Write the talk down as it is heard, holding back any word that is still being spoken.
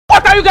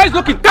are you guys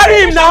looking?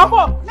 Carry him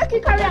now! Make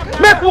him carry him now.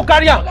 Make who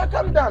carry him?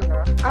 Calm down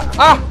now.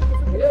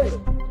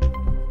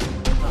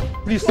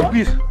 Please,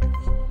 please.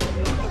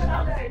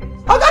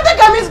 I got to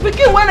come in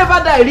speaking whenever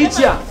I reach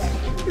here.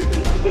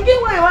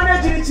 Speaking when you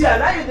want to reach here.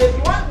 Now you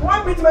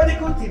want me to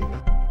medical team.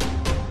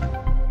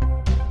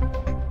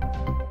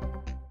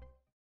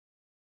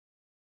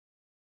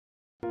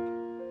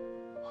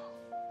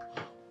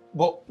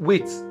 But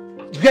wait,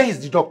 where is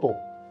the doctor?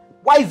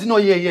 Why is he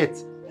not here yet?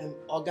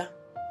 Oga,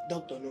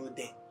 doctor no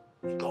there.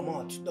 Come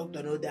out,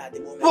 doctor no there at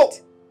the moment. Oh,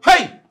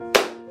 hey!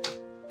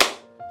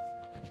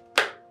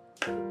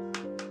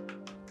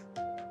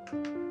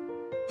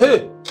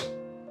 Hey!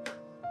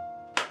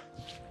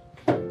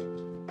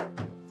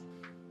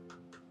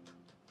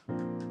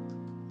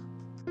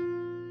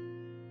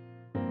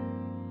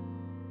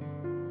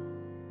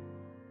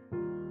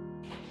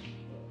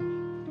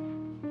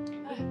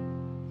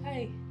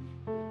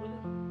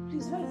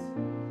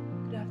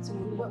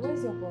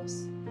 Where's your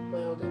boss? My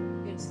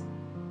Oga? Yes.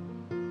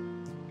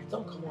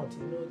 Don't come out,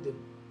 you know them.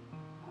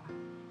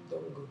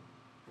 Don't go.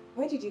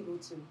 Where did you go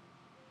to?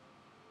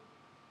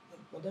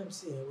 Madam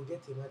say we'll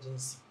get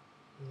emergency.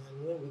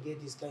 And when we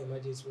get this kind of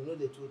emergency, we know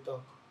the two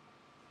talk.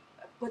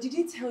 But did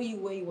he tell you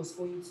where he was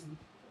going to?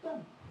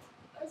 Madam,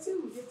 I say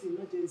we'll get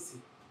emergency.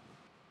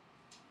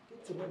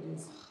 Get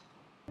emergency.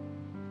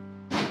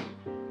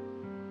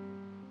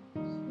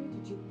 Where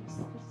did you go?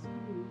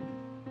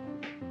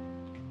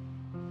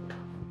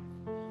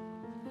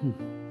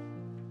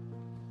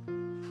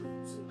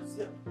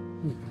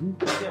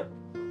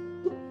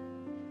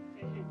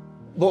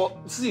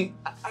 But see,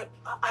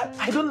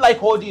 I don't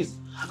like all this.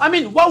 I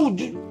mean, why would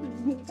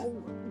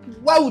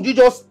you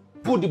just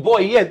put the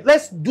boy here?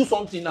 Let's do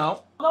something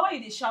now. Why you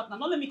dey shout now?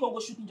 Don't let me go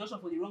shoot injection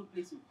for the wrong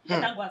place.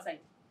 Let her go outside.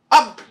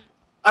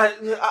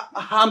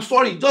 I'm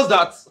sorry, just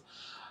that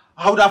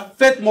I would have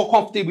felt more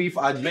comfortable if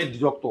I had met the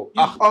doctor.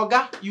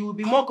 Oga, you will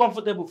be more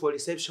comfortable for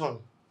reception.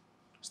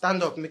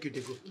 Stand up, make you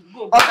dey go.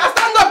 Oga,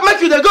 stand up,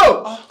 make you dey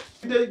go.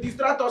 They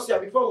distract us here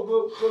before we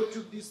go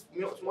choose this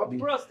small bit.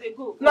 Bros, they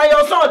go. Now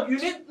your son, you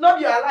need not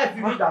be alive,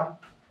 you need them.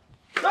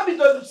 Not be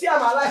to see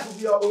I'm alive will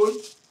be your own.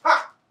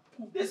 Ha!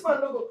 This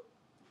man no go.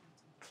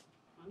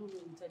 I don't know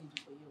what to do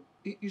for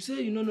you. You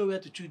say you don't know where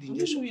to choose the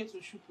injection. I don't know where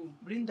to shoot him.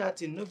 Bring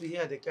that in, no be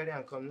here they carry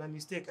and come. Na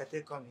mistake I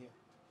take come here.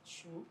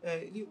 Sure.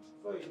 Before you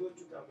go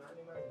to the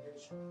animal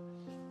injection,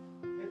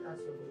 let us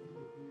your body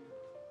dey feel.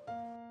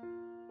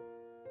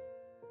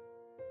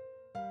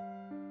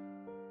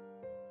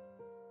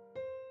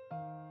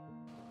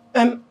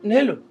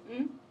 Nelo.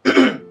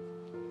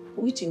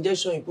 Which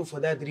injection you put for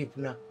that drip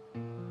now?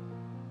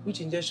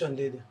 Which injection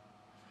did there?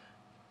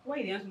 Why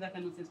you answer that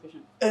kind of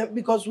question?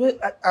 Because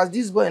as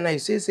this boy now, you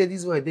say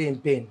this boy they in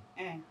pain.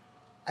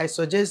 I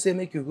suggest say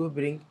make you go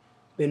bring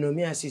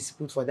penomiasis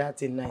put for that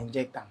thing now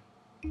inject am.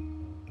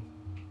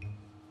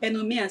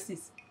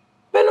 Penomiasis?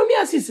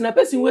 Penomiasis na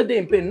person where they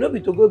in pain. No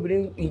be to go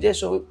bring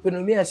injection with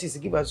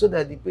penomiasis give am so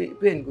that the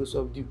pain goes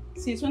subdue.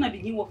 Since when I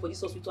begin work for this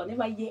hospital, I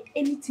never hear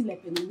anything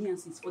like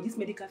penomiasis for this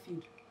medical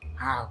field.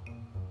 How?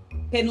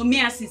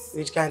 Penomiasis.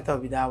 Which kind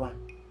of be that one?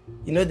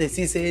 You know they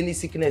say any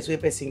sickness where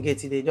person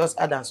get it, they just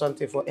add on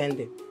something for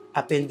ending.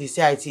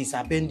 Appendicitis,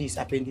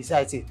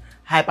 appendicitis,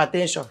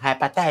 hypertension,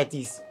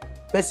 hepatitis.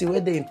 Person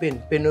where they in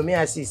pain,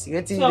 penomiasis. So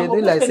they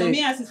do like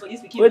penomiasis for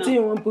this weekend. What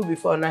you want put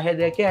before? Now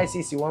headache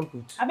ICS you want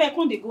put. I beg,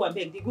 come they go. I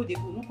beg, they go.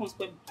 No come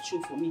spoil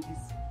show for me this.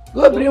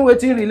 Go bring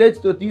wetin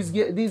relate to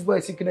this boy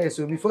sickness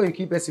so before you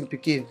keep person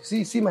picking.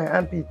 See my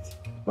armpit.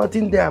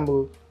 Nothing there,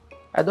 bro.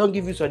 I don't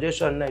give you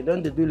suggestion now.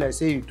 Don't do like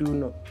say you do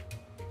no.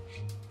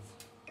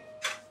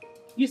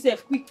 You say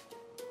quick.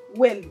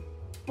 Well,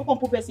 no come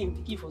put person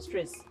picking for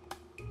stress.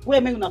 Where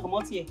am I gonna come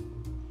out here?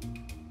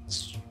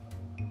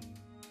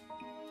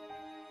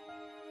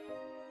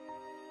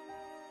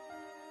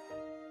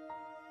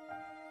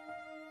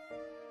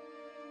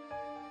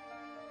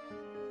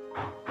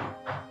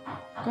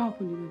 Come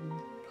open the door.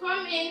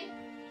 Come in.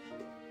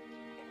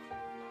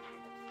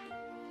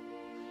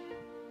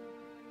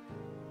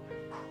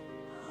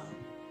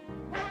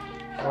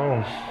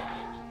 Oh,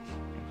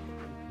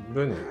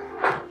 Benny.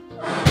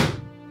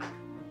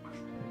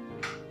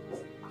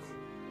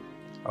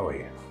 How are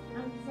you?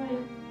 I'm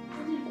fine.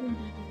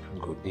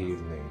 Good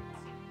evening.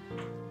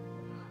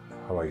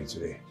 How are you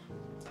today?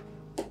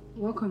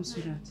 Welcome,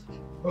 sweetheart.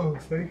 Oh,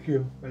 thank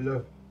you. I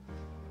love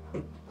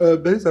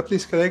it. Benita,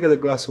 please, can I get a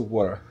glass of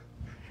water?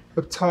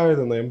 I'm tired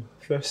and I'm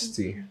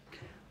thirsty.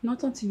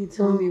 Not until you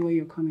tell me where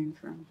you're coming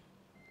from.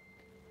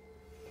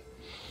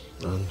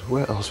 And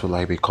where else will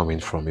I be coming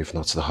from if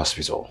not to the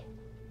hospital?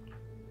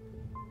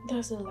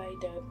 That's a lie,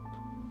 Dad.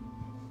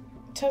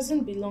 It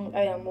hasn't been long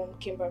I and Mom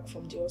came back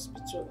from the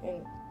hospital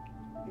and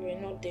you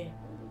were not there.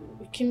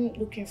 We came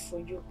looking for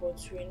you,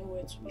 but we were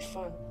nowhere to be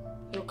found.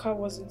 Your car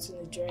wasn't in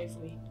the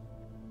driveway.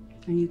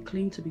 And you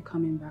claim to be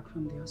coming back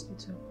from the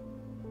hospital?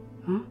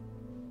 Huh?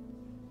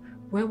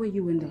 Where were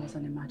you when there was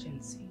an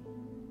emergency?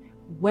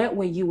 Where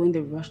were you when they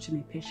rushed in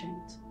a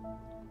patient?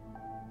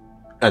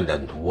 And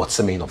then what's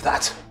the meaning of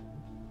that?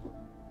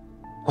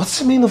 What's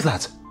the meaning of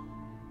that?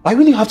 Why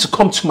will you have to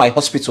come to my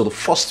hospital the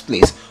first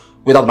place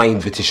without my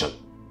invitation?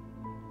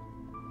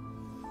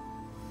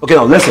 Okay,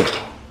 now listen,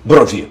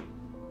 both of you.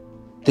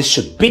 This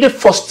should be the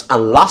first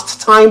and last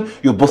time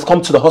you both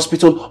come to the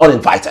hospital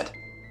uninvited.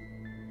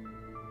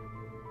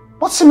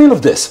 What's the meaning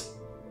of this?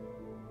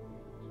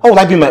 How will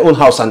I be in my own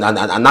house and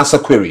answer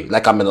query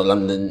like I'm in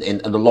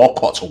the law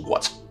court or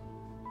what?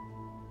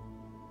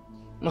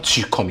 Not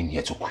you coming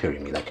here to query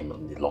me like I'm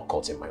in the law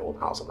court in my own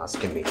house and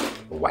asking me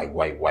why,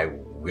 where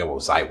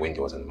was I when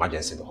there was an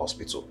emergency in the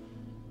hospital?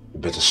 You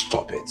better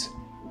stop it.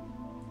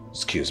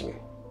 Excuse me.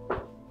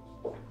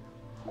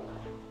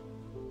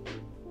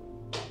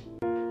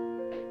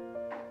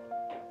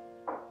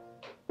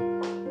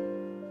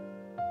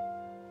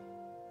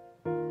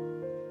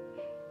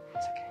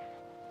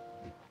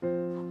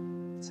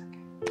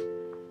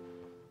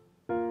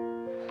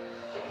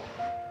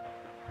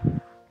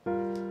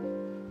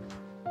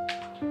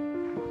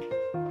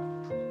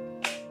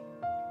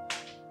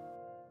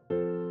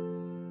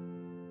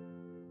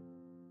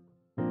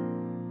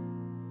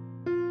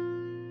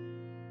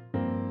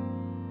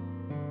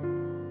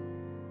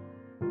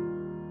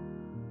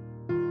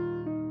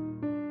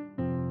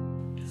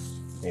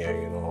 Yeah,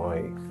 you know,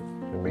 I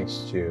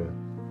missed you.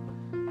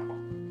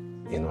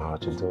 You know how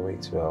to do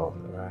it well,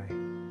 right?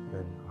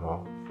 And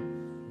how?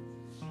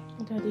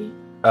 Daddy.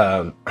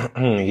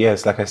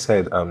 Yes, like I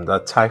said,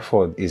 the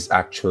typhoid is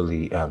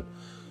actually,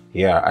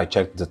 yeah, I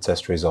checked the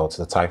test results.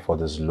 The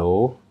typhoid is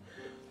low.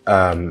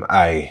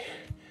 I'll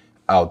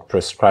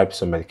prescribe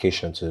some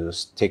medication to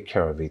take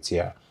care of it,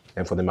 yeah.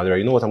 And for the malaria,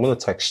 you know what? I'm going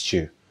to text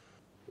you.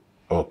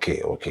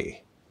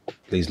 Okay.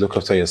 Please look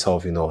after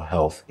yourself. You know,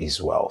 health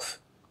is wealth.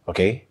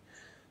 Okay?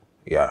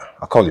 Yeah,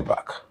 I'll call you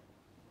back.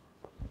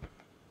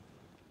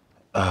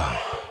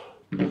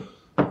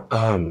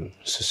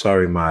 So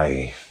sorry,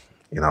 one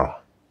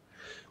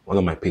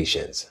of my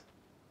patients.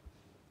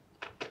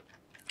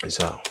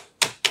 So.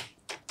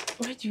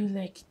 Why do you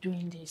like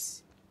doing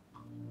this?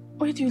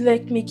 Why do you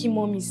like making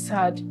mommy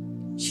sad?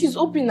 She's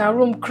up in her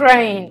room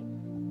crying.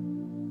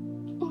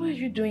 Why are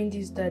you doing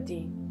this,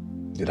 Daddy?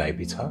 Did I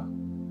beat her?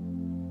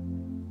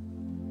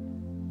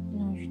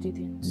 No, you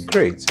didn't.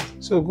 Great.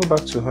 So go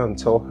back to her and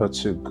tell her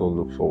to go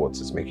look for what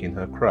is making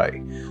her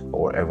cry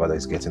or whatever that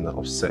is getting her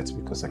upset,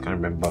 because I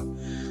can't remember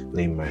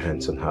laying my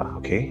hands on her,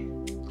 okay?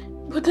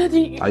 But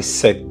Daddy... I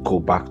said go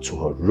back to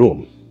her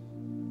room.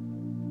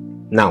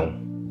 Now.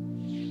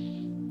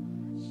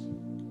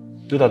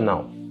 Do that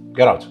now.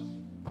 Get out.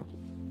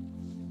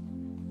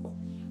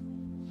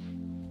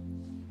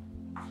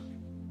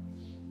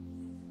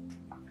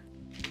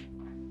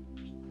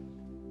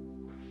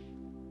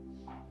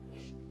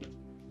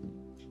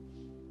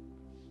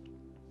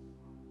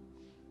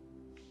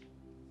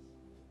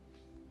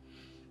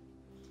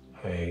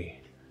 Hey,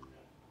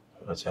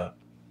 what's up?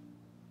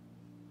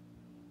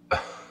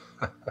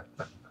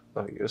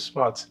 Oh, you're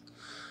smart.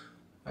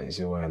 I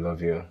see why I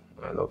love you.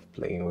 I love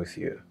playing with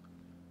you.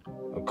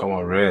 Oh, come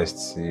on,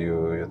 rest.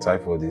 Your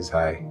typhoid is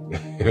high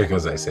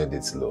because I said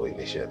it's low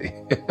initially.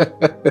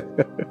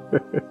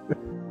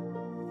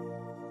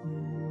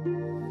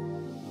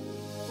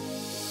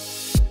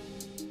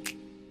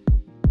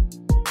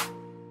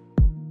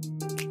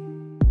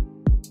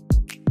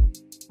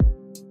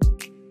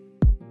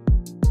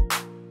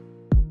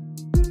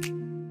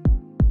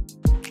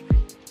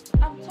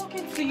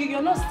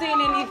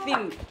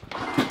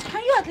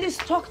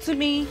 Talk to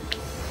me.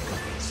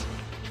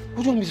 What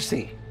do you want me to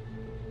say?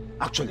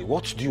 Actually,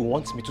 what do you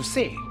want me to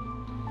say?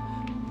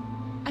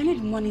 I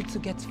need money to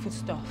get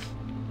foodstuff.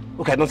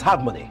 Okay, I don't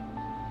have money.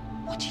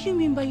 What do you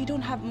mean by you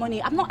don't have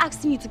money? I'm not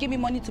asking you to give me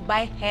money to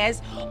buy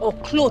hairs or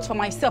clothes for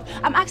myself.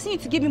 I'm asking you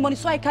to give me money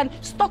so I can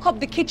stock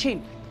up the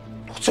kitchen.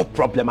 What's your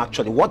problem,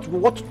 actually?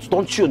 What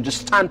don't you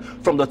understand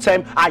from the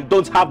term, I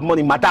don't have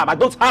money, madam? I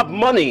don't have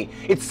money.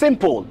 It's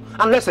simple.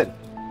 And listen,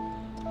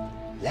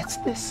 let's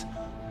this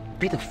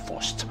be the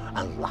first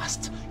and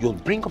last you'll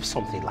bring up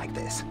something like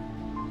this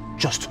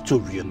just to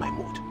ruin my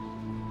mood.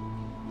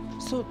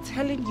 So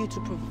telling you to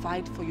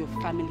provide for your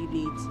family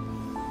needs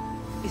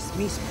is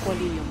me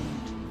spoiling your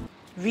mood.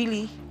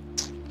 Really?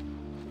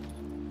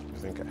 I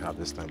think I have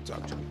this time to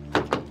actually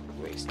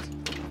waste.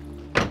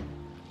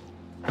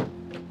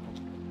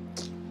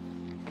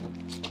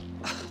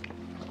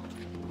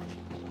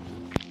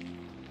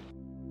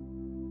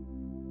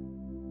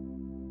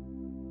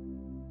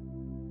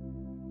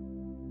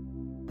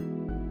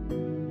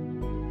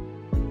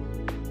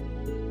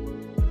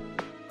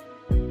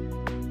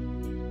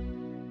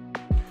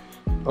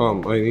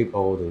 I need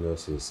all the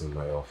nurses in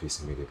my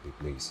office immediately,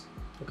 please.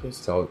 Okay.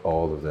 Tell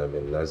all of them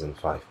in less than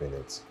 5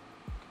 minutes.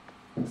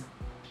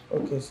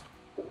 Okay.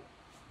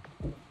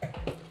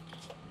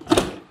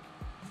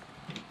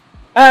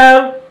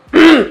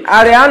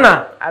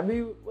 Ariana,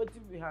 what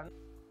did we have?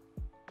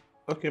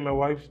 Okay, my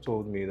wife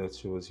told me that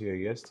she was here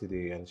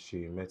yesterday and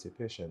she met a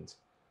patient.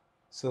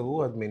 So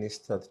who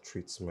administered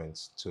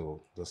treatment to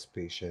this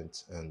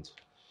patient and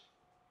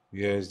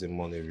where is the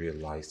money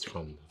realized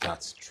from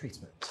that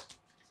treatment?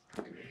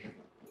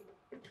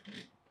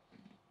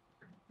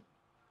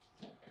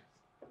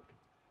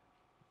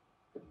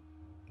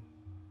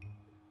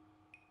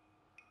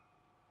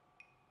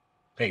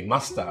 Hey,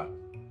 master,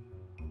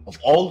 of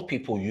all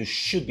people, you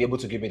should be able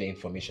to give me the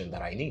information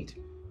that I need.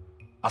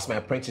 As my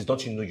apprentice,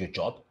 don't you know your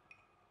job?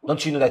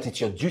 Don't you know that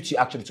it's your duty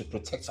actually to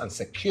protect and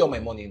secure my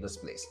money in this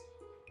place?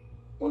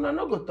 Una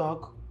no go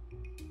talk.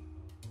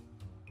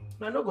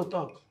 Una no go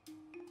talk.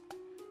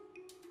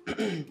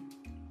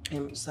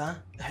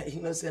 Sir,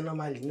 you know, say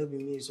normally, no be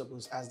me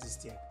supposed to ask this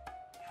thing.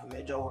 Your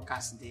major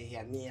workers, they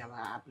hear me, I'm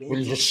applying. Will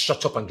you just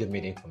shut up and give me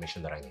the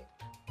information that I need?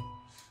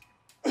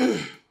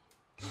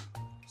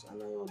 So I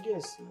know your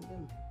guess,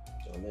 madam.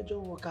 Your major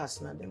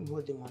workers, now them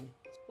hold the money.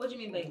 What do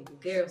you mean by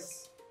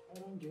girls? I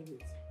don't get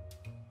it.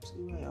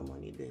 See where your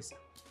money there, sir.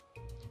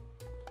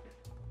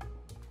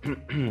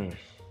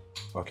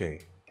 Okay.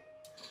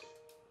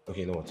 Okay,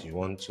 you know what? You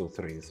 1, 2,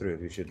 3. The 3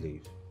 of you should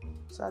leave.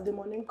 Sir, the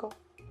money come.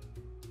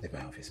 Leave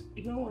my office.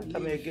 You don't want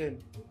them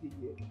again.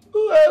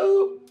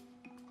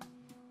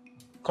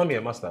 Come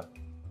here, master.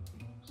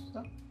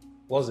 Sir?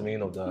 What's the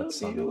meaning of that No,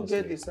 sound? you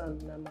get the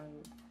sound. Na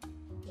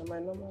my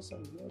normal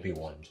sound. Be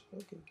warned.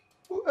 Okay.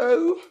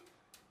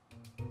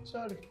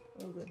 Sorry.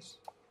 No guys.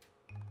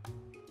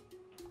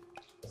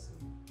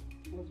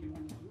 What do you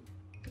want to do?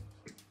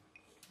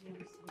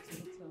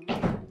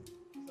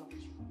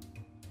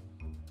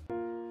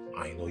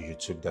 I know you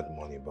took that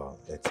money, but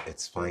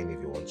it's fine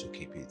if you want to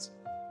keep it.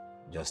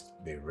 Just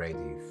be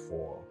ready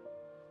for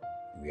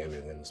where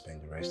we're going to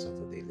spend the rest of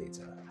the day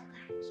later.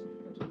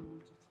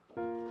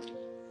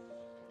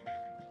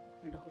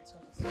 In the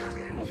hotel.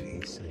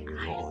 Please, you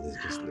know all this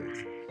just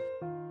late.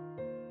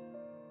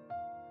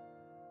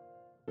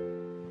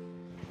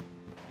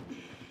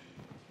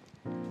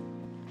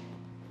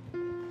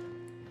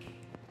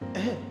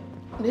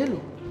 Nelo.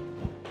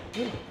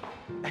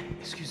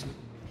 Excuse me.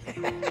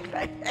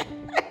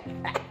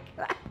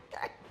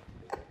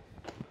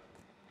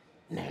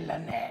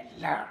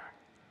 Nella.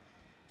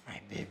 My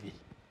baby.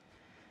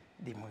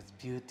 The most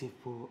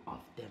beautiful of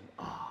them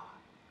all.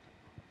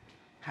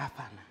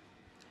 Hafana.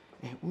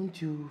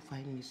 Won't you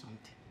find me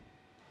something?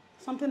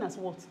 Something as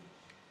what?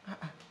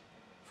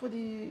 For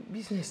the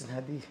business,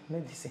 Daddy.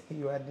 Medicine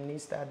you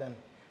administered, and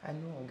I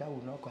know God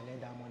will not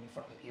collect that money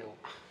from you.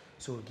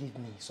 So give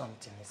me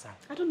something inside.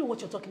 I don't know what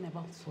you're talking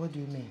about. What do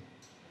you mean?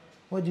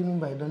 What do you mean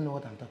by I don't know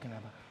what I'm talking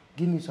about?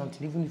 Give me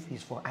something, even if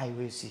it's for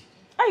IWC.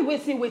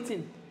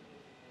 Waiting.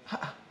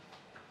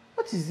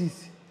 What is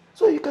this?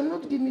 So you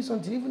cannot give me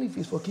something, even if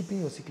it's for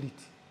keeping your secret.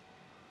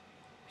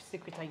 Which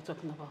secret are you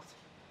talking about?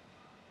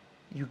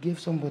 You gave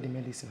somebody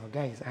medicine, or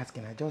guy is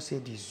asking, I just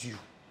said it's you.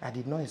 I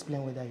did not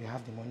explain whether you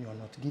have the money or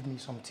not. Give me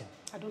something.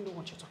 I don't know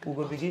what you're talking We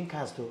will about. begin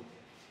cast though.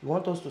 You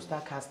want us to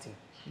start casting?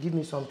 Give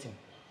me something.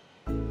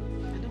 I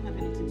don't have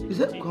anything to do. Is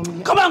that come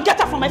here? Come on, get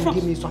out from my front!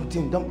 Give me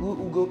something.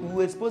 We'll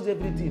expose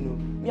everything. No?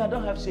 Me, I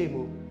don't have shame.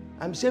 Oh.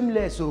 I'm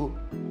shameless, so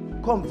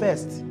come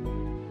first.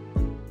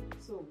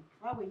 So,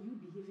 why were you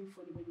behaving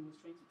funny when he was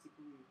trying to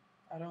tickle you?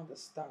 I don't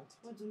understand.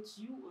 Why don't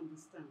you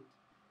understand?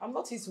 I'm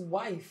not his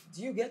wife.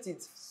 Do you get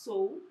it?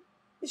 So?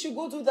 He should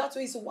go do that to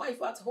his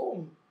wife at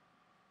home.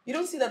 You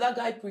don't see that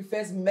guy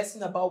prefers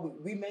messing about with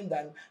women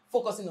than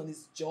focusing on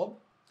his job?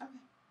 Okay,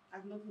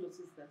 I've not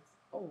noticed that.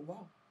 Oh,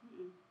 wow.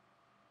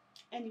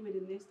 Anyway,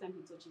 the next time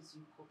he touches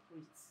you,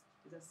 cooperate.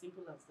 It's as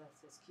simple as that.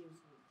 Excuse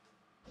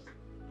me.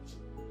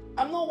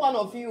 I'm not one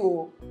of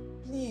you.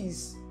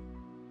 Please.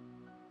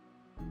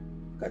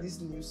 Look at this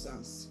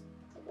nuisance.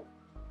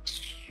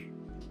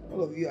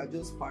 All of you are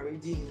just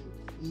parading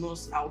in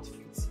nurse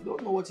outfits. You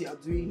don't know what you are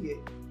doing here.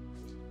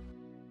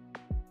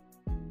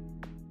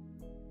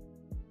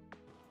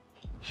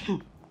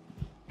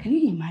 Can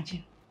you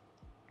imagine?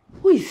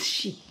 Who is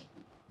she?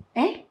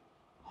 Eh?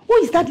 Who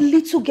is that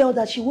little girl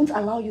that she won't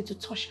allow you to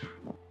touch her?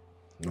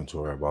 Don't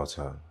worry about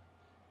her.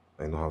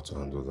 I know how to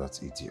handle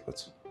that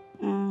idiot.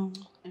 In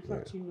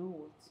fact, you know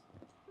what?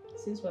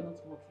 Since we're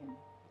not working,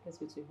 let's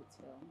go to a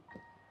hotel.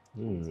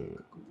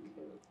 Take good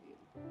care of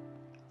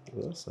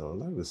you. I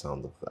like the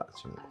sound of that,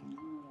 you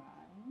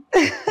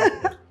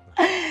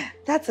know.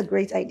 That's a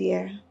great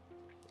idea.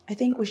 I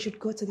think we should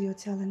go to the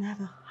hotel and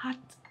have a hot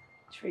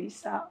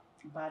threesome.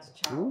 Bad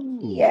child. Ooh,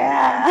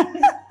 Yeah.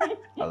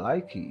 I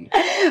like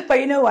it. But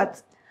you know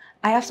what?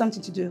 I have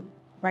something to do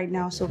right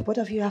now, so both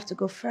of you have to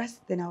go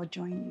first, then I'll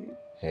join you.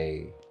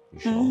 Hey, you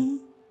sure?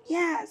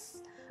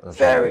 Yes. Okay.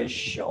 Very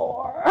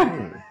sure.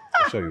 I'm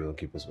sure you won't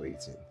keep us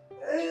waiting.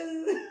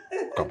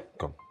 Come.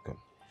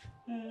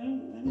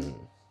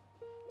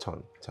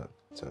 Turn.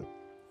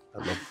 I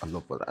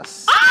love for that.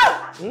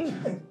 You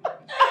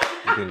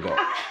can go.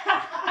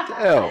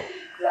 Hell.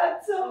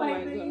 That's so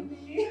my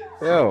baby.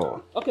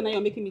 Hell. Okay, now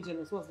you're making me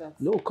jealous. What's that?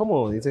 No, come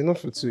on. It's enough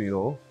for two, you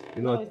know.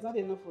 No, it's not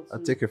enough for two. I'll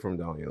take it from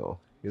down, you know.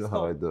 You know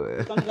how I do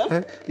it. From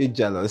down? You're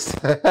jealous.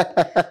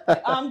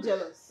 I'm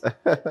jealous.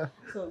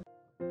 So.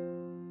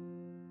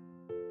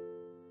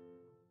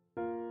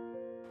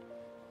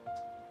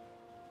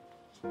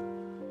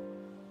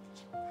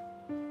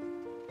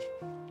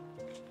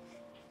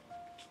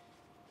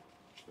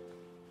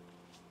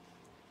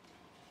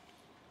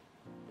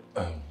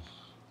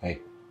 Hey.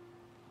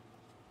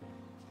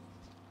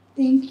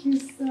 Thank you,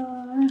 sir.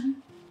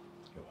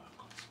 You're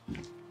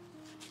welcome.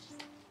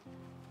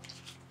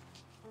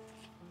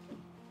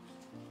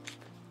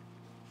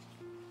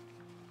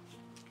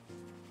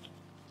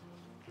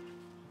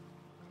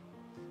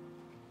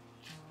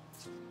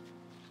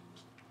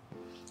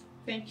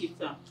 Thank you,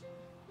 sir.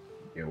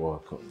 You're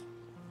welcome.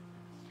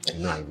 You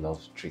know I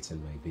love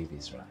treating my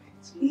babies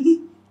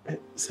right.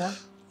 Sir?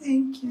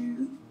 Thank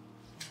you.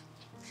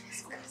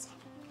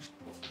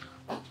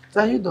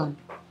 Sir, are you done?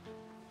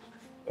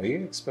 Are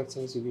you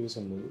expecting me to give you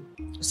some money?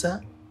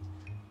 Sir?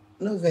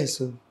 No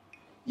vessel.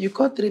 You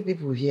caught 3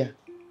 people here.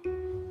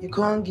 You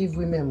can't give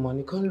women money.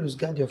 You can't lose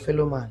guard your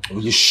fellow man.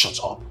 Will you shut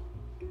up?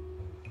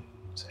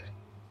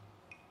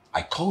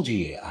 I called you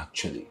here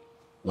actually,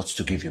 not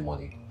to give you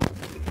money,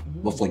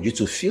 but for you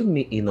to fill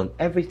me in on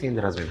everything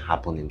that has been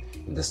happening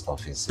in this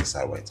office since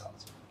I went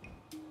out.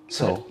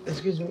 So,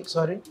 excuse me,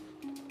 sorry?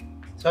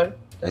 Sorry?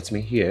 let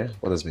me hear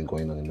what has been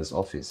going on in this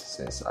office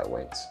since I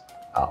went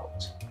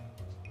out.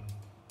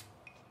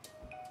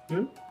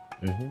 Come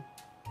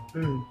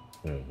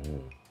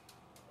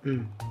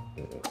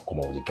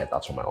on, will you get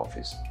out from my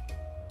office?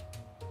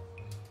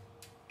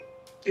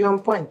 You're on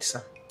point,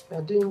 sir.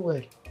 You're doing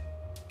well.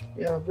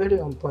 You're very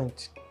on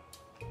point.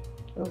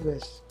 No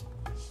verse.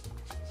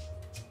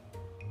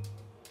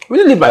 Will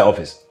you leave my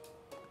office?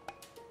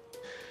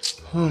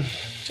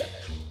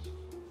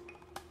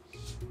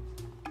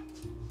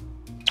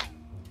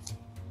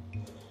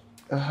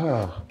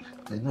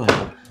 I know I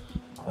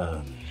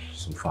have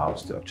some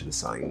files to actually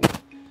sign.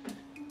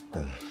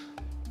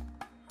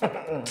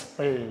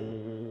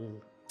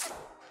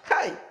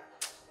 Hi!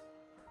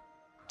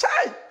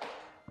 Chai!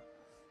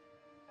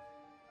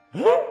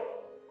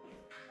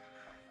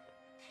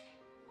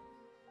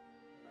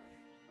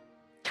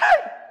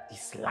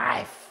 This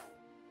life.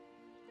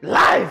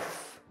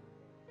 Life!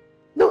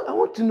 No, I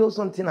want to know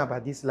something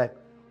about this life.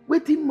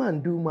 Waiting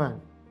man do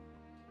man.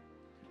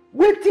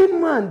 Waiting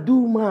man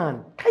do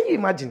man. Can you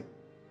imagine?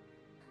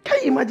 Can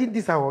you imagine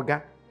this, our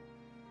guy?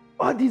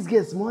 All these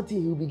girls, Monty,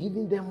 he'll be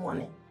giving them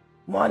money.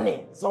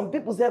 Money. Some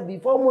people say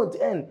before month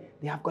end,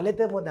 they have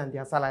collected more than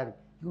their salary.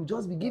 He'll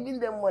just be giving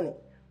them money.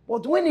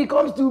 But when it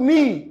comes to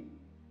me,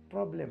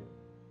 problem.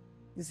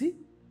 You see?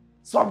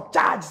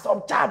 Subcharge.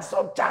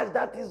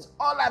 That is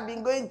all I've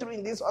been going through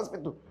in this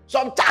hospital.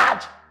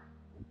 Subcharge.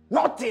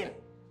 Nothing.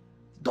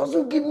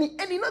 Doesn't give me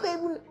any,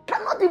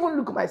 cannot even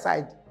look my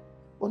side.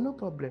 But no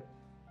problem.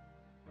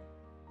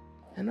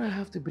 I know I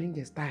have to bring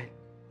a style.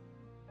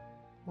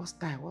 What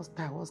style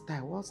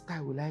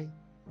will I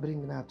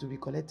bring now to be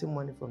collecting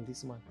money from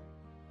this man?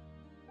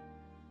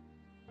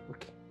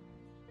 Okay.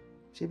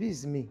 Shebi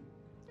is me.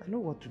 I know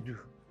what to do.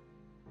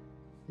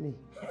 Me.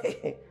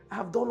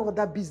 I've done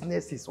other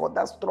businesses,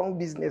 other strong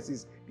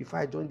businesses before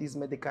I joined this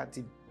medical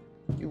team.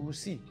 You will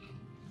see.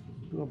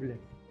 Problem.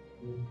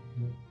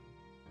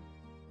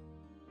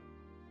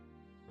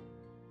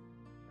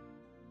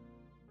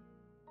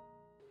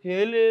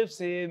 He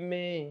lives in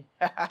me.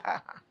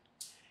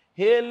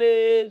 He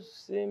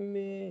lives in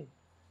me.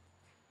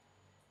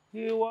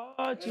 He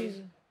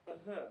watches.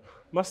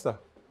 Master,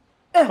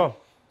 come.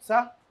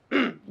 Sir?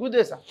 Good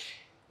day, sir.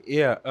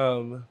 Yeah,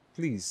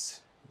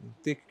 please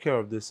take care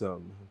of this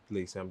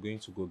place. I'm going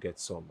to go get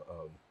some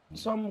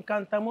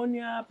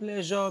Cantamonia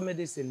pleasure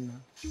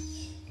medicine.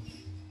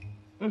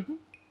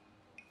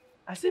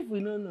 As if we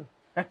don't know.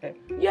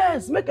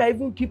 Yes, make I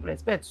even keep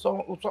respect.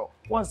 So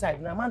one side,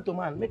 now man to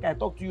man, make I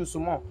talk to you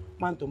some more,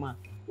 man to man.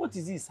 What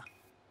is this, sir?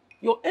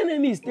 Your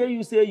enemies tell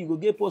you say you go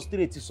get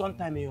prostrate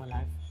sometime in your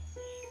life.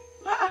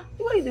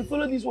 Why they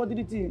follow this what did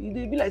it?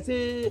 They be like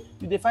say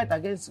you they fight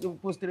against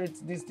prostrate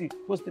this thing,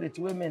 prostrate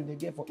women they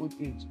get for old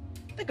age.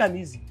 Take them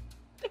easy.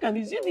 Take them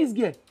easy. This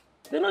girl,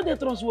 they know they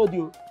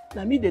trustworthy.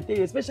 Now me they tell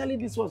you, especially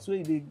this ones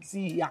where they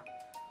see here.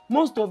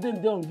 Most of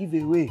them don't give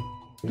away.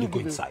 Will you go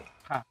inside?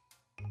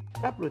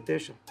 That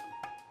protection.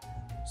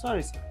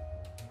 Sorry, sir.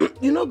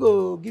 You know,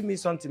 go give me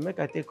something, make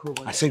I take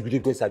over. I said, will you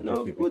go inside?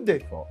 No, good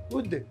day.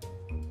 Good day.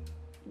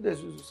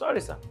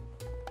 Sorry, sir.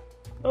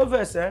 No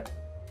verse, eh?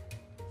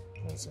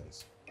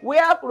 Nonsense. We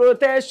have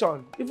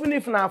protection, even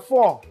if na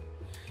 4.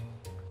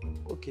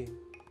 Okay.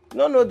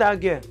 No, that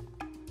girl.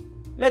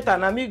 Later,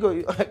 na me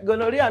go.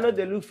 Gonorrhea no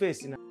dey look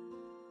face.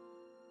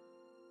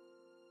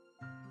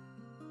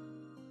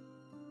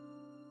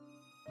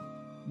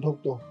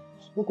 Doctor,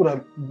 what could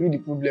have been the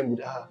problem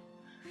with her?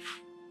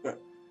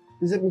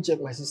 Please let me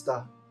check my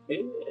sister.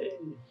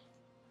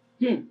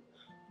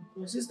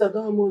 My sister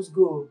don't almost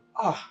go.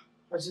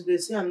 As they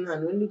say I'm now,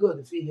 only God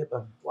to feel help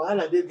her.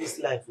 Wahala dey this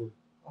life.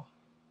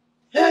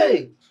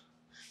 Hey!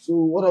 So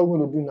what are we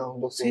going to do now,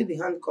 doctor? See the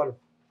hand color.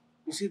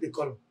 You see the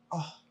color.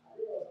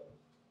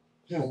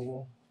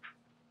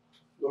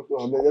 Doctor,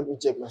 let me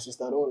check my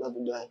sister. I don't want her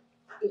to die.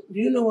 Do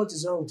you know what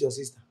is wrong with your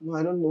sister? No,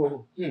 I don't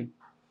know.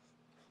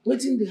 What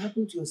thing they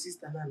happen to your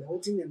sister now?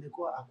 What thing they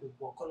call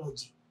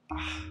apophocology?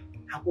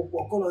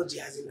 Apophocology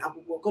as in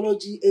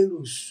apophocology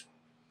errors.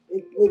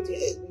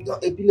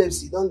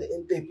 Epilepsy, don't the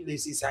enter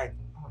epilepsy side.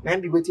 Now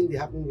be waiting they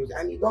happen with,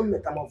 and you don't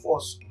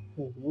metamorphose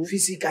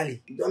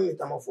physically. You don't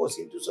metamorphose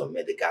into some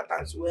medical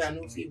terms where I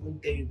don't even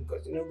tell you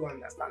because you don't go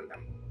understand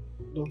them.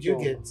 Doctor, you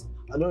get?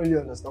 I don't really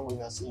understand what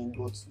you are saying,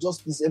 but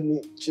just please help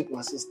me check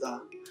my sister. I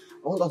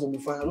want her to be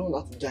fine. I don't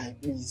want her to die,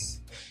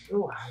 please.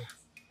 No, I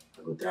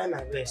will try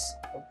my best.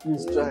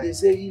 Please try. They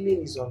say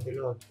healing is of the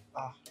Lord.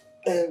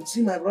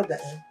 See my brother,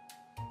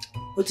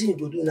 What thing you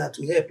go do now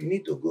to help? You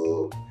need to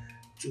go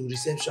to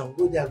reception.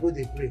 Go there, go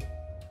they pray.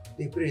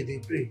 They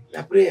pray.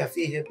 Now prayer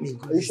fit help me.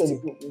 Are you sure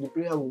the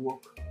prayer will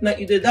work? Now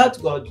you dey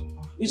doubt God.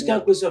 Which kind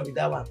of question be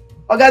that one?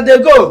 Okay, they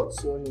go.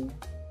 Sorry.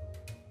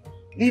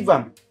 Leave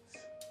am.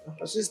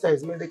 Your sister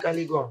is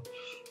medically gone.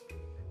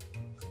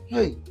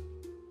 Hey.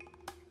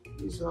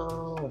 Jesus. I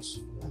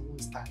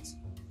won't start.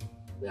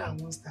 Where I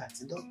won't start.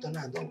 The doctor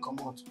now don't come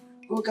out.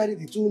 Go carry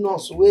the 2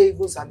 nurses wey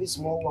even sabi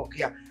small work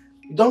here.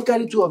 You don't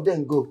carry 2 of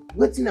them go.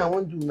 Wetin I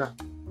wan do now?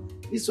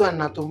 This one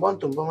na tombon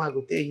I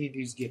go take heal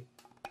this girl.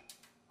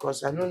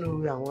 Because I don't know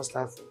where I wan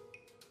start from.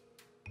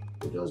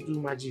 We just do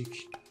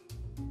magic.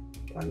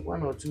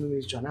 One or 2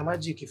 minutes. Now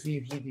magic if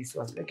you heal this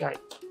one.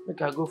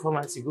 Make I go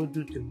pharmacy, go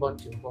do timbon.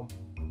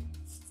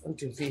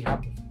 Something fit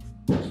happen.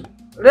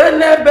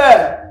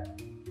 Renebe!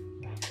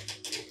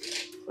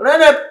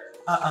 Renebe!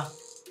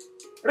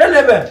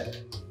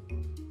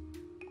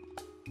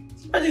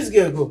 Where this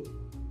girl go?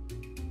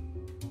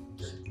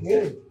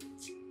 Yeah.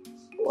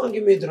 Who wan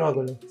give me drug?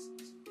 No?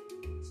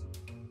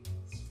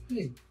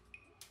 Hey,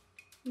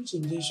 which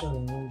injection I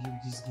wan give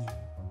this girl?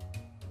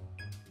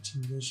 Which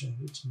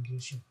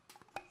injection?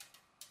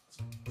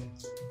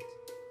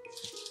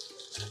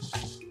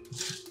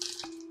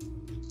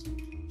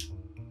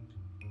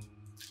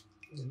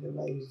 I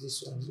never use this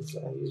one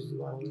before. I use the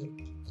one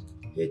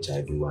with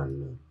HIV one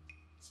now.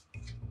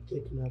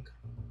 Take knock.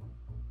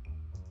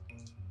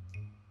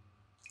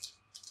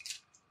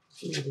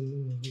 Feel the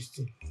name of this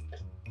thing.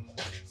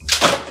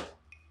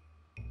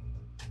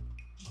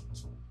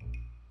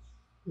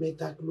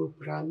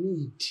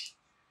 Metaclopramide.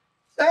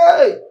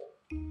 Hey!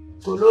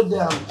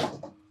 Collodium.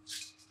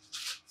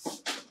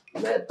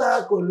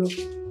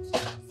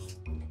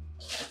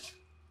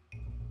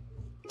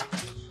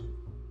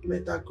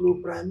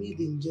 Metaclopramide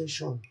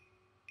injection.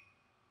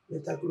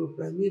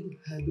 Metaclopramide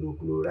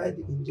hydrochloride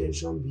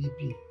injection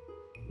BP.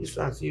 This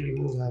one will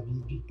remove her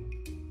BP.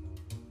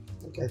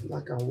 Okay,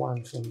 I can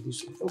one from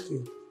this one.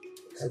 Okay,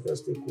 I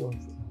just take one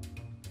from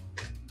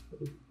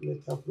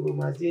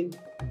metaclopramide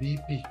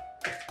BP.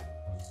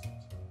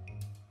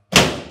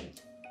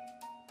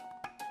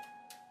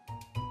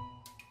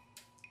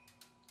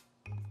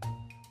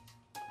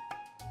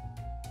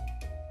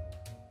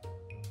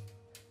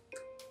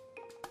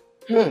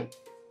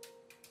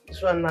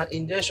 This one na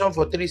injection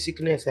for 3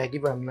 sickness I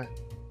give am now.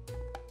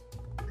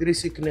 3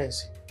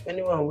 sickness.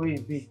 Anyone where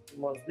you be,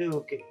 you must be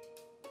okay.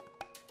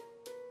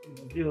 You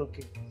must be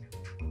okay.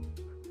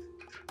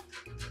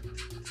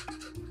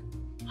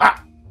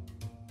 Ha!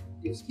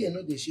 This girl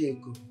no dey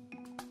shake.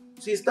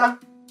 Sister,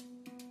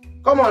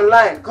 come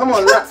online.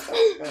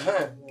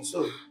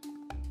 So,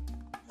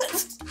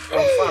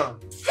 confirm.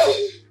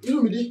 You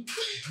know me.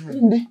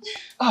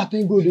 Ah,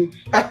 thank God.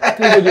 Thank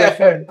God you're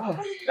fine.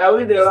 Now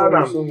we the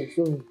runner. Sorry.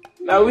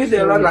 Now we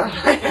the runner.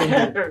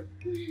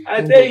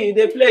 I tell you,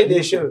 they play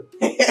the show.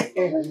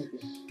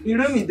 You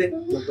know me there.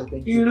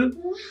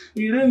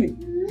 You know me.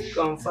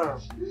 Confirm.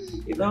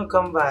 You don't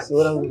come back. So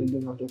what am I going to do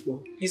now, doctor?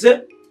 You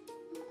said?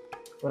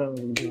 What am I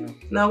going to do now?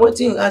 Now what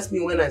you ask me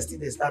when I still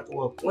dey start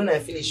work? When I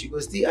finish, you go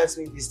still ask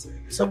me this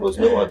thing. You suppose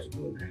know what to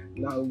do.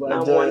 Now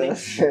money.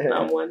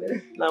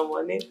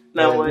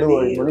 No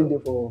worry, money there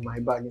for my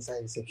bag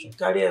inside reception.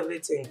 Carry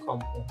everything,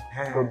 come.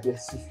 God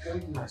bless you.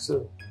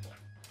 So.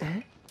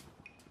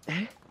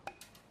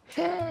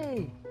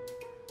 Hey,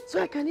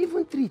 so I can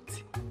even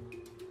treat.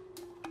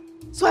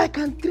 I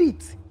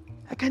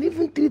can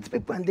even treat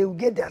people and they will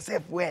get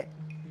themselves well.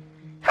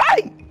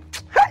 Hey,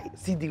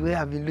 see the way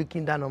I've been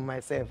looking down on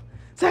myself.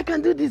 So I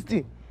can do this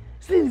thing.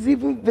 This thing is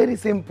even very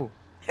simple.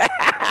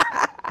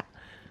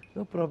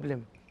 No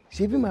problem.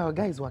 Even my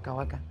guy is waka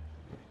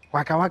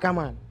waka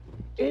man.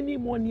 Any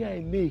money I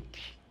make,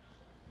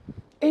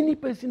 any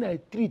person I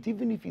treat,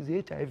 even if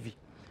it's HIV,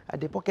 I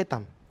dey pocket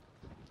them.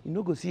 You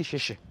no go see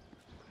sheshe.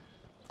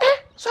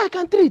 So I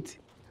can treat.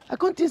 I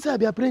can't think I'll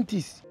be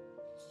apprentice.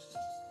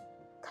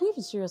 Can you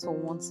be serious for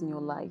once in your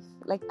life?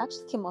 Like, I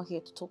just came out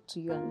here to talk to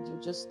you and you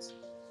just...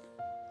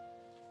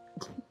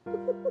 Do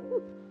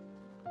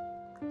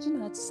you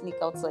know how to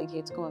sneak outside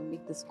here to come and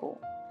make this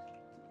call?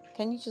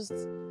 Can you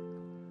just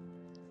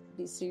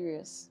be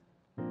serious?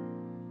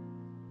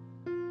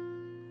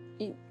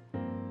 You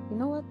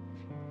know what?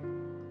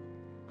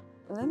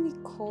 Let me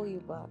call you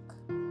back.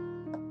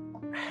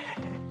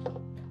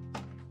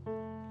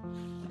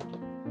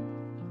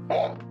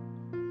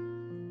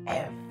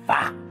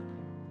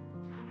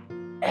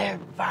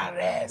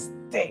 Everest.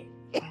 Do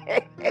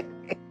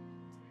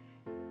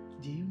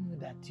you know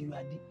that you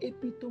are the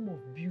epitome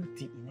of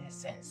beauty in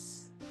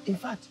essence? In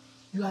fact,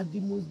 you are the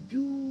most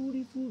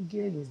beautiful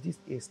girl in this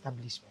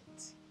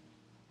establishment.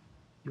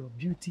 Your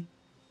beauty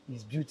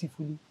is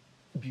beautifully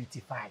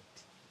beautified.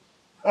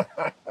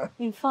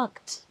 In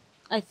fact,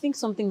 I think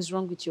something's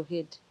wrong with your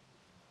head.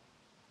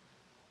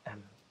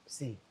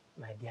 See,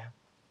 my dear,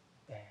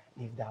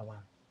 leave that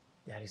one.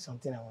 There is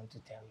something I want to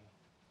tell you.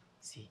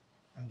 See,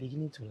 I'm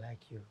beginning to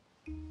like you.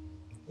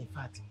 In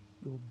fact,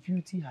 your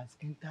beauty has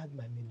entered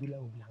my medulla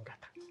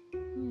oblongata.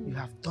 You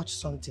have touched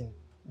something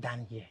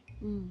down here.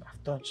 You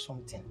have touched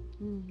something.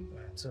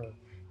 So,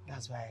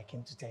 That's why I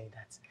came to tell you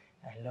that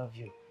I love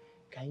you.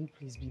 Can you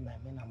please be my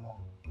main amor?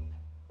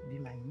 Be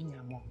my me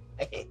amor.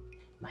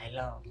 My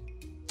love.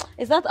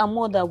 Is that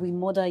amor that we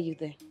murder you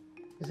there?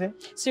 Is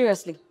it?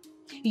 Seriously.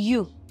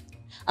 You,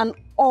 an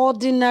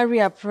ordinary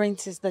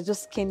apprentice that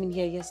just came in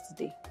here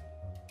yesterday.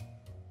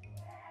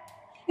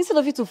 Instead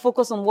of you to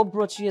focus on what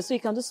brought you here so you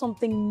can do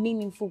something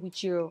meaningful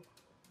with your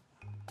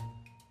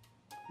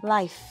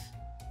life,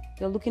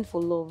 you're looking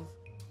for love.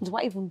 Do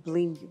I even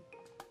blame you?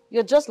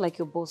 You're just like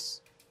your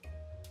boss.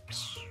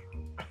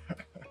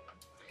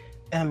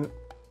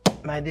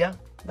 My dear,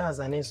 that's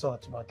an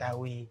insult, but I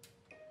will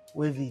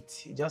wave it.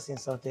 He just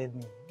insulted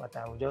me, but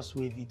I will just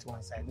wave it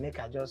one side. Make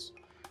I just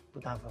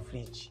put on for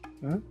fridge.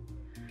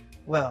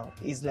 Well,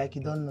 it's like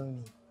you don't know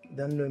me. You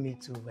don't know me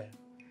too well.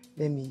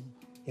 Let me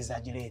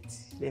exaggerate.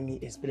 Let me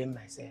explain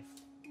myself.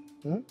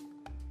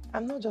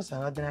 I'm not just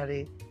an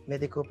ordinary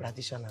medical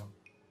practitioner.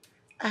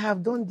 I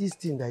have done this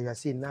thing that you are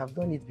saying. I've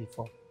done it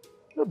before.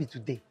 Not be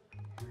today.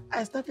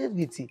 I started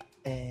with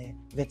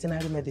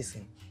veterinary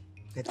medicine.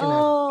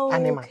 Veterinary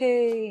animal.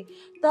 Okay.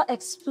 That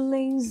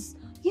explains.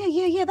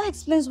 Yeah. That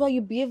explains why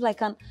you behave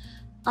like an.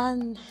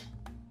 And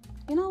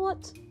you know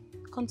what?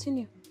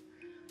 Continue.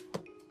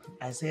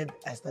 I said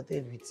I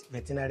started with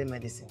veterinary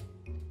medicine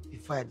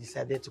before I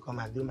decided to come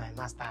and do my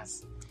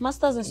master's.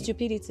 Masters in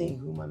stupidity. In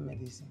human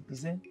medicine.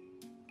 Is it?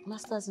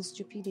 Masters in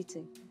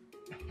stupidity.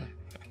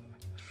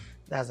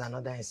 That's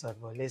another insult,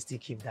 but let's still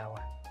keep that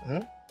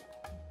one.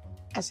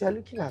 As you're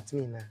looking at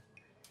me now,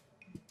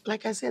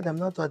 like I said, I'm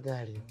not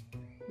ordinary.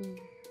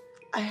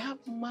 I have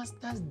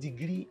master's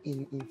degree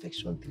in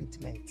infection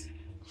treatment.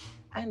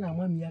 I know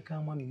mommy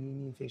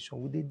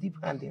infection with a deep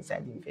hand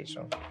inside the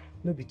infection.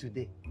 No be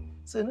today.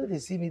 So no, they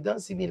see me.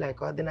 Don't see me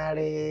like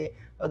ordinary,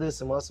 or those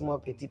small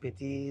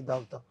petty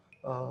doctor,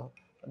 or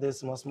those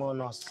small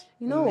nurse.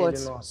 You know what?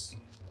 Nurse.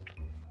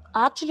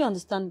 I actually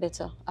understand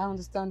better. I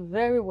understand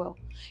very well.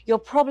 Your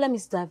problem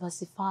is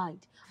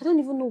diversified. I don't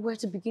even know where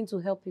to begin to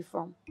help you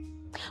from.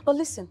 But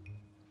listen,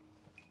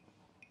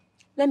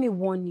 let me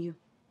warn you.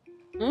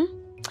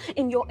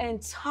 In your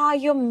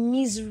entire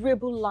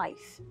miserable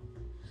life,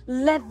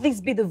 let this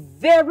be the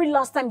very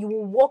last time you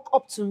will walk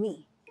up to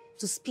me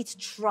to spit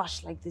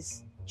trash like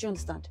this. Do you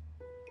understand?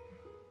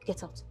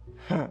 Get out.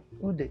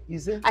 Who they? You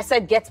say? I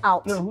said get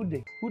out. No, who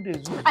they? Who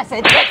they? I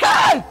said get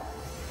out!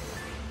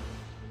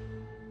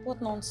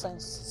 What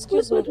nonsense.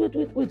 Excuse me.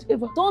 Wait,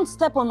 Eva. Don't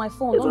step on my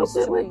phone. Don't be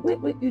stupid.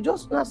 Wait. You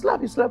just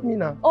you slap me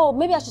now. Oh,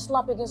 maybe I should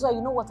slap you again so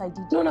you know what I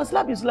did. No,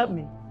 you slap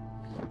me.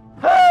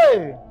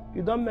 Hey!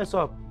 You don't mess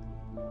up.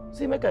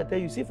 See, make I tell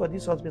you, see for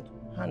this hospital,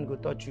 hand go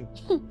touch you.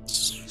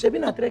 Shebi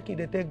na trek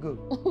they take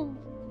go.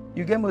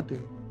 You get motor.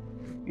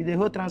 You dey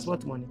hold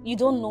transport money. You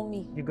don't know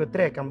me. You go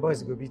trek and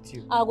boys go beat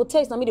you. I go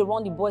text me they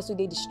run the boys who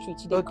dey the street.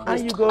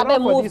 And you go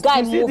run for this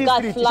guy, move,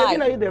 guy, fly.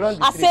 You dey run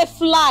the I say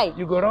fly.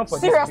 You go run for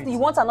seriously, this street. You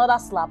want another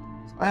slap?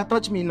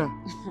 Touch me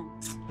now.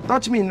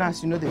 Touch me now,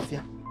 so you know the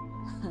fear.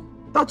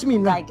 Touch me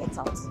now. Guy, get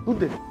out. Who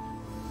dey?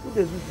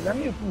 Let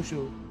me push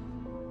you.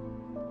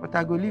 But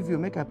I go leave you,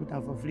 make I put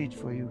am for fridge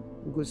for you.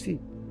 You go see.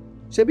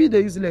 Shebi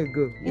dey use leg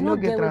go. You no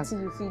get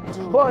wetin you fit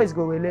do. Boys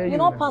go wele you. You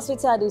no pass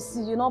wetin I dey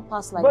see. You no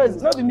pass like boys,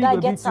 this. Boys, not be me guy,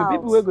 go beat you.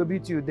 People will go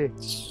beat you there.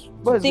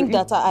 Boys, think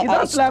that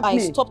I stopped my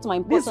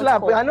important this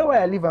slap, call. I know why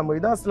I leave am, but you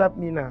don't slap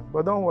me now.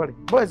 But don't worry.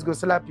 Boys go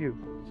slap you.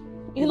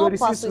 You no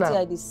pass wetin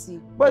I dey see.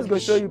 Boys go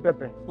show you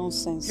pepper.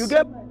 Nonsense. You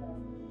get.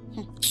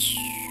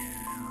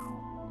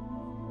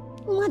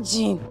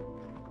 Imagine.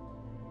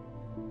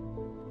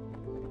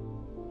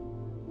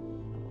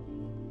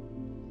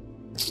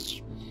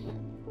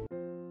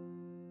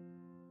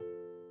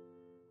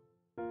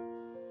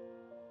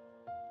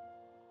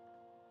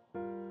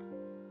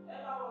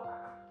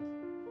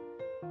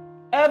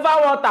 Ever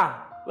water.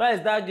 Where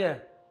is that girl?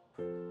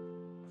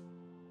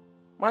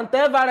 Mount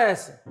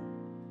Everest.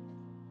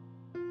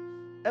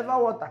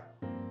 Ever water.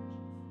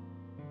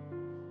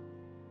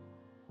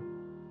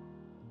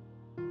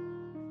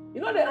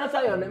 You know they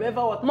answer your name,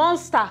 Ever water.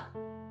 Monster.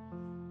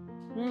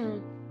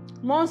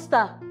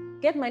 Monster.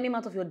 Get my name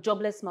out of your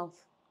jobless mouth.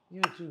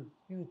 You too,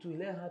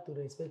 learn how to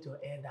respect your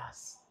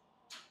elders.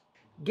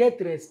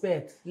 Get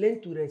respect. Learn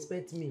to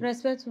respect me.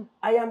 Respect who?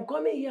 I am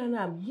coming here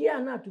now. I'm here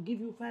now to give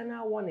you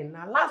final warning.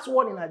 Now, last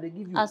warning I dey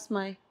give you. As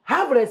my.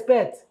 Have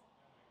respect.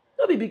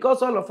 Don't be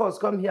because all of us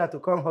come here to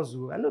come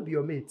hustle. I no be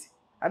your mate.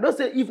 I don't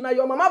say if now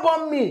your mama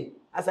born me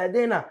as I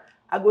dey now,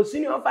 I go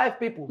senior 5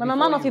 people. My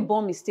mama not a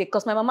born mistake,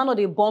 because my mama not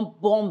a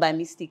born by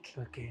mistake.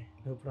 Okay,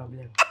 no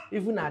problem.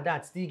 Even at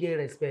that, still get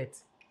respect.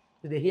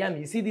 So they hear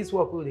me. You see this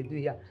work what they do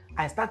here?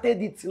 I started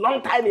it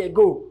long time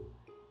ago.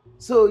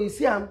 So you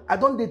see, I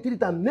don't treat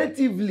them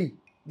natively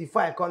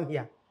before I come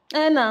here.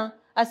 Now,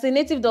 as a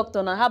native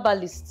doctor, now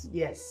herbalist.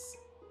 Yes.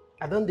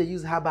 I don't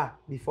use herbal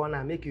before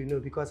now, make you know,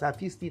 because I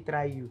feel still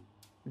try you.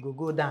 You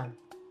go down.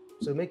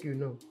 So make you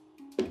know.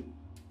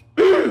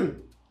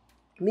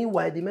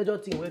 Meanwhile, the major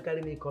thing will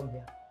carry me come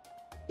here.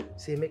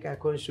 Say, make I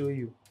come show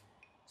you.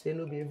 Say,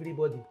 no be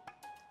everybody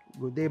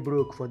go dey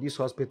broke for this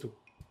hospital.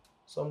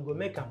 Some go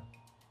make them.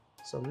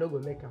 Some no go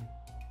make them.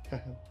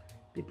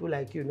 People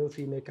like you no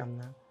fit make them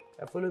now.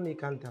 Follow me,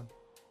 count them.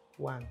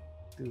 1,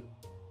 2,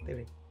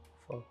 3,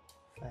 4,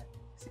 5,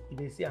 6.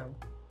 They see I'm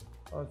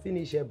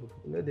unfinishable.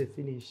 You know they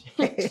finish.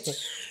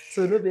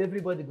 So not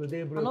everybody go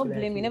there broke. I'm not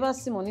blaming. You never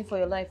see money for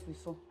your life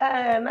before.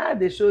 Now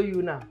they show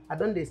you now. I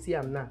don't they see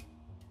them now.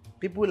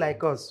 People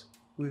like us,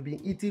 we've been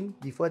eating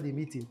before the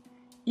meeting.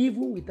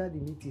 Even without the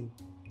meeting,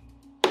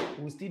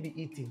 we'll still be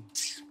eating.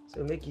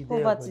 So make it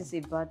poverty is a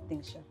bad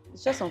thing, Sha.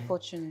 It's just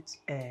unfortunate.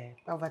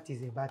 Poverty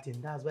is a bad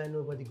thing. That's why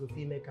nobody go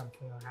feel make them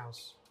for your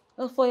house.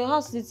 Well, for your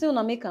house, it's still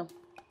not make them.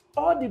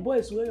 All the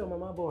boys where your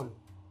mama born,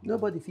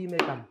 nobody feel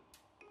make them.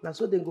 Now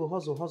so they go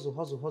hustle.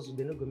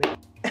 They no go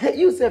make.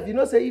 You self, you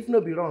know say if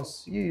no be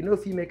runs, you know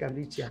feel make them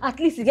reach here. At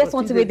least you get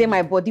something where they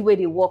my body where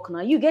they work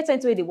now. You get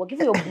something where they work. If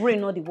your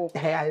brain not they work.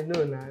 I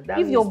know now.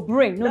 If your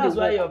brain not they work. That's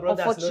why your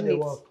brothers know they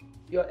work.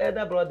 Your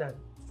elder brother,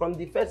 from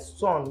the first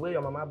son where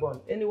your mama born,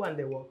 anyone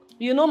they work.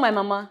 You know my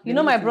mama. You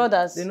know my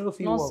brothers. They know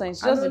feel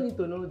nonsense. Work. I don't need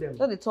to know them.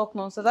 Just they talk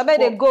nonsense. I bet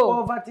they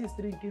go.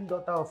 Poverty-stricken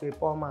daughter of a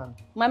poor man.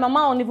 My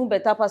mama won't even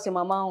better pass your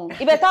mama on.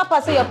 It better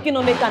pass your kid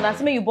no make and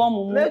see me you born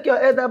mumu. Make your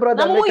elder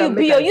brother now, make you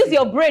be use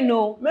your brain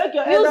no. Make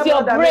your elder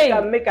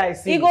brother make I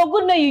see. You go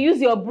good now you use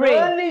your brain.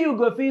 Only you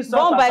go feel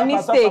suffer. Born by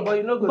mistake. But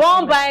you no go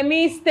born by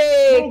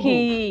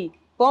mistake.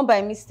 Born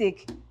by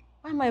mistake.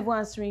 Why am I even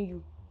answering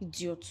you,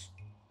 idiot?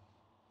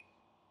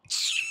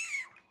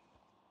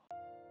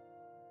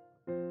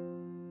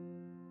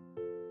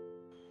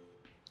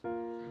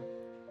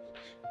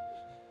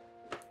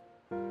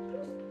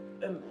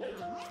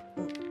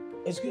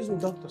 Excuse me,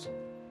 doctor.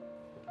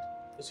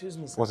 Excuse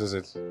me, sir. What is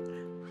it?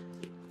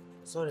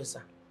 Sorry,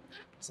 sir.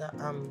 Sir,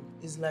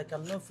 it's like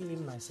I'm not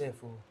feeling myself.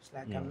 Oh. It's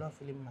like I'm not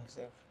feeling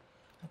myself.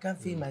 I can't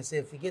feel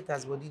myself. You get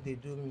as body they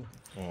do me.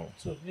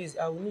 So please,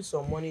 I will need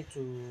some money to...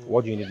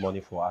 What do you need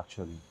money for,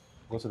 actually?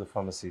 Go to the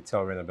pharmacy,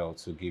 tell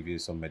Renabel to give you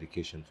some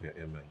medication for your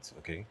ailment,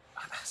 okay?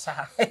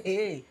 Sir,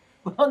 hey,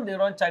 we don't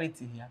run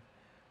charity here.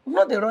 We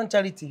not run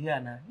charity here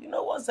now. You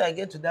know, once I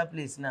get to that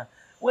place now,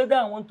 whether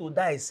I want to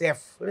die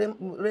safe,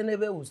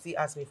 Renabel will still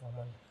ask me for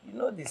money. You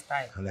know this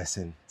time.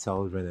 Listen,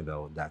 tell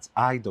Renabel that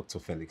I, Dr.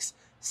 Felix,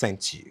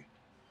 sent you.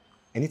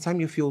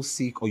 Anytime you feel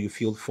sick or you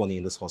feel funny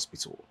in this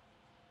hospital,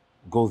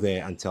 go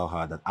there and tell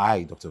her that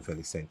I, Dr.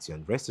 Felix, sent you.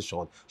 And rest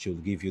assured, she will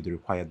give you the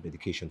required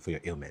medication for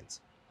your ailment.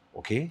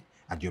 Okay?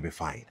 And you'll be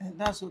fine.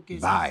 That's okay.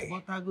 Bye.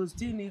 Sir, but I go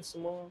still need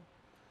some more.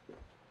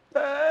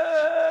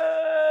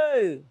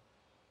 Hey!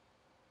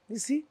 You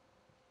see?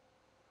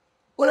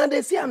 When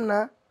they see him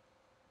now,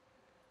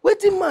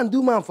 wetin man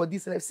do man for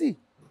this life? See,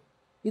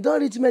 he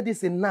don't reach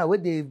medicine now where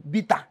they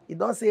bitter. He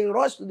don't say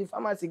rush to the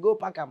pharmacy, go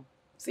pack him.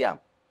 See him.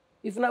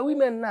 If na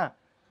women now,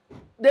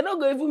 they don't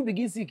go even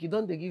begin sick. You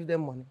don't they give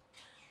them money.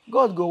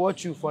 God go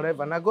watch you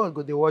forever. Now God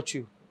go they watch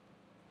you.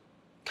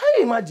 Can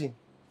you imagine?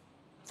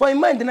 For in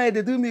mind now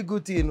they do me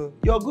good thing, you know.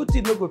 Your good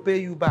thing no go pay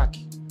you back.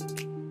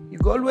 You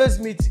go always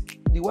meet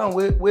the one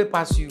way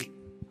pass you.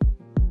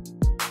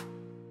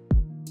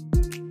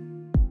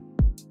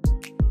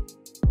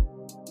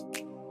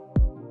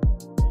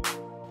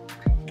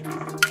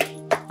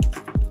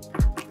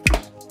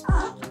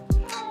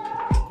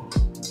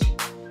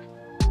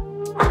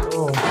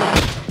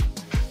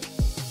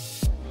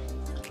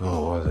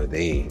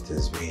 It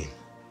has been.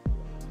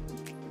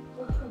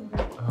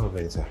 Oh,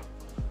 Benita.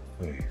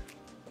 Okay.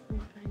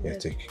 Yeah,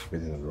 keep it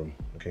in the room,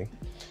 okay?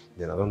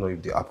 Then I don't know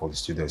if the apple is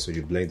still there, so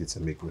you blend it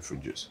and make me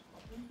fruit juice.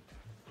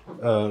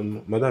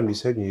 Madam, you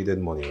said you needed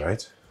money,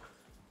 right?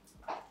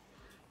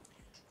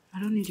 I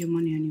don't need your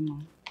money anymore.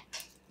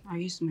 I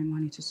used my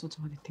money to sort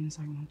out the things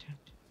I wanted.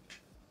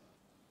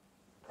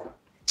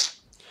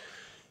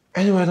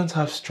 Anyway, I don't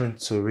have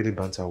strength to really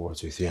banter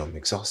words with you. I'm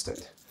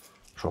exhausted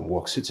from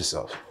work. Suit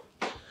yourself.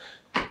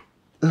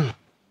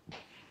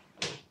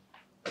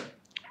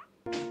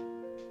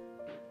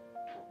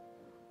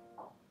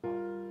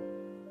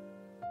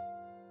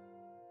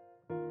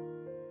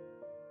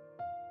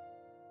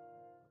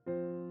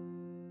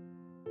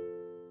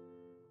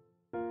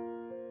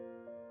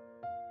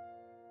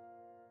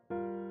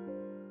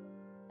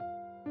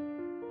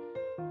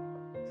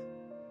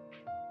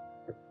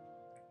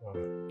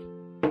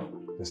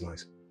 It's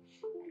nice.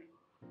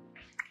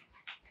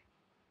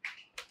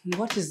 And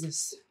what is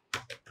this?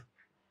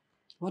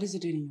 What is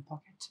it doing in your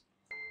pocket?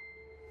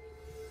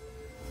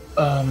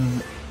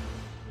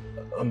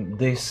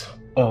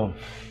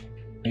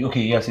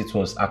 Okay, yes, it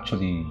was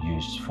actually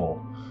used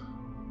for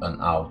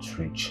an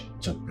outreach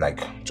to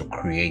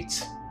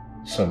create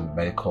some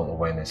medical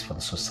awareness for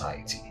the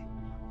society.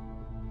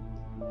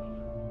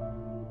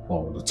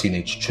 For the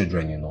teenage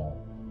children, you know.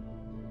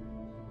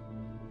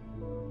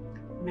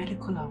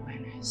 Medical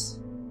awareness?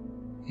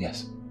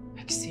 Yes.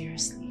 Like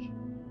seriously?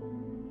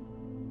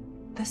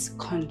 This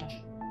condom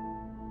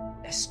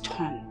is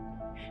torn,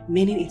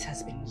 meaning it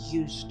has been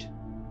used.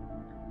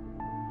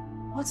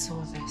 What's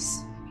all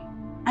this?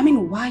 I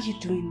mean, why are you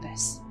doing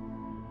this?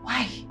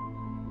 Why?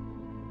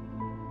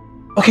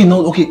 Okay,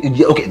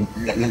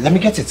 let me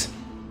get it.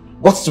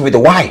 What's with the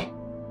why?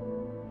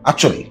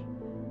 Actually,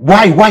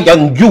 why?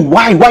 And you,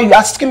 why are you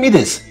asking me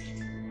this?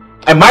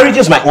 I married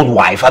you as my own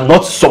wife and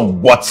not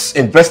some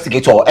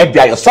investigator or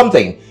FBI or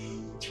something.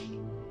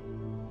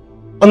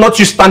 And not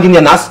you standing there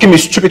and asking me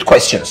stupid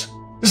questions.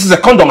 This is a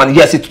condom and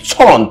yes, it's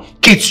on.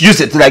 Kids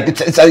use it. Like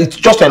it's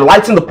just to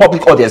enlighten the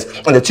public audience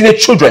and the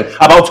teenage children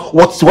about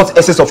what's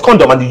essence of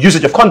condom and the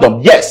usage of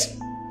condom. Yes.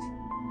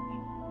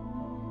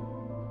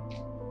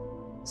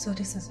 So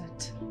this is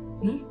it.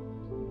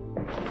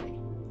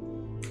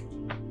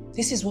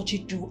 This is what you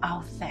do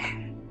out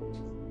there.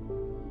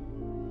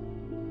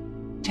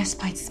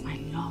 Despite my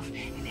love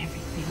and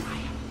everything I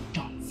have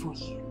done for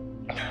you.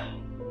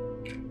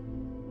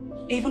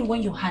 Even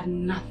when you had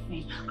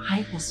nothing,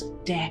 I was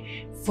there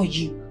for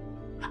you.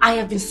 I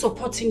have been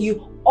supporting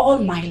you all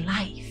my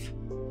life.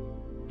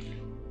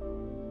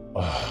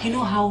 You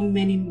know how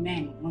many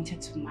men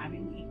wanted to marry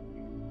me,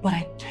 but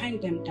I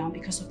turned them down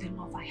because of the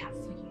love I have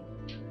for you.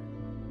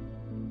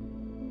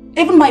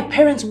 Even my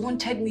parents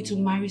wanted me to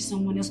marry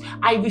someone else.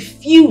 I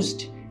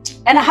refused.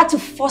 And I had to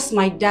force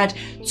my dad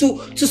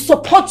to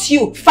support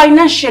you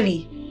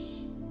financially.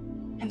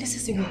 And this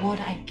is the reward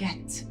I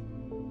get.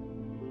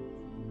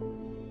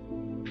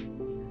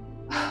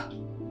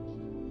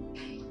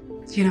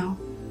 You know,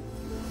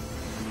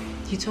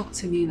 you talk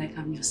to me like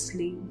I'm your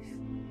slave.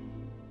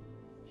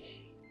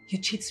 You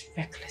cheat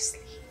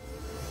recklessly.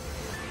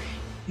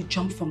 You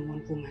jump from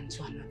one woman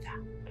to another.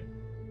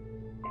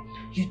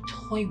 You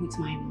toy with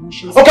my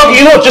emotions. Okay,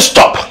 you know what? Just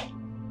stop.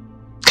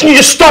 Can you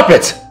just stop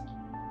it?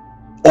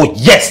 Oh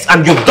yes,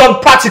 and you've done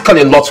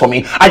practically a lot for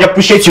me. I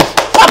appreciate you.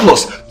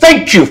 Fabulous.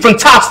 Thank you.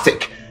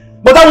 Fantastic.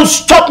 But that will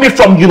stop me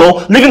from,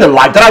 living the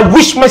life that I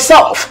wish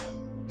myself.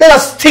 Let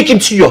us stick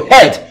into your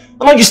head.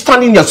 And now you're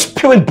standing there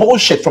spewing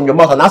bullshit from your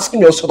mouth and asking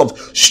me a sort of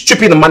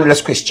stupid and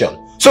meaningless question.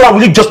 So I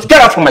will you just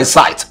get out from my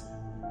sight?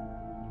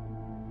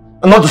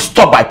 And not to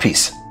stop by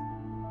peace.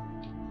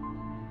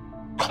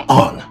 Come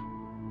on.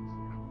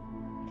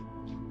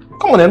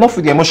 Come on, enough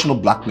with the emotional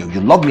blackmail.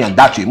 You love me and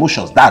that, your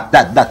emotions, that,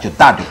 your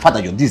dad, your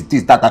father, your this,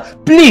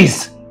 that.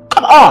 Please,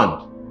 come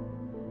on.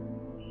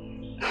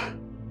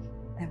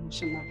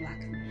 Emotional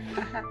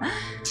blackmail.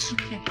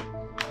 Okay.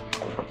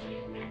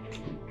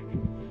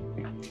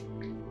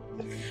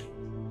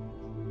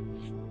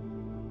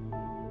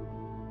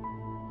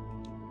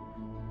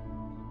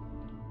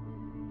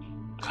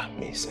 God,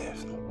 me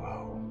safe.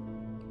 Wow.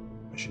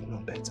 I should know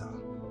better.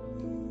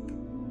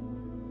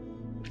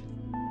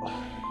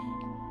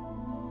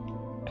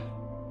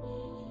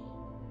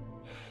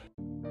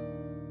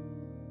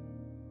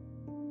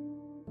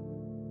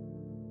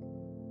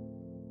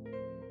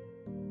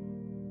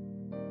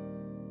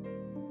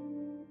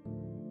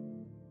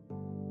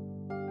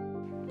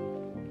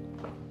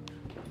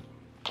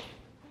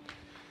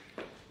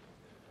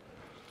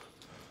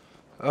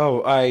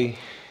 Oh, I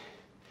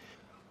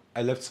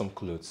left some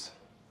clothes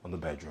on the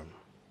bedroom.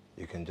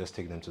 You can just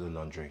take them to the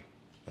laundry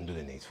and do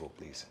the needful,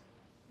 please.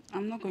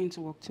 I'm not going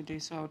to work today,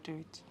 so I'll do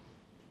it.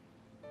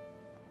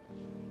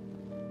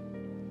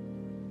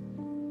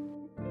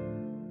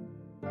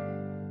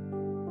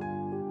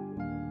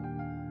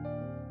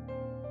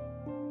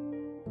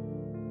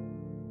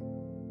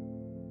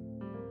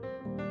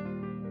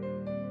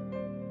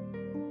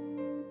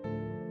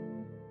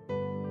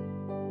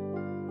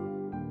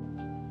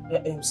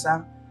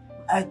 Sir,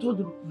 I told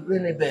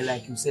Renebe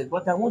like you said,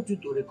 but I want you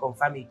to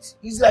reconfirm it.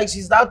 It's like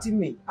she's doubting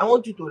me. I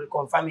want you to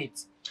reconfirm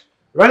it.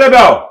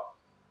 Renebel!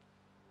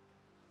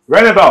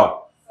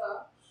 Renebel!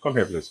 Come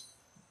here, please.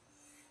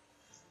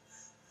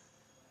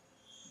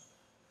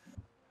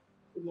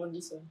 Good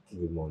morning, sir.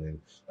 Good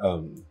morning.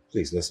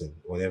 Please listen.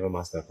 Whenever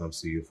master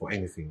comes to you for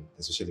anything,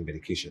 especially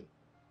medication,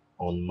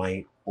 on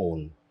my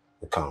own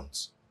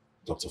account,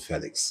 Dr.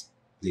 Felix,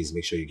 please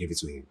make sure you give it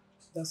to him.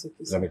 That's okay,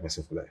 Does sir. that make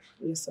myself alive?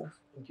 Yes, sir.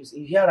 Thank you.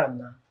 You hear him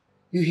now?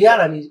 You hear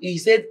him? He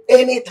said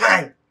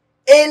anytime.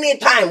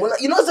 Anytime.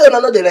 You know, say you're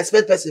not the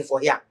respect person for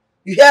here.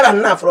 You hear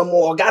him now from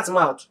Oga's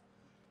mouth.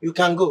 You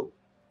can go.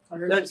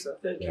 Thank you, sir.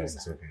 Thank you,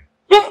 It's sir.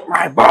 okay.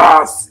 My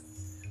boss.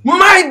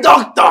 My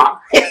doctor.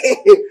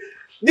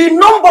 The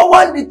number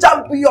one, the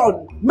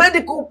champion,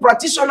 medical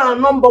practitioner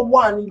number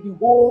one in the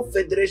whole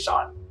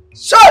federation.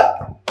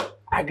 Sir,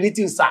 I greet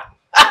you, sir.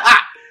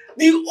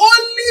 The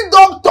only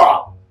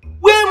doctor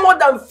where more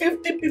than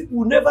 50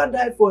 people never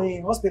die for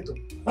in hospital.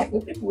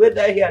 People who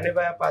die here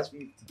never pass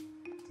 50.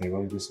 Hey,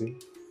 what did you say?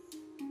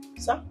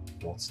 Sir?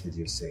 What did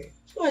you say?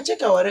 So I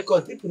check our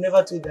record. People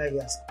never to die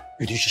here, sir.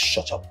 Will you just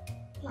shut up?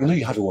 You know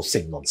you have a way of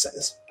saying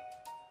nonsense.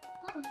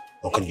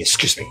 Now can you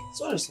excuse me?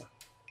 Sorry, sir.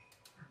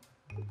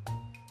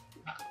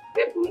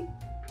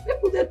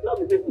 People that know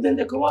me, people then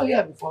they come out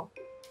here before.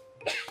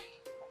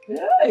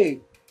 Hey,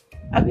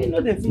 I mean, you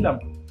know the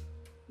film.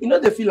 You know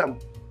the film.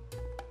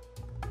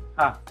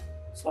 Ah,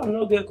 so I'm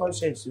not get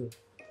conscience, you.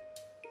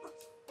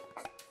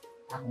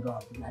 Thank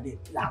God, na the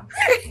film.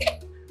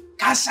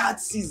 Cash out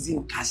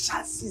season, cash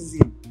out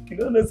season. You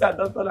don't know, sir,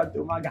 Dr.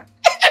 Lantomaga.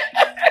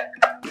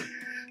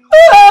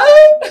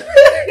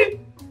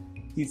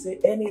 He say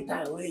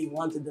anytime when you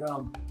want to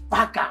drug,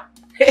 Paka.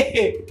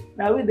 Hey,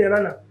 now we the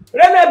runner.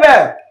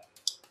 Remember,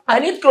 I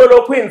need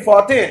chloroquine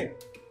 14.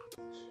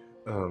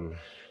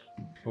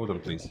 Hold on,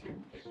 please.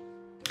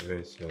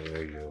 Let's your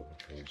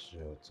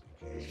shot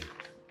again.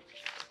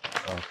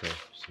 Okay,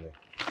 slow.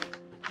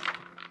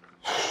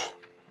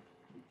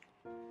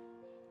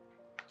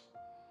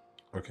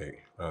 Okay,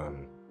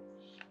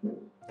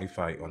 if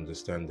I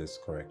understand this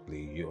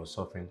correctly, you are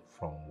suffering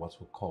from what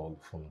we call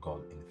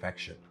fungal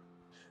infection,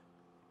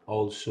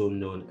 also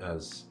known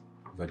as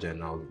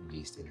vaginal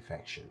yeast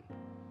infection.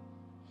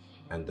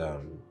 And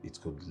it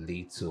could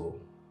lead to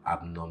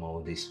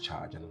abnormal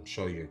discharge, and I'm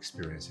sure you're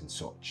experiencing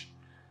such.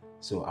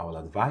 So I will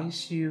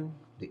advise you,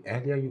 the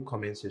earlier you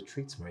commence your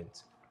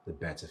treatment, the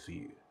better for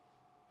you.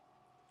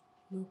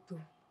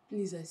 Doctor,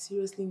 please, I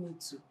seriously need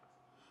to.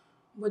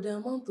 But the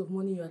amount of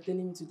money you are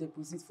telling me to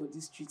deposit for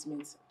this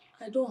treatment,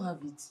 I don't have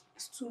it.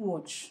 It's too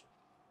much.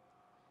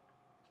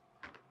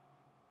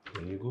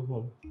 When you go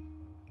home,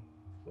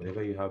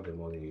 whenever you have the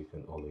money, you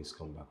can always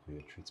come back for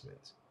your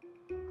treatment.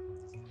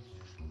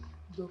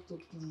 Doctor,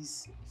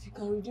 please, if you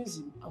can reduce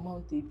the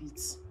amount a bit.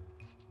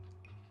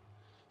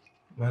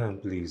 Madam,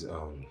 please,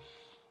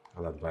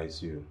 I'll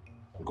advise you,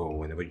 go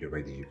whenever you're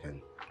ready, you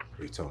can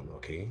return,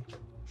 okay?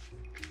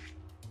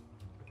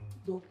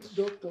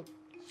 Doctor,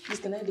 please,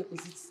 can I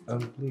deposit?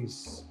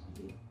 Please,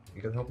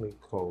 you can help me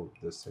call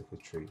the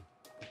secretary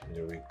and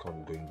you will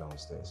come going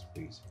downstairs,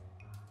 please.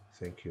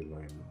 Thank you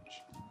very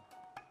much.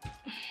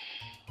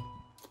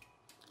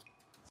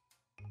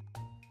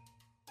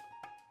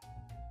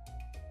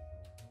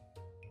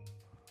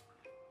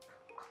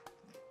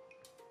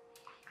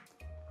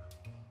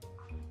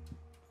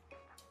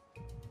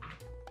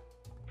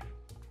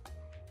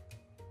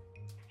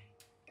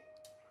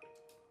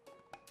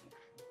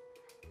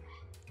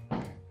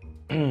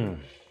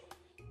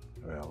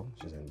 Well,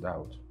 she's in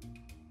doubt.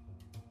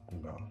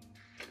 But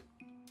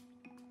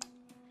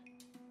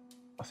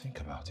I'll think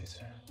about it.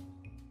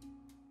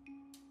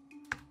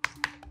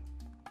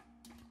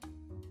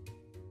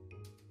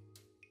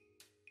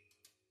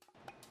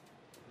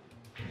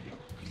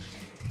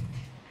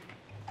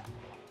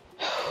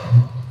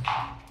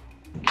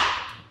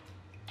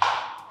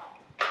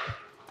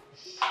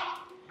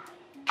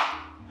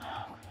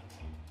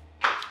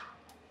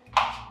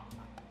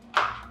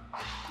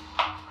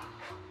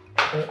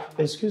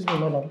 Excuse me,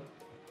 madam.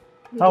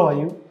 How are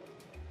you?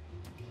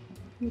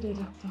 Good,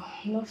 doctor.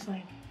 I'm not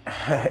fine.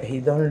 He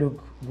don't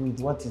look good.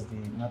 What is the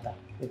matter?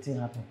 What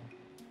happened?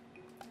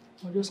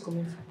 I'm just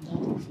coming from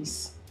that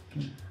office.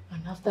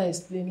 And after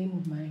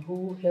explaining my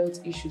whole health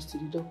issues to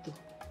the doctor,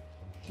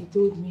 he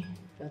told me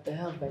that I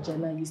have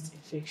vaginal yeast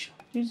infection.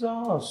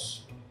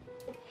 Jesus.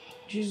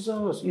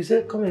 Jesus. You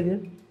said come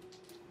again?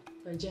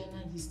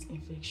 Vaginal yeast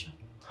infection.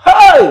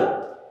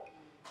 Hey!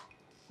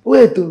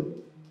 Wait.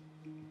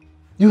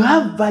 You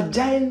have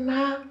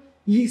vaginal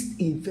yeast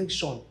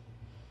infection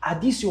at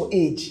this your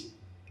age.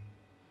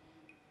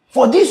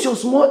 For this your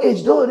small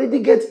age, don't already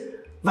get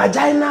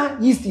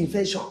vaginal yeast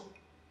infection.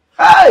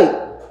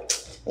 Hey!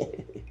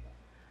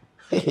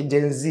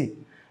 Gen Z.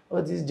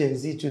 What is Gen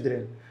Z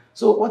children?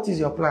 So what is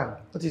your plan?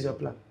 What is your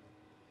plan?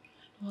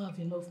 I don't have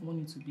enough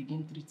money to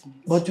begin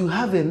treatment. But you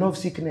have enough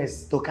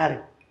sickness to carry.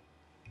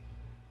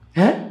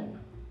 Eh?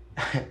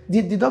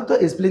 Did the doctor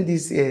explain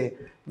this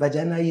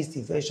vaginal yeast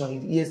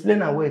infection? He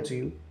explained a word to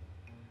you?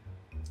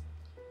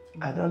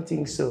 I don't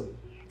think so.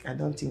 I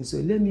don't think so.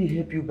 Let me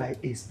help you by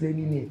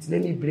explaining it.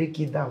 Let me break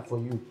it down for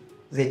you.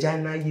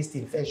 Vaginal yeast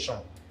infection.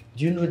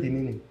 Do you know the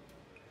meaning?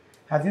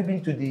 Have you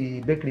been to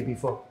the bakery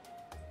before?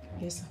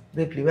 Yes, sir.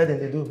 Bakery, where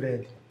they do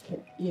bread?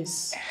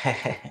 Yes.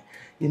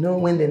 You know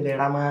when they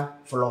rama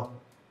flour,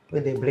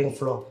 where they bring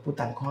flour, put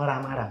and come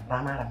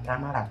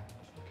rama.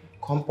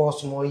 Come pour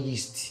small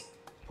yeast.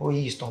 Pour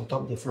yeast on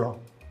top the flour.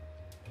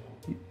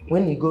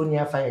 When you go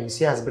near fire, you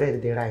see as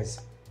bread they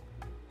rise.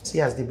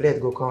 See as the bread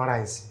go come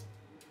rise.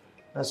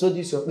 And so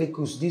this your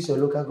bekus, this your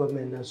local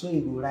government, and so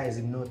it will rise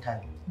in no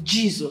time.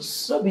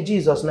 Jesus. No be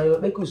Jesus, now your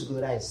bekus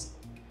will rise.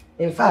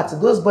 In fact,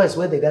 those boys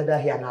where they gather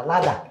here and a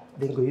ladder,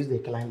 they go use the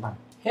climb back.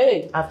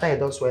 Hey! After it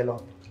don't swell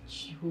up.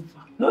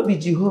 Jehovah. No be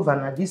Jehovah,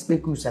 now this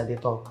bekus at the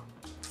talk.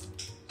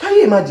 Can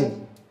you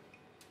imagine?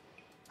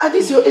 At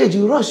this your age,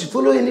 you rush, you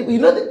follow any, you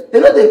know, they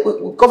know they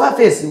cover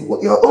face.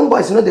 Your own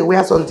boys, you know they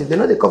wear something, they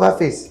know they cover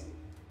face.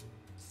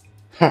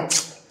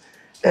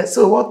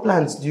 So what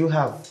plans do you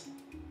have?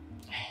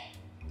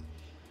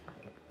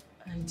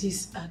 And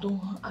this, I don't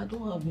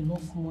have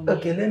enough money.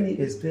 Okay, let me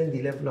explain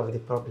the level of the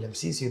problem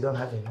since you don't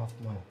have enough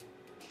money.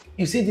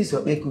 You see this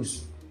your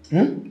bekus?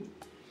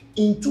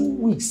 In 2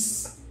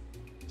 weeks,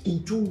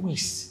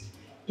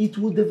 it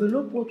will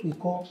develop what we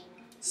call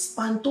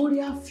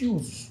spermatorial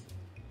fuse.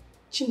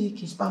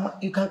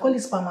 Chineke. You can call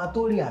it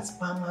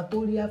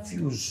spermatorial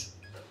fuse.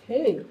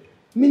 Hey.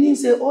 Meaning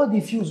say all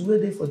the fuse where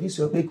they for this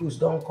your bekus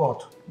don't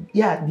cut.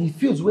 Yeah, the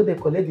fuse where they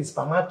collect the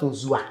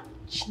spermatozoa.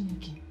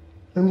 Chineke.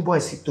 When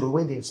boys throw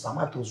away the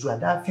spermatozoa,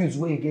 that fuse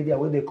where you get there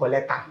where they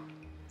collect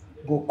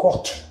go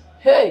cut.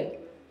 Hey.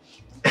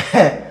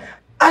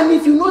 And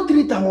if you not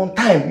treat them on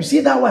time, you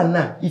see that one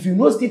now, if you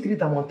not still treat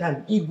them on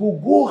time, it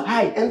go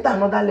high, enter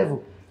another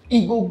level.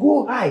 It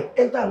go high,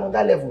 enter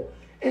another level.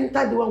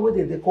 Enter the one where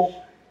they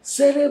call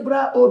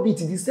cerebral orbit,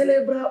 the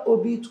cerebral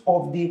orbit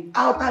of the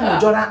outer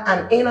majora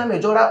and inner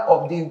majora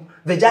of the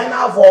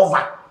vaginal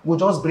vulva will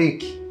just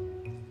break.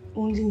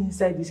 Only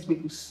inside this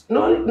place.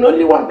 No,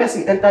 only one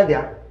person enter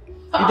there.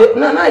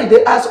 Now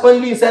they ask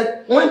only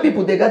inside. When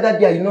people they gather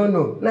there, you don't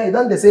know. Now you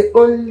don't they say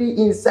only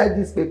inside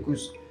this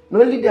pecus.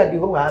 Not only there the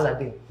whole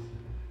holiday.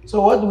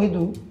 So what do we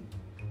do?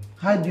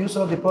 How do you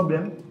solve the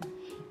problem?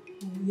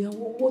 Yeah,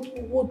 what are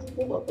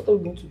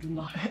we going to do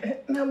now?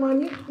 No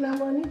money.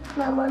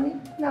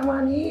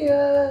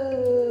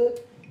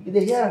 You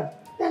hear?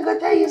 Then go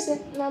tell you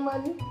say no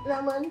money.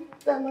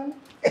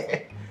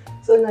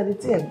 So now the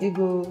thing, you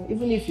go,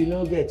 even if you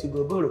don't get, you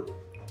go borrow.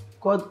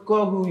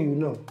 Call who you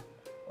know.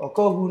 Or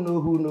call who know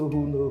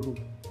who.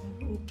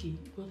 Okay,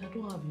 but I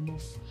don't have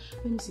enough.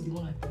 Let me see the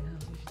one I can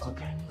have.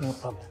 Okay, no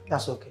problem.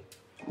 That's okay.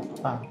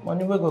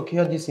 Money we go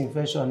cure this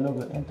infection, no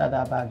go enter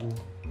that bag.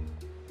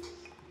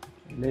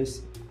 Let's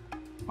see.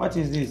 What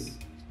is this?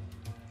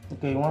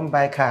 Okay, you want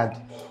buy card.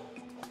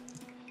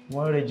 You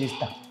want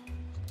register.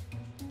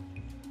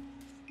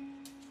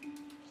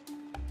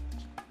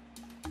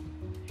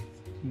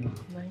 Hmm.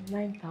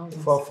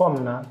 9,000. For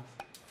form now.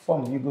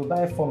 Form. You go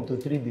buy form to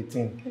treat the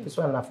thing. This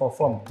one now for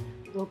form.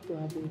 Doctor,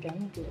 I think I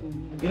need to go.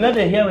 You know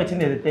they hear what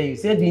they tell you.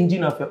 Say the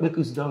engine of your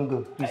pecus don't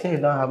go. You say you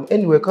don't have.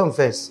 Anyway, come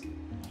first.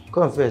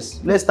 Come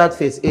first. Let's start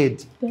first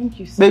aid. Thank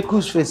you, sir.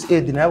 Pecus first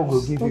aid, then I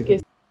will go give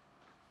you.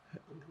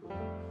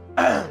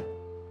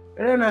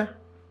 Rena.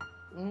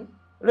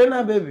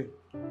 Rena, baby.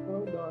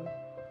 Hold on.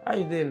 How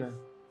you doing now?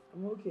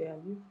 I'm okay,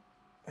 and you?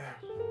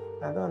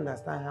 I don't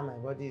understand how my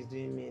body is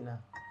doing me now.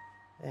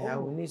 I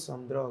will need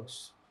some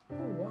drugs. Oh,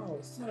 wow.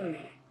 Sorry.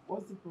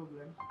 What's the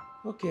problem?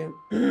 Okay.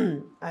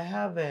 I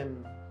have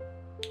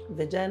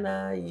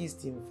vaginal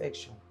yeast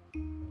infection.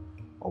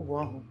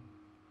 What,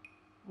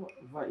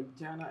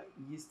 vagina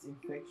yeast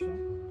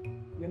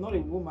infection? You're not a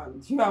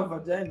woman. You have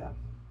vagina.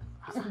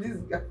 This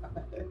guy.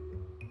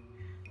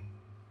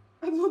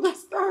 I don't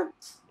understand.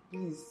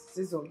 Please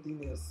say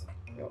something else.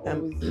 You're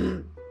always.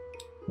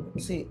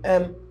 See,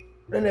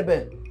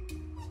 Renebe,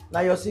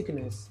 now your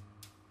sickness.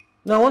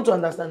 Now I want to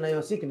understand now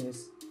your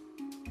sickness.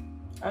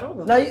 I don't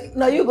know.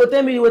 Now you go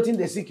tell me what thing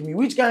they sick me.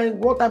 What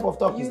type of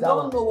talk is that? You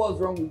don't know what's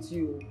wrong with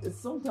you.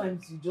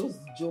 Sometimes you just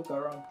joke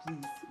around.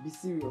 Please be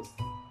serious.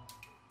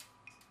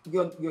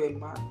 You're a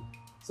man.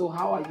 So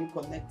how are you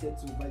connected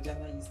to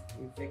vaginal yeast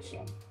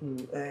infection?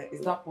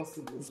 Is that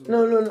possible?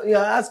 No. You're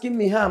asking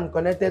me how I'm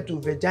connected to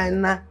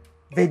vagina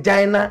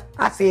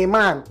as a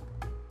man.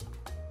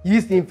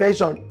 Yeast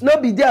infection. No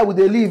be there with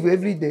they live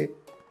every day.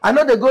 I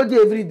know they go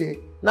there every day.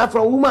 Now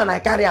from woman I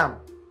carry am.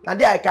 Now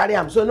there I carry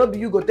am. So no be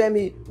you go tell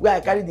me where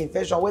I carry the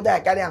infection, whether I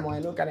carry am or I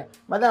no carry am.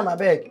 Madam, I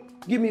beg,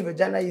 give me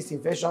vaginal yeast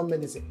infection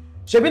medicine.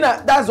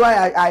 Shebina, that's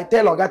why I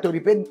tell Oga to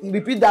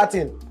repeat that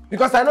thing.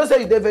 Because I know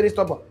say you dey very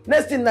stubborn.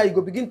 Next thing now you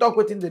go begin talk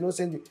wetin they no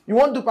send you. You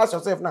won't do pass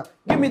yourself now.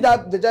 Give me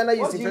that vaginal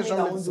yeast infection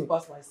medicine.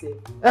 What do you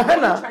mean I won't do pass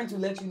myself? I'm trying to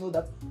let you know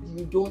that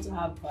you don't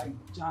have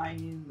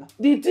vagina.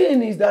 The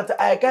thing is that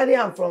I carry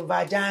am from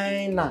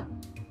vagina.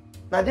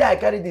 Now there I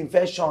carry the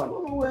infection. I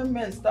don't know when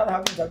men start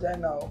having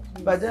vagina.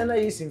 Vagina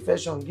yeast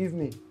infection, give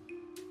me.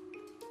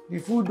 The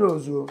full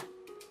dose, oh.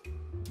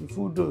 The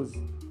full dose.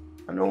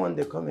 I don't want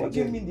to come again. What do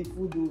you mean the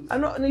full dose? I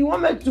know you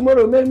want make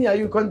tomorrow, make me and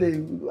you come there.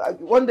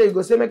 One day you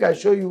go say make I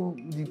show you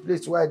the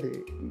place where they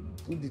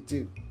put the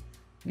thing.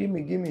 Give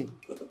me.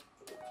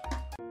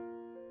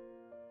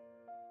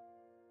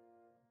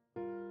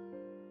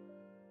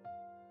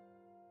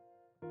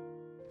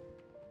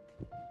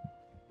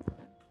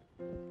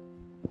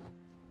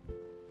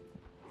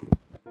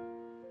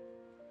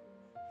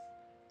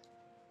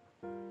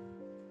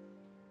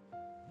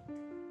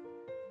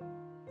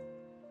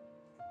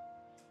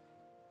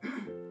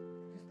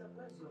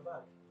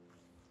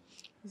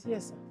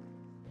 Yes,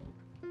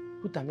 sir.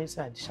 Put them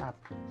inside sharp.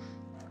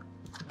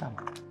 Put them.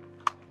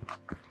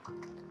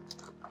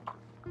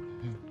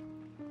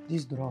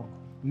 This drawer.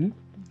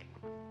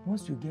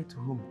 Once you get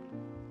home,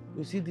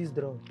 you see this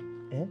drawer.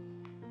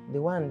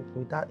 The one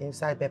without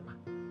inside paper.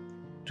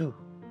 2.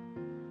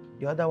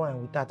 The other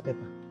one without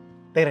paper.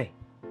 3.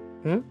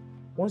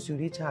 Once you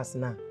reach house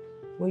now,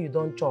 when you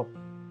don't chop,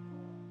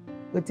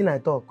 wetin I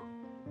talk?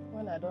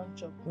 When I don't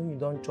chop. When you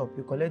don't chop,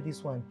 you collect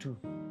this one 2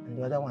 and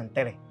the other one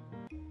 3.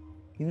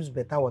 Use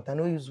better water,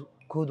 no use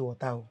cold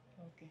water.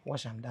 Okay.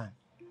 Wash them down.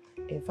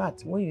 In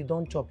fact, when you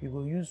don't chop, you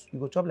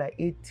go chop like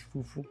 8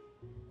 fufu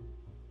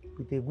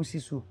with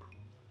egusi soup.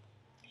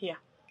 Yeah.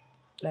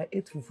 Like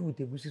 8 fufu with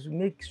egusi soup.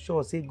 Make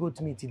sure say goat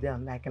meat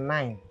them like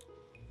 9.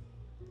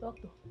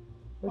 Doctor,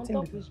 on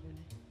top which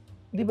belly?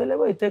 The belly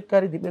where you take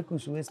carry the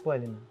pecus will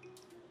spoil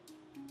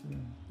now.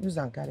 Use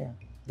and carry am,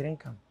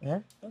 drink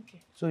am.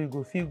 Okay. So you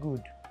go feel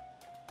good.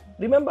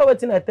 Remember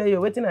what I tell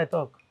you, what I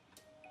talk.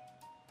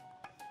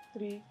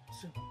 3,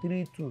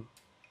 2.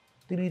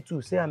 3,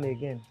 2. Say am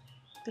again.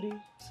 3, 2.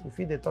 You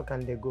feel the talk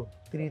and they go.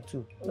 3,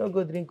 2. No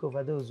go drink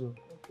overdose.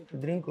 Okay. To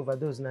drink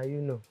overdose now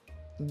you know.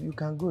 You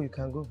can go.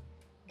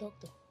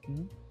 Doctor,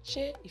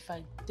 shey if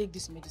I take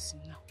this medicine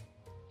now,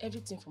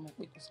 everything for my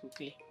pecus will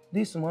clear.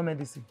 This small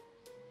medicine.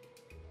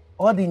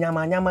 all the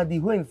nyama, the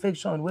whole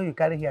infection where you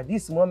carry here,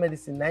 this small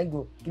medicine, now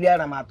go clear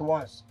them at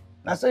once.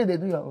 That's why they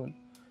do your own.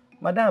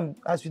 Madam,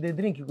 as you they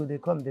drink, you go, they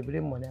come, they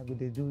bring money, I go,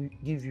 they do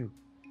give you.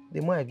 The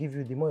more I give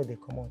you, the more they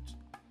come out.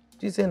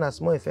 This ain't a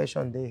small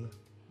infection there. Okay,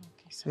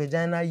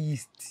 vagina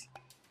yeast.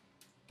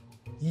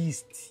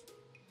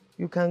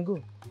 You can go.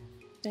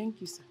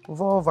 Thank you, sir.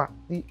 Vulva.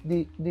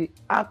 The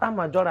outer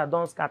majora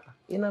don't scatter.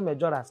 Inner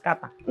majora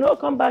scatter. No,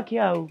 come back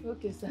here.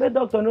 Okay, sir. The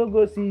doctor no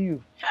go see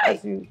you. Hi.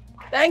 You.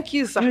 Thank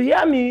you, sir. You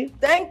hear me?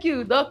 Thank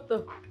you,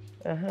 doctor.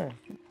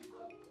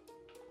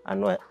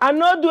 I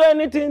not do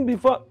anything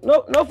before.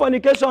 No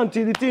fornication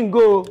till the thing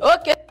go.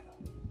 Okay.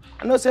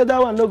 I know say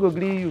that one no go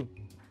agree you.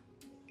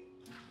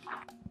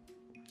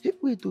 Hey,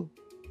 wait, oh.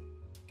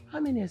 How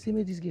many I say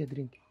make this girl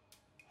drink?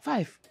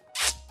 5.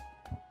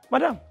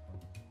 Madam.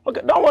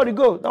 Okay, don't worry,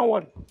 go. Don't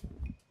worry.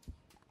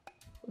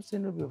 Don't say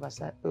no be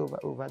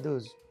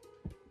overdose.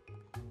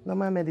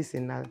 Normal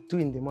medicine now 2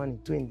 in the morning,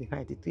 2 in the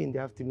night, 2 in the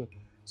afternoon.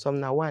 Some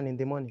now 1 in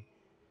the morning.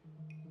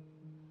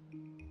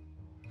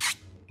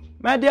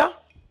 My dear,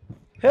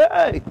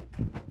 hey!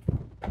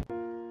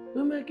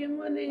 We're making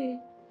money.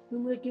 We're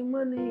making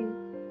money.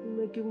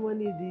 We're making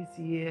money this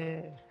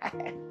year.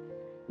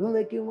 We're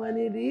making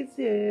money this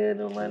year.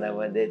 No matter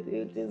what they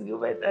do, things go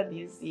better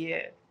this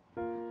year.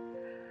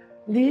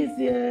 This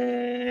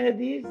year.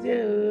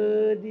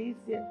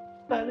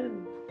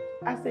 Balloon.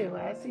 I say,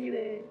 well, I see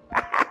it.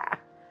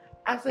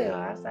 I say, well,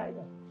 I say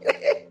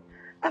it.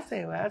 I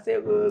say, well, I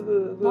say,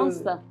 go.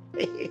 Monster,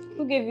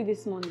 who gave you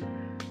this money?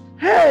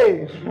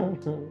 Hey!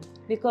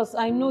 Because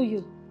I know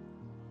you.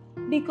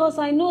 Because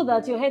I know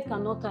that your head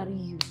cannot carry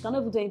you. You cannot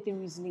even do anything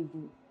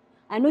reasonable.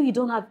 I know you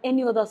don't have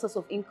any other source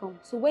of income.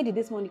 So where did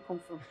this money come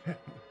from?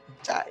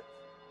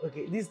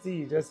 Okay, this thing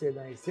you just said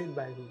now is saved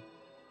by who?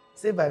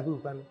 Saved by who,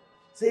 Pano?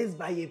 Saved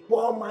by a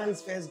poor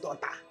man's first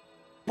daughter.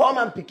 Poor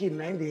man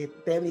picking, and they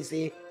tell me,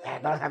 say, I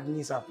don't have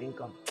means of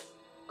income.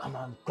 Come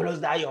on, close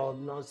down your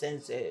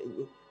nonsense,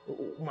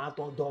 mouth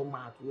or dog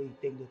mouth, where you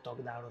take the talk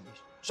that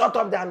rubbish. Shut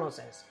up that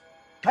nonsense.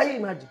 Can you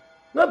imagine?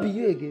 Not be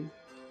you again.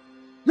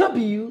 Not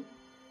be you.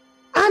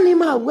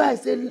 Animal where I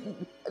say,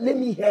 let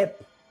me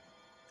help.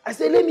 I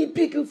say, let me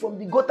pick you from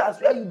the gutters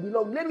where you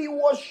belong. Let me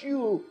wash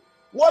you.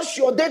 Wash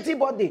your dirty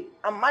body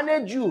and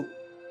manage you.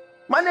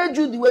 Manage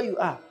you the way you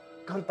are.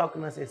 Can't talk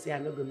nonsense. Say,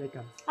 I'm not going to make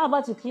them. How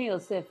about you clean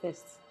yourself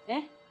first?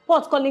 Eh?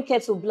 Pot calling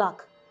kettle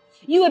black.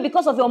 You were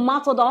because of your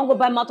method, I won't go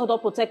buy method or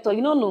protector.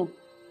 You don't know.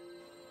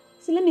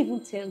 See, let me even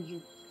tell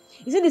you.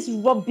 You see this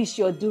rubbish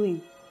you're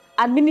doing?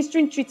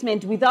 Administering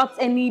treatment without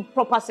any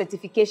proper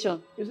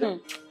certification.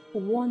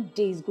 One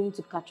day is going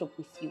to catch up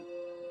with you.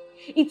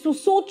 It will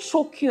so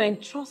choke you,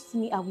 and trust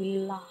me, I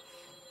will laugh.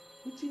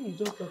 What do you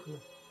just talk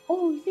about?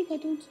 Oh, you think I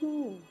don't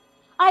know?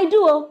 I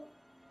do.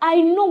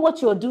 I know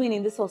what you're doing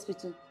in this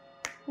hospital.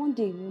 One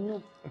day you will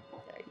know.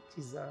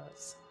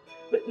 Jesus.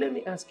 But let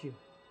me ask you.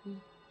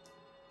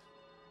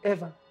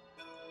 Eva,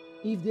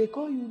 if they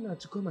call you now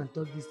to come and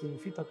talk this thing,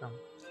 if you talk them.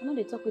 I know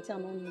they talk with you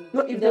and only.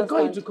 No, if they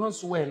call you to come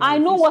swear. I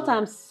know what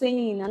I'm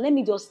saying, and let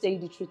me just tell you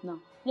the truth now.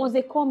 Once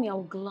they call me, I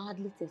will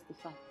gladly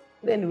testify.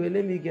 Anyway,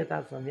 let me get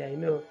out from here. You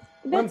know,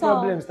 when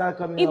problems start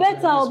coming up. It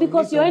better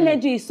because your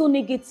energy is so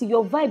negative.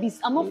 Your vibe is,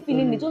 I'm not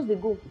feeling it, just they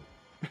go.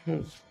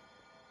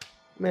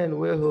 Man,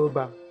 we're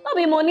over. Not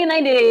be money now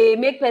they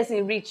make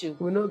person rich you.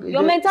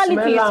 Your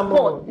mentality is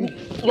poor.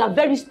 You are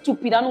very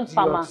stupid. I know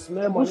farmer.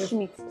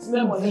 Bushmeat.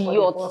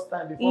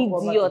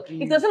 Idiot.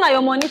 If they say now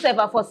your money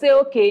saver for say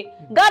okay,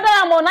 gather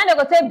your money now they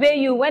go take pay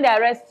you when they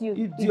arrest you.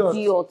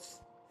 Idiot.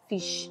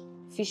 Fish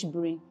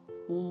brain.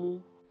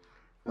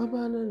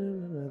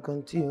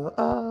 Continue.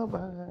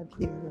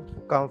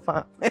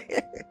 Confirm.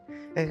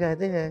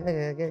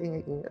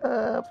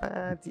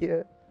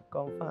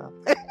 Confirm.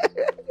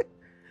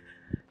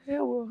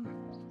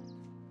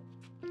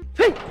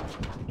 Hey!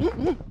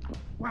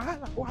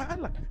 Wahala.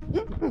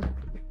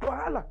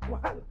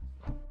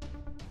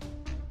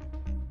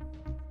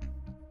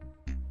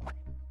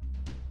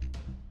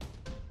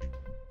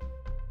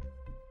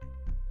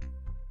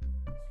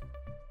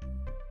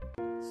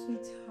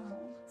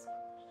 Sweetheart,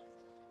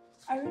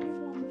 I really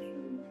want to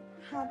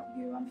hug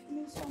you. I'm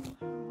feeling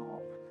somehow.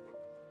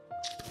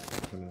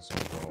 Feeling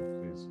somehow,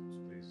 please.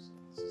 This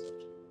is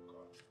actually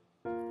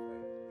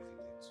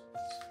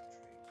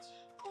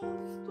Oh,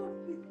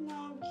 stop it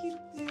now. Keep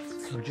this.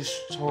 Can you just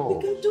stop? We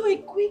can do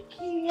it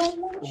quickly. I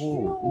want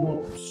you.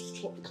 No,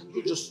 stop. Can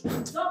you just...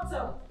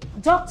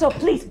 Doctor,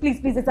 please,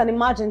 it's an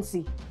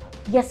emergency.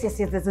 Yes,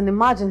 there's an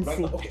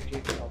emergency.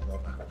 Okay.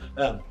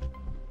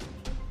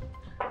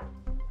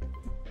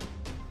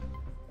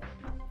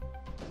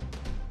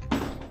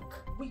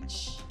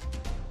 Which?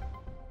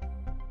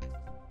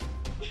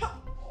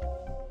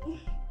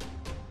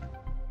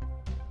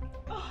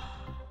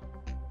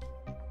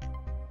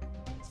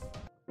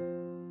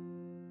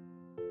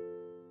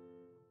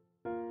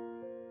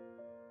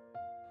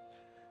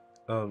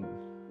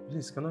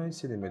 Please, can I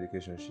see the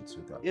medication she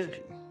took out? Yeah,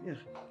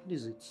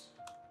 this is it.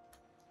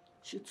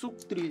 She took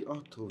 3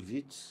 out of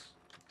it.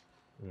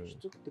 She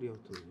took 3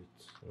 out of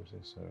it. I'm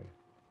so sorry.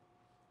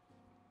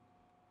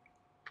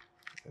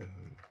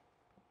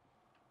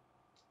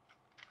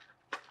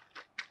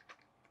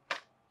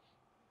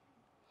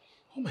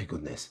 Oh my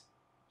goodness.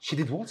 She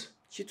did what?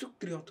 She took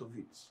 3 out of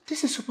it.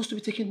 This is supposed to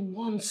be taken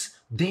once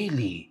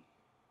daily.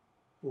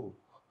 Oh.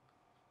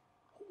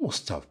 Who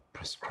must have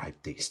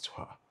prescribed this to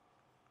her?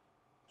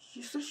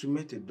 She said she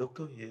met a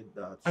doctor here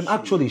that And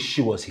actually,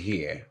 she was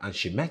here and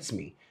she met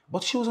me,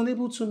 but she was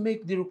unable to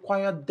make the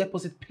required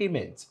deposit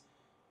payment.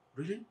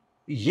 Really?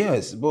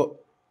 Yes, but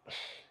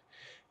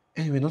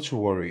anyway, not to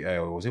worry. I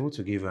was able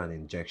to give her an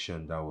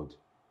injection that would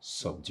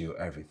subdue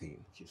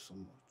everything. Thank you so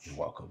much. You're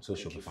welcome. So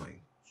she'll be fine.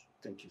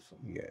 Thank you so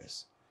much.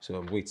 Yes.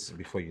 So wait,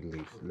 before you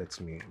leave, let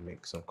me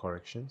make some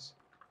corrections.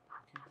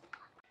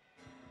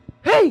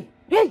 Hey!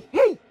 Hey!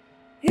 Hey!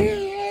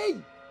 Hey!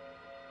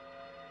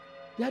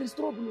 There is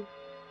trouble.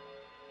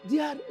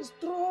 There is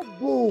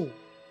trouble.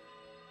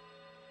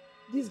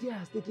 This guy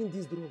has taken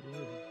this drug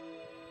already.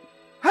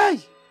 Hey!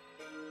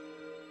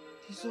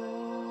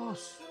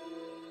 Jesus!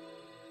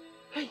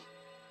 Hey!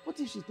 What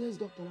if she tells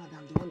Dr. Lad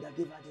I'm the one that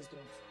gave her this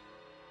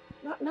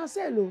drugs? Now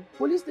say hello.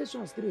 Police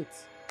station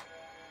straight.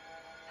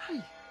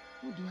 Hey!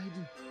 What do I do?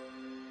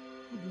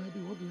 What do I do?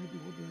 What do I do?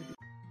 What do I do?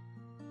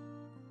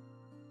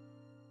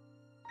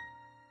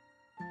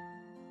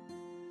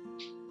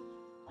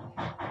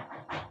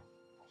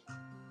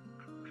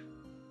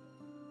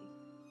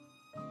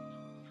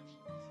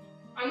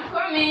 I'm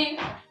coming.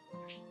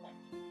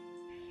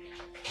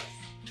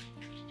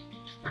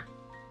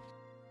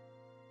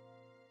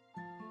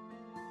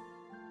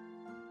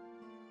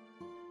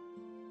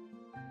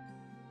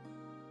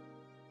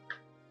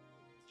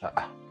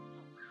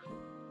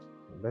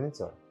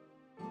 Benita.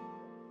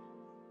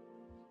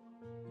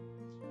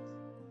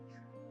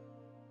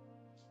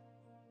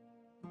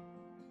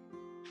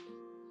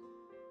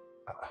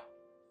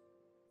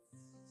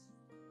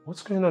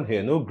 What's going on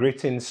here? No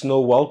greetings, no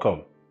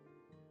welcome.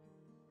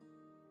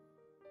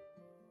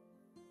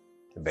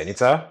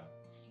 Benita?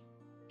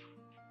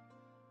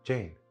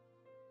 Jane?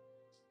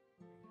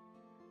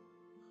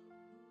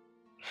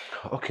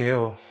 Okay,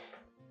 oh.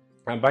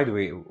 And by the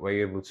way, were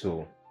you able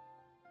to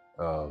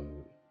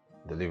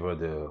deliver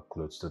the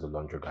clothes to the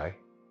laundry guy?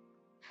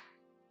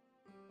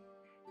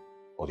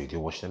 Or did you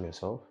wash them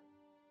yourself?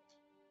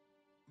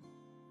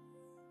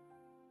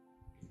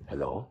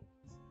 Hello?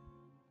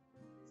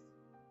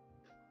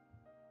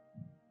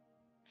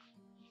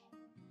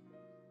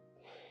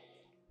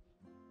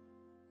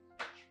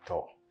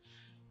 Oh,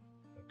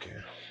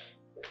 okay.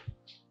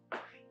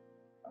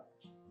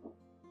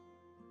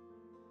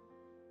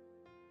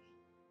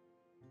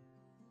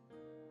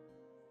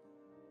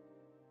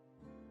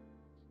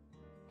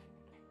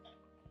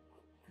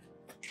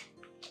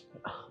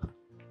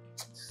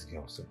 This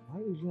girl said,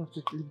 why did you have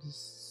to leave this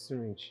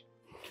syringe?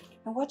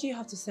 And what do you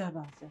have to say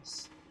about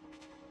this?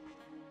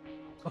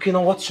 Okay,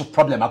 now what's your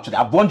problem actually?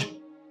 I've warned you.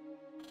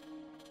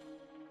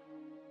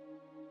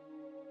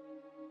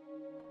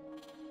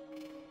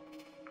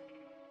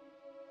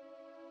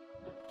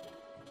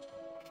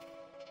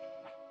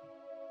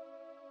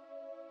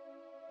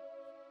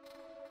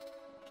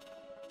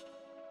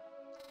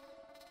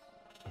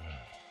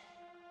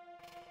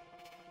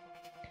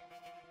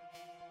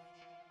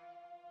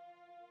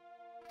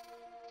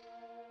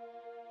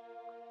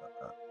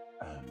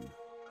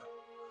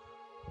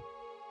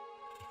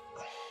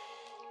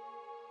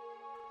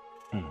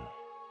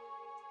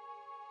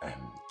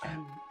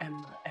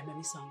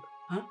 Song,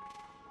 huh?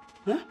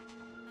 Huh?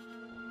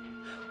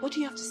 What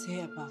do you have to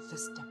say about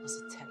this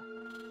deposit teller?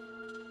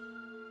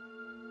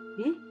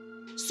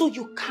 So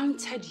you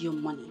counted your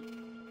money,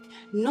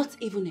 not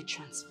even a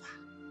transfer.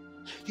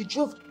 You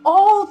drove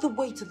all the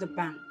way to the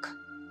bank,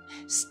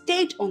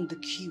 stayed on the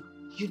queue.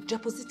 You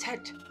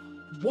deposited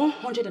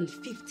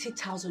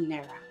 150,000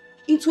 naira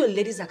into a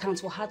lady's account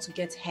for her to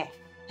get hair.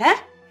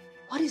 Huh?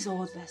 What is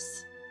all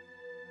this?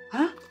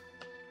 Huh?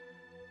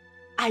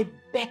 I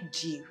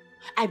begged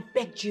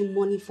you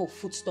money for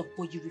foodstuff,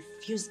 but you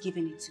refused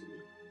giving it to me.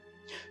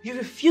 You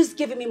refused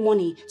giving me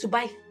money to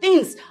buy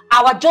things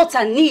our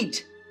daughter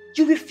need.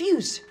 You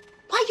refused.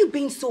 Why are you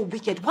being so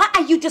wicked? Why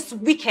are you just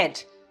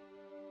wicked?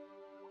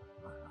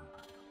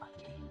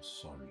 I'm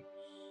sorry.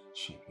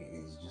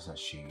 It's just that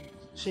she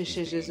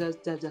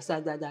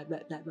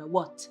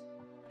what?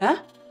 Huh?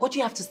 What do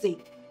you have to say?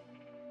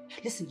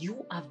 Listen,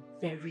 you are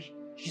very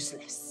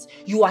useless.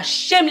 You are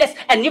shameless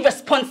and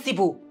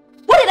irresponsible.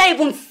 What did I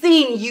even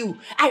see in you?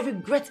 I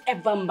regret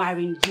ever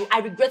marrying you. I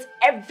regret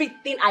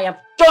everything I have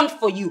done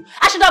for you.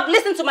 I should have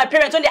listened to my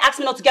parents when they asked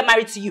me not to get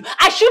married to you.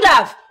 I should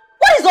have.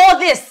 What is all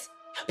this?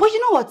 But you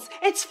know what?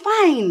 It's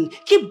fine.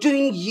 Keep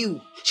doing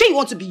you. Sure you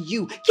want to be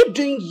you. Keep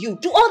doing you.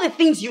 Do all the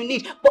things you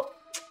need. But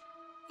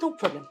no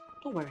problem.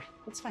 Don't worry.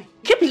 It's fine.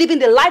 Keep living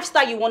the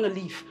lifestyle you want to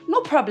live.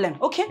 No problem.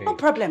 Okay? Hey. No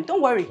problem.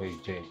 Don't worry. Hey,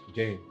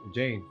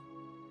 Jane.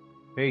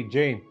 Hey,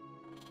 Jane.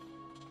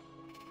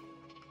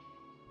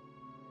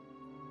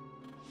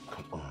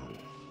 Come on.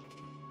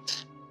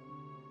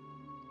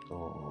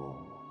 Oh.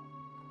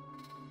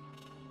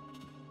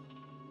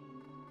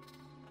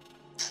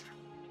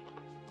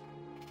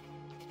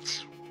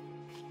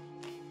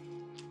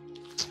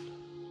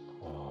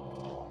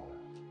 Oh.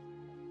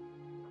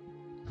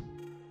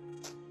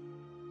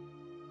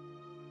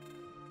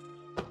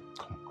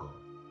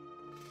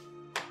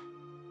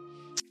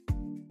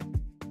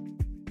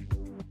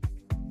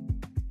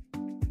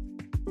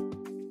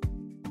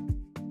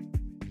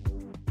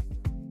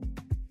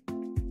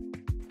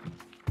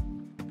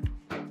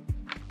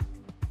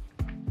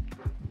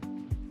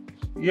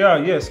 Yeah,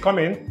 yes, come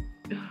in.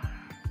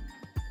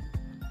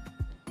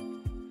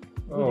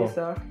 Good day,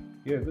 sir.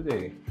 Yeah, good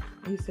day.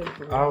 You said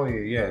for me. How are you?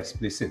 Yes,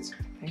 please sit.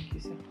 Thank you,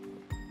 sir.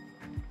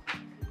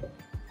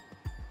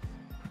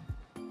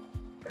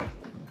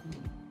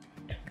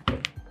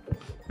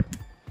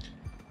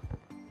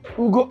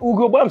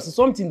 Ugo Bams,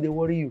 something they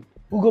worry you.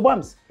 Ugo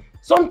Bams,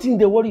 something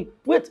they worry you.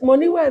 Wait,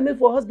 money where I make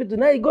for hospital,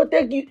 now you go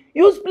take you.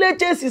 Use play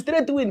Chelsea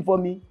straight win for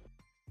me.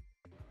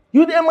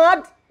 You dey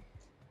mad?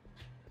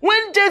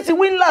 When Chelsea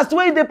win last,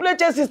 when they play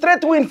Chelsea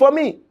straight win for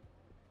me.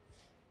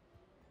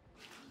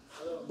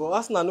 But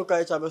Arsenal no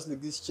carry Champions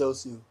League this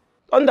Chelsea.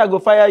 Thunder go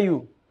fire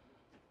you.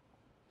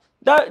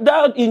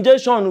 That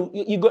injection,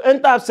 you go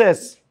enter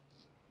abscess.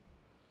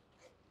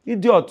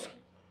 Idiot.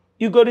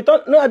 You go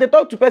return. No, they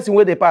talk to person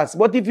where they pass.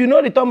 But if you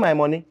no return my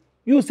money,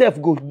 you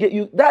self go get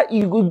you that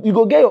you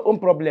go get your own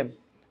problem.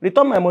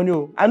 Return my money.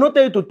 Oh. I not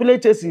tell you to play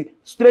Chelsea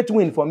straight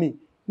win for me.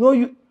 No,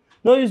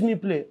 use me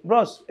play.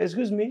 Bros,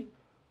 excuse me.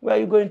 Where are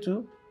you going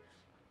to?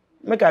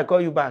 Make I call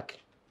you back.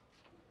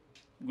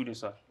 Good day,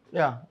 sir.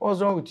 Yeah.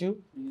 What's wrong with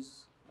you?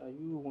 Please, are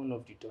you one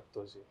of the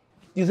doctors here?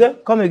 You say?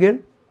 Come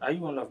again? Are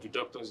you one of the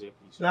doctors here,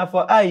 please? Now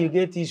for eye you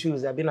get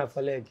issues. I've been a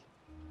for leg.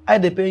 I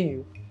dey pay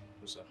you.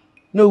 No, sir.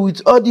 No,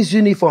 with all this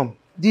uniform,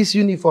 you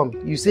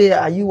say,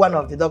 are you one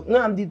of the doctors?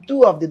 No, I'm the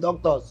two of the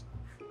doctors.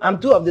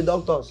 I'm two of the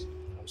doctors.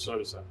 I'm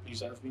sorry, sir.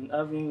 Please, I've been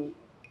having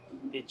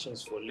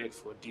itchings for leg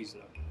for this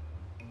now.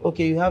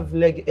 Okay, you have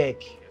leg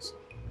ache. Yes, sir.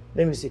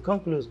 Let me see. Come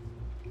close.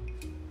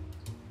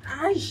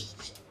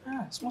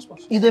 Small.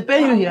 Is the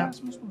pain you here?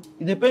 Small.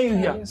 Is the pain you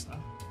here? Yes, sir.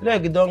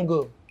 Leg don't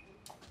go.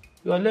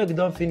 Your leg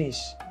don't finish.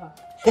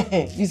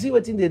 You see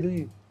what thing they do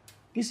you?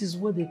 This is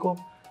what they call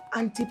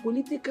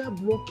anti-political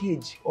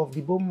blockage of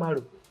the bone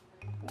marrow.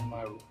 Bone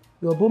marrow.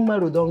 Your bone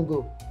marrow don't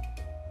go.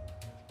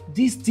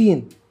 This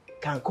thing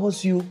can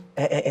cause you,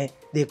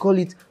 they call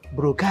it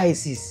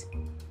bronchitis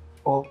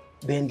or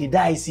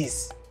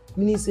bendidiasis.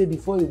 Meaning say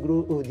before you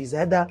grow old, it's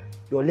either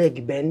your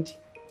leg bend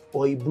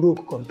or it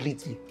broke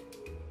completely.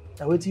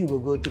 Now what you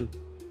go through.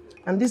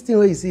 And this thing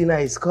what you see now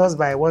is caused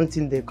by one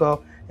thing they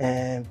call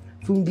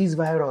fungus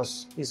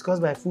virus. It's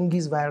caused by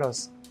fungus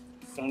virus.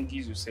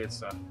 Fungus, you said,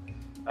 sir.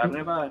 I've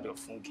never heard of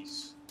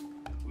fungus.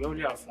 We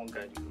only have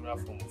fungi, the plural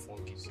form of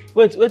fungus.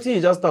 Wait till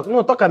you just talk.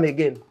 No, talk am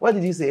again. What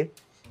did you say?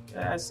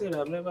 I said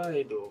I've never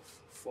heard of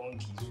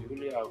fungus. We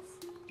only have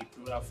the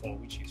plural form,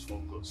 which is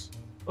fungus.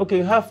 Okay,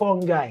 you have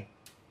fungi,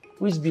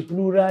 which the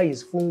plural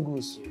is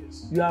fungus.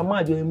 Yes. You are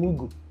mad, you're a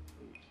mugu.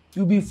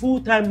 You be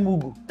full-time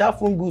mugu. That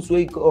fungus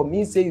wey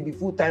means say you be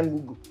full-time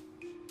mugu.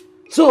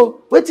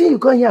 So, what thing you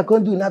come here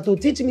can do now to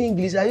teach me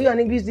English? Are you an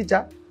English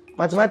teacher?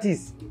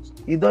 Mathematics?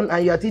 You don't,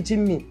 and you are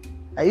teaching me.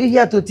 Are you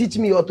here to teach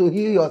me or to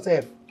heal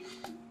yourself?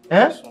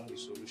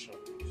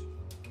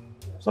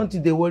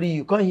 Something they worry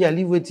you. Come here,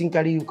 leave waiting,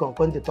 carry you, come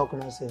to talk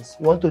nonsense.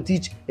 You want to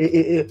teach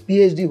a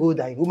PhD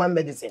holder in human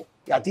medicine.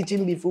 You are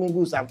teaching me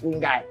fungus and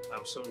fungi.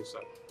 I'm sorry, sir.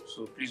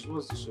 So please,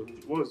 what's the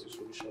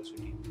solution to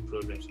the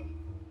problem, sir?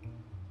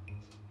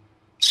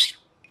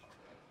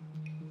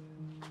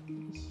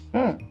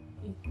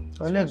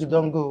 Your leg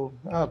don't go.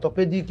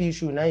 Orthopedic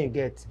issue now you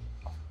get.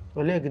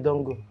 Your leg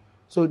don't go.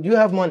 So do you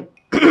have money?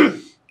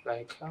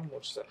 Like how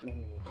much, sir?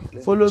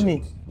 Follow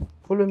me.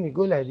 Follow me.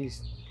 Go like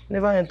this.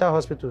 Never enter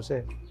hospital,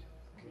 sir.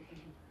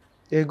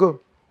 There you go.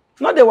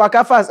 Not the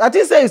waka fast. I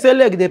think say you say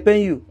leg they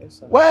pain you. Yes,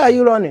 sir. Why are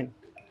you running?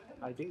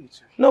 I did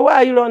it. No, why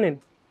are you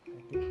running?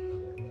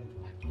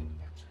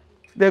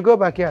 They go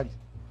backyard.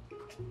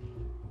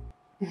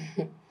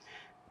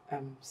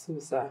 So,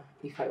 sir,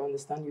 if I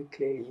understand you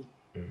clearly,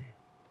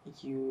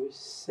 you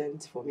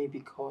sent for me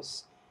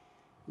because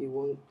you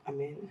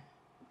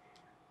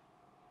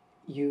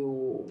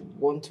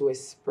want to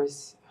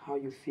express how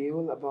you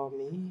feel about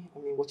me. I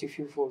mean, what you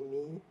feel for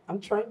me. I'm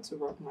trying to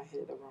wrap my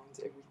head around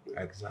everything.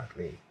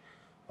 Exactly.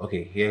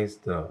 Okay, here's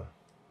the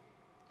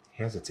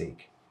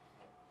take.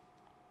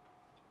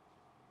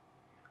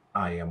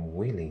 I am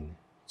willing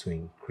to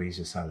increase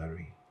your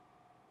salary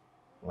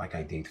like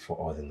I did for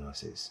all the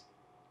nurses,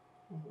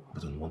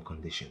 but on one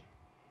condition.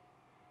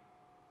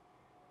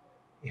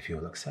 If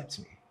you'll accept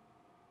me.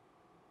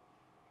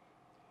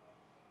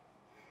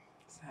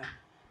 Sir,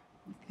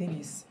 the thing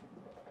is,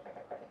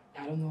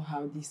 I don't know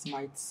how this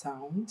might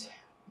sound,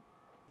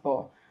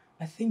 but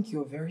I think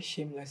you're a very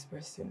shameless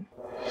person.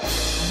 I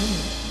mean,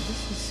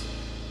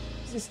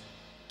 this is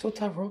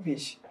total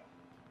rubbish.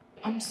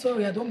 I'm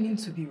sorry, I don't mean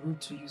to be rude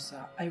to you,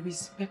 sir. I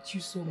respect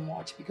you so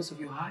much because of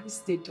your high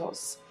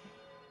status.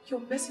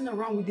 You're messing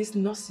around with these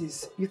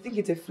nurses. You think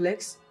it's a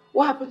flex?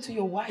 What happened to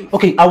your wife?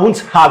 Okay, I won't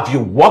have you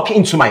walk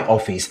into my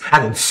office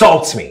and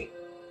insult me.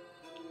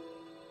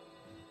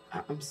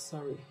 I'm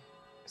sorry,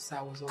 sir.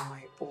 I was on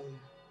my own.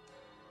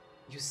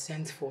 You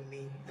sent for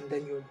me, and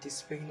then you're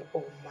displaying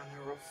all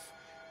manner of,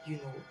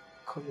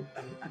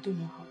 I don't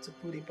know how to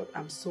put it, but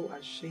I'm so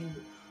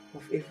ashamed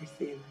of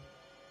everything.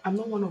 I'm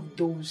not one of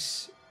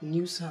those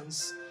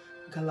nuisance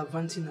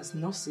gallivanting as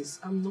nurses.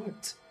 I'm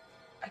not.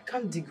 I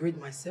can't degrade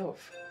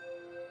myself.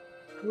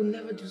 I will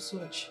never do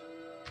such.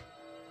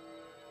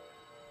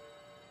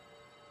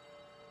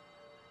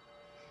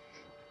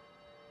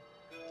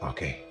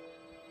 Okay.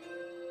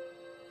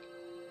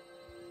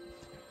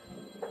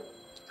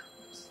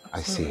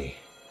 I see.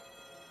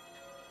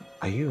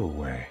 Are you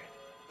aware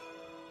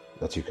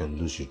that you can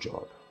lose your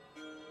job?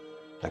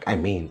 Like, I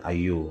mean, are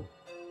you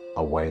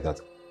aware that,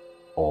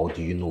 or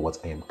do you know what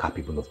I am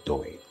capable of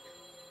doing?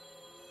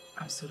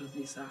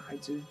 Absolutely, sir, I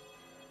do.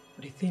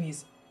 But the thing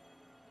is,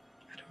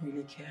 I don't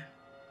really care.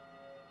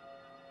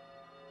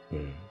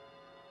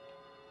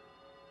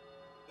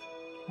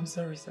 I'm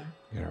sorry, sir.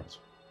 Get out.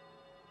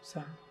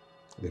 Sir.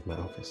 Leave my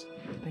office.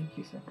 Thank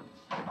you, sir.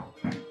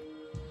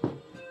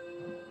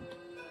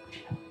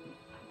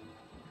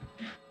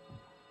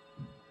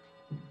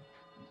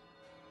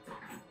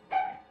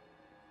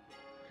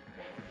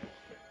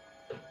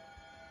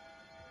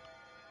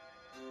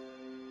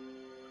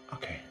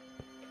 Okay.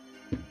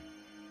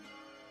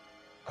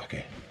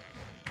 Okay.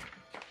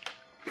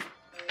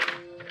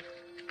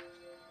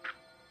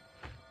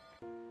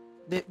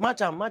 The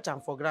match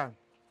am for ground.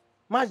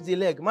 Match the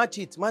leg, match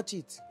it.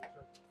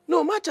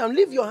 No, match am,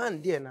 leave your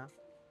hand there now.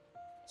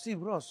 See,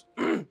 bros,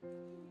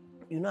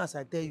 you know as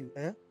I tell you,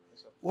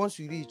 once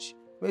you reach,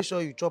 make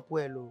sure you chop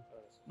well, oh.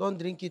 Don't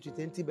drink it with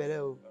empty belly,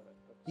 oh.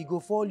 He go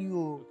fall you,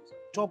 oh.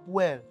 Chop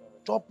well.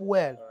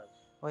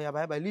 Oh yeah,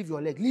 bye-bye, leave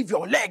your leg.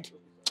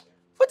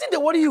 What did they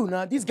worry you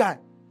now, this guy?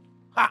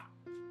 Ha!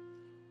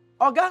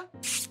 Oga,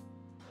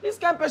 this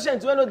kind of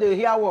patient, when they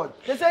hear word,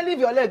 they say leave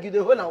your leg, you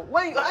the hold on.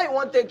 How you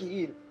want to take it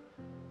in?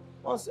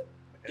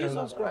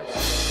 Jesus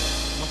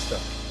Christ. Master.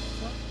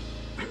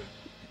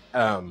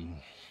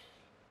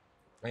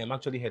 I am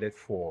actually headed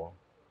for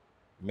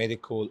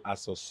medical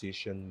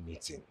association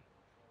meeting.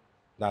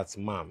 That's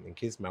ma'am, in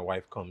case my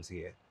wife comes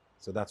here.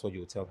 So that's what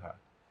you'll tell her.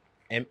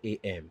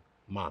 M-A-M,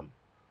 ma'am.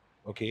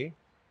 Okay?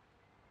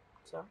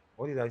 Sir?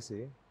 What did I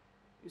say?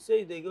 You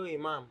say they go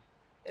imam.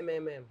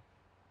 M-M-M.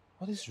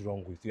 What is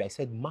wrong with you? I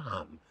said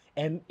ma'am.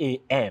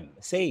 M-A-M.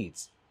 Say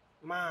it.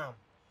 Ma'am.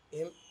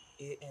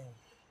 M-A-M.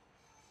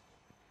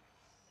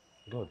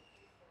 Good.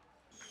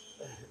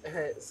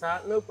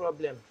 Sir, no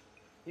problem.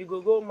 You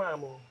go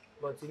ma'am,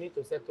 but you need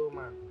to settle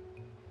man.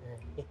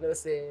 You know,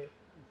 say,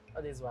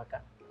 all this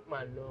waka.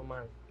 Man, no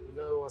man. You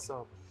know what's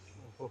up.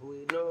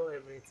 We know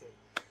everything.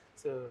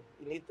 So,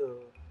 you need to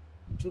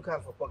chook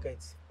hand for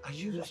pockets. Are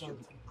you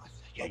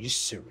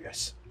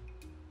serious?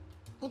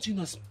 Don't you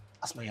know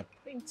as my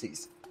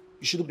apprentice,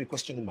 you shouldn't be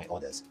questioning my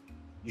orders.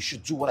 You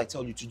should do what I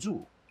tell you to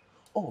do.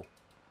 Oh,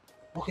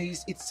 okay,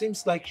 it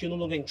seems like you're no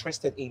longer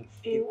interested in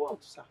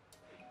what, sir?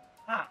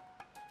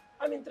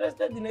 I'm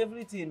interested in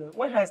everything.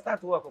 When I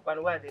start work,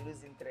 and why they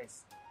lose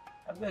interest?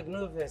 I beg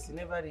no verse, you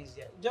never reach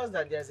there. Just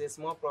that there's a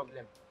small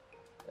problem.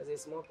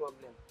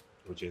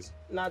 Which is?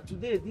 Now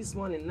today, this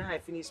morning, now I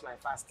finish my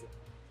fasting.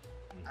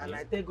 And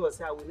I tell God,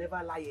 say I will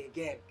never lie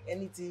again.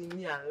 Anything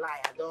me and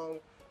lie, I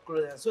don't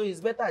close them. So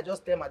it's better I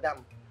just tell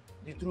madam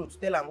the truth.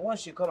 Tell her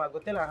once she come, I go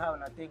tell her how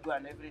and I take go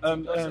and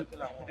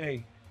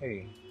everything.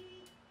 Hey.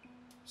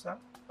 Sir?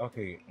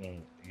 Okay,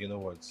 you know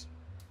what?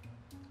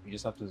 You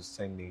just have to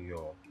send me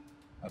your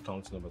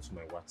account number to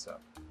my WhatsApp.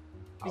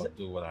 I'll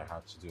do what I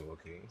have to do,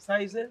 okay? Sir,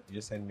 you said? You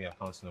just send me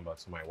account number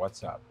to my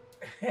WhatsApp.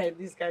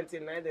 This kind of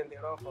thing, now then they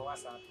run for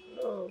WhatsApp.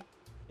 No,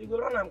 you go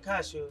run and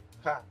cash, you.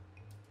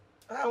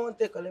 I won't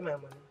take all my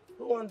money.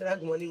 Who won't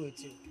drag money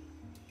with you?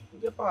 You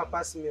get power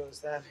pass me,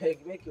 sir.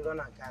 Make you run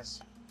and cash.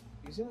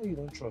 You say you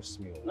don't trust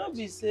me. No,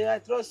 be say I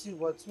trust you,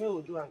 but me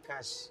will do and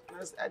cash.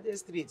 At the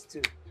street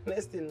too.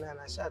 Next thing now,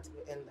 I shot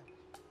will end up.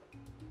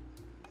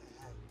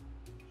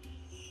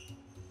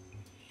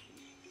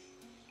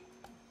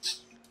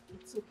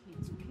 It's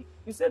okay.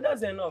 You said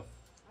that's enough.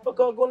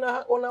 Okay,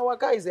 on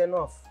waka is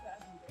enough.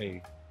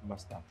 Hey,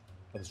 master,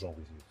 what is wrong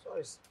with you?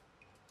 Sorry, sir.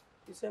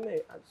 You said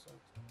me add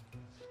something.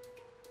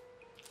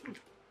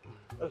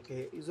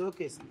 Okay, it's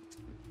okay, sir.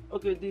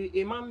 Okay,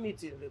 the imam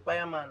meeting, the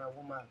choir man and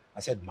woman. I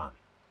said ma'am.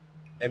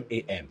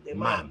 M-A-M. The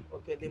ma'am.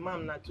 Okay, the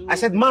ma'am not too. I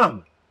said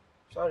ma'am.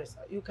 Sorry,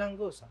 sir. You can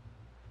go, sir.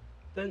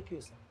 Thank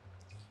you, sir.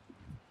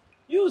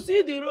 You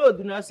see the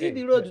road, now see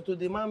the road to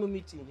the ma'am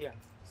meeting here.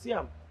 See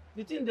him.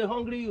 The thing they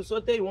hungry you, so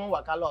tell you won't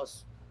work a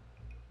loss.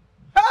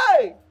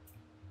 Hey!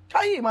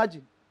 Can you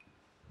imagine?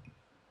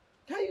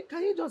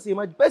 Can you just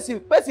imagine?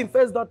 Person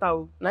first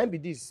daughter, now be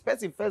this.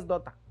 Person first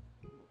daughter.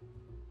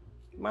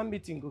 Man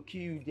meeting go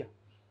kill you there.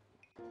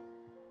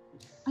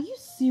 Are you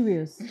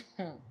serious?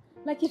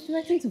 Like he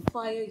threatened to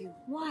fire you.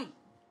 Why?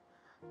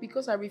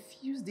 Because I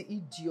refused the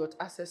idiot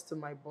access to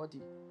my body.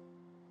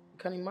 You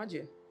can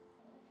imagine.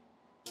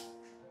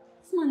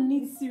 This man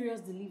needs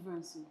serious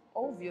deliverance.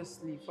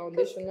 Obviously,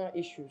 foundational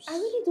issues. I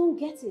really don't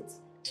get it.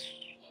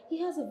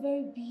 He has a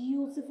very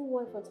beautiful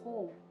wife at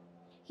home.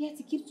 Yet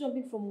he keeps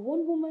jumping from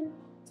one woman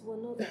to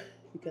another.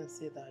 You can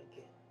say that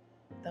again.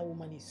 That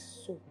woman is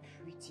so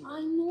pretty.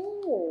 I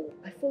know.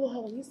 I follow her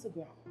on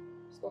Instagram.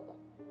 Stalker.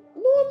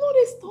 No, I'm not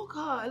a stalker.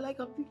 I like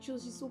her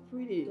pictures. She's so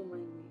pretty. Don't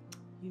mind me.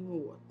 You know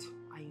what?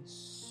 I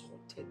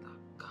insulted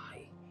that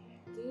guy.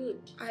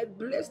 Good. I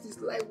blessed his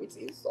life with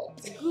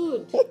insults.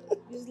 Good.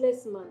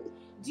 Useless man.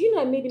 Do you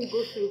know I made him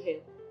go through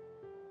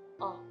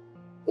hell?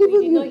 Even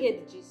you did not hear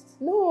the gist.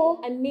 No.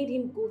 I made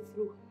him go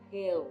through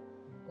hell.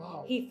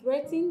 Wow. He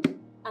threatened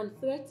and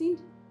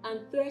threatened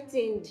and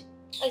threatened.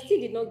 I still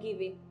did not give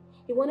in.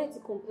 He wanted to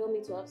compel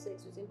me to have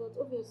sex with him, but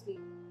obviously,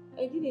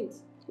 I didn't.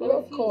 I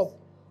refused.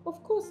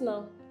 Of course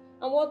now.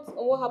 And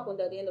what happened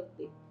at the end of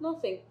the day?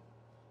 Nothing.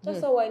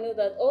 That's how I know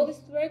that all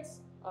these threats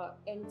are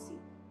empty.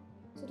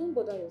 So don't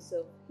bother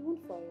yourself. He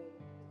won't fire you.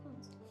 He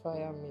can't.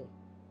 Fire me.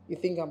 You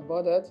think I'm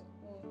bothered?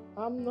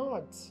 I'm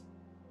not.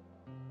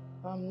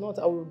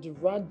 I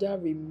would rather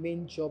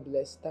remain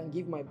jobless than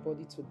give my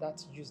body to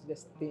that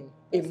useless thing.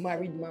 A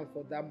married man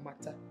for that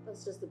matter.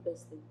 That's just the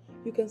best thing.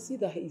 You can see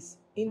that his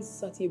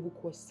insatiable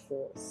quest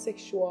for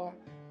sexual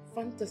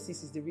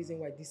fantasies is the reason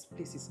why this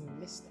place is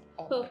messed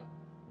up.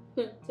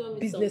 Tell me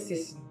Business something.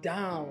 is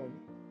down.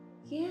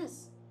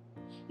 Yes.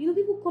 You know,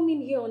 people come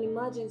in here on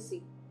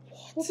emergency,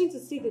 hoping to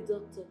see the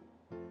doctor.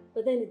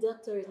 But then the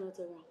doctor is not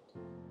around.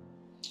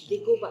 They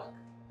go back.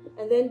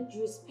 And then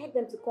you expect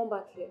them to come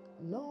back here.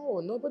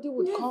 No, nobody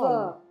would Never.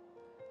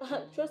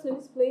 come. Trust me,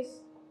 this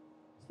place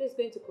is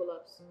going to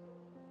collapse.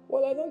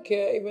 Well, I don't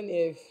care even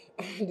if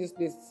this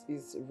place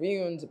is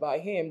ruined by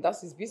him.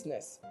 That's his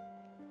business.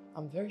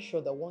 I'm very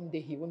sure that one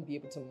day he won't be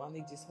able to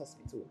manage this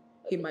hospital.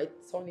 He might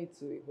turn it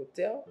to a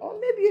hotel or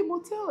maybe a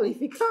motel if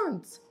he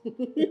can't.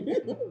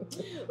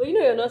 Well, you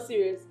know you're not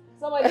serious.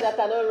 Somebody that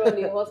cannot run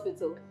a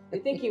hospital, you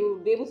think he will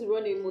be able to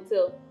run a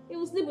motel? He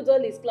will sleep with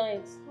all his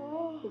clients.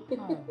 I'm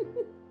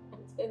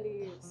telling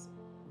you.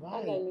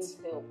 Right. I need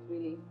help,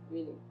 really,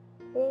 really.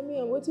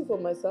 I'm waiting for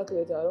my sack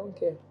letter. I don't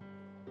care.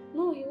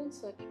 No, he won't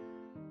sack you.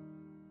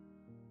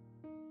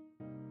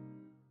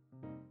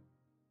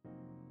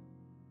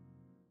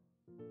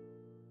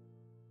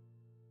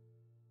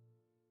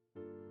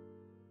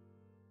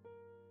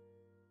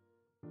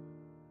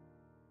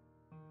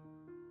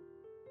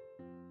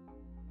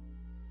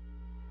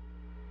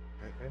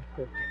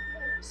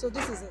 So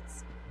this is it.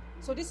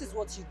 So this is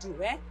what you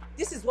do, eh?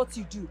 This is what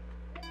you do.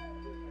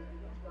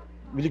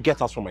 Will you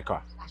get out from my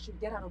car? I should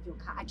get out of your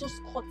car. I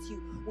just caught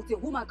you with a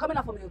woman coming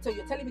out from the hotel.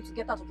 You're telling me to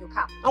get out of your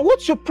car. And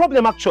what's your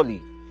problem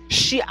actually?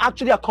 She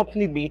actually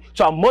accompanied me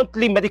to a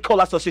monthly medical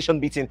association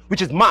meeting,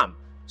 which is ma'am.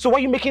 So why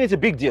are you making it a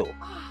big deal?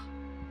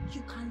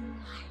 You can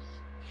lie.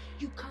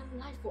 You can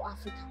lie for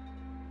Africa.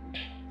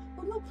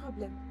 But no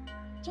problem.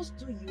 Just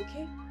do you,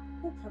 okay?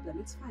 No problem.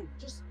 It's fine.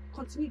 Just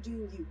continue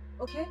doing you,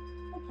 okay?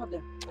 No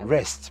problem.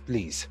 Rest,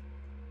 please.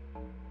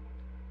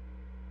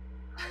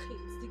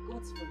 It's the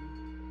gods for me.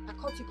 I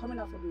caught you coming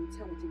out from the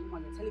hotel with a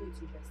woman. You're telling me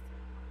to rest.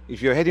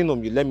 If you're heading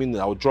home, you let me know.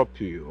 I'll drop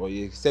you, or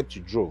except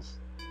you drove.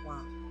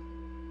 Wow.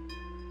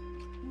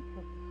 No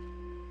problem.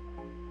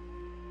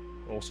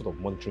 What sort of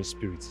monitoring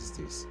spirit is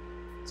this?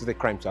 It's a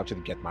crime to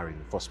actually get married in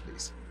the first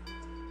place.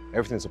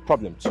 Everything's a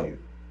problem to you.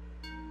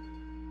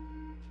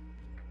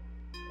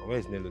 Where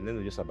is Nelo?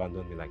 Nelo just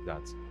abandoned me like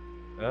that.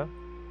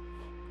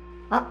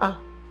 Huh?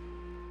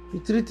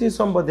 You're treating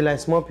somebody like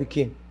small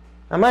pikin.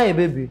 Am I a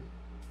baby?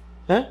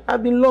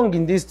 I've been long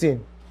in this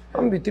thing.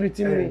 Don't be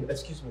treating me.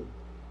 Excuse me.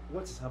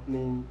 What is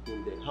happening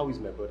in there? How is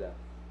my brother?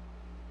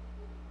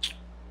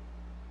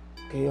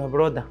 Okay, your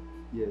brother.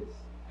 Yes.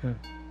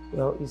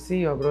 Well, you see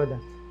your brother.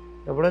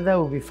 Your brother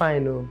will be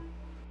fine, oh.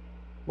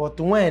 But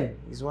when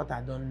is what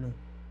I don't know.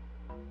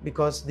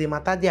 Because the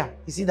matter there,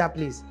 you see that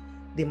place?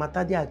 The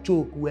matter there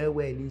choke well,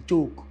 he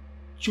choke.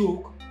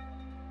 Choke?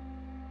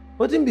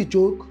 What in be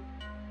choke?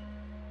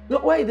 No,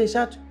 why they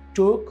shout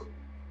choke?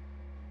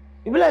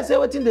 You be like say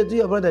what thing they do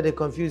your brother, they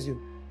confuse you.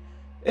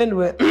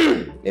 Anyway,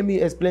 let me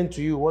explain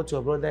to you what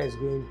your brother is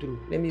going through.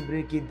 Let me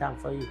break it down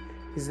for you.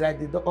 It's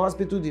like the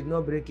hospital did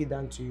not break it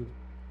down to you.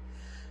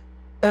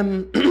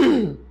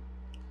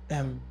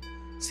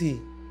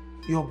 See,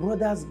 your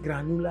brother's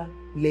granular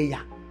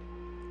layer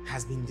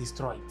has been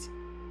destroyed.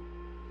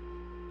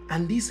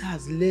 And this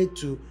has led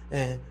to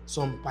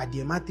some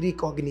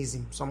pediatric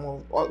organisms. Some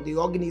of the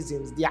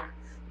organisms there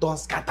don't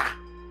scatter.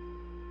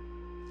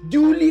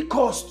 Duly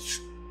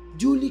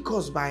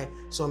caused by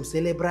some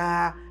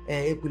cerebral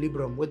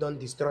equilibrium. We don't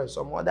destroy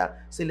some other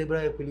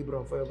cerebral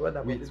equilibrium for your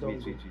brother. Wait.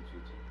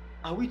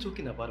 Are we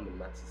talking about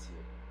mathematics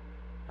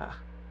here?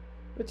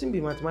 What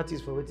be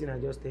mathematics for what I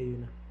just tell you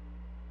now?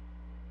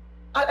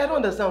 I don't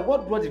understand.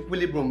 What brought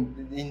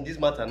equilibrium in this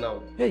matter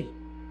now? Hey,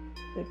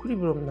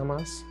 equilibrium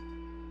namas.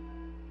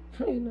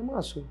 Hey,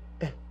 namas.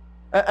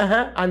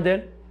 And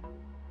then?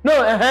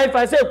 No, if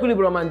I say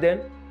equilibrium and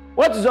then,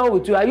 what is wrong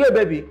with you? Are you a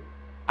baby?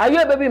 Are you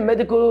a baby in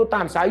medical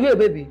terms? Are you a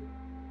baby?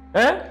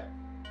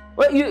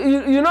 Well,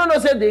 you don't know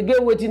say they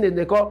get waiting that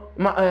they call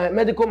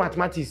medical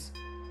mathematics.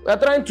 We are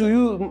trying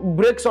to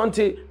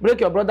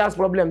break your brother's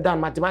problem down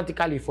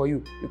mathematically for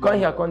you. You can't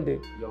hear there.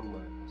 Young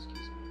man, excuse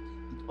me.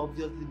 It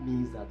obviously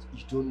means that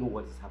you don't know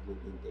what is happening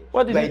in there.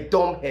 What did you are a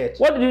dumb head.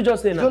 What did you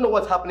just say now? You don't know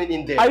what's happening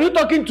in there. Are you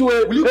talking to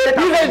a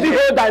PhD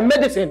holder in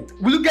medicine?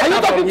 Will you get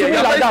out from here? You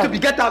are like to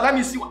get out. Let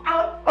me see.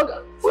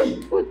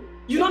 Wait.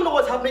 You don't know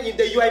what's happening in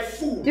there. You are a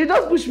fool. You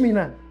just push me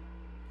now.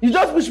 You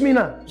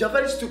are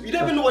very stupid. You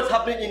don't even know what's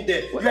happening in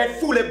there. You are a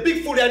fool, a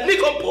big fool, a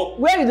nincompoop.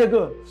 Where did they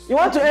go? You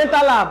want to enter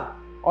lab?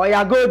 Or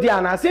you go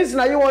there now. Since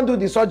now you want to do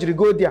the surgery,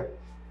 go there.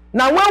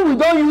 Now when we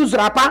don't use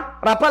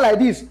wrapper like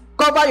this,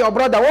 cover your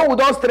brother. One would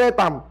don't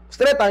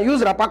straight and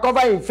use wrapper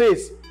cover him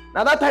face.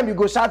 Now that time you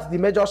go shout the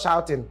major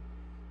shouting.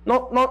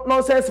 No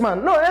nonsense,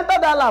 man. No, enter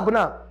that lab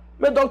now.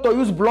 Make doctor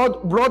use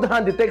broad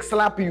hand to take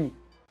slap you.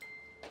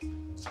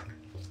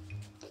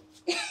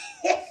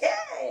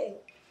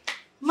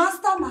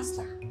 Master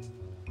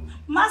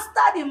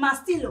the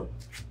Mastillo.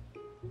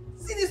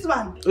 See this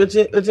one.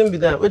 Waiting be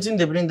that. Waiting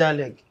they bring that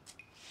leg.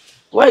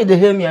 Why they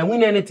hear me? I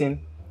win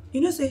anything.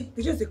 You know, say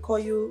they just call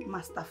you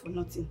master for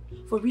nothing.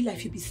 For real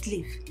life, you be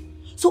slave.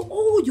 So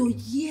all your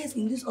years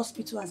in this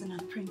hospital as an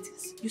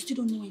apprentice, you still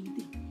don't know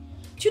anything.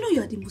 Do you know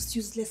you are the most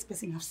useless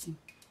person I've seen?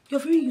 You're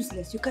very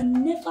useless. You can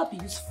never be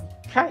useful.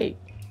 Hi.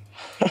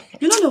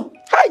 You don't know?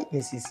 Hi.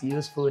 Mrs.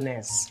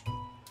 Usefulness.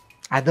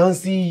 I don't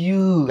see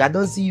you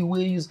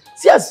where you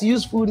see as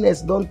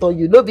usefulness don't turn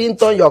you. No be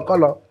turn your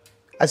color.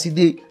 As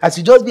you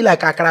just be like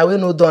akara wey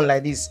no done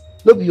like this.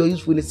 No be your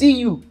usefulness. See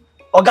you.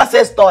 Oga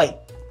says toy.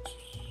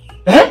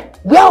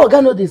 Where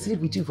Oga no dey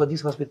sleep with you for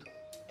this hospital?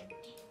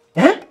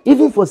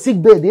 Even for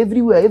sick bed,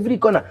 everywhere, every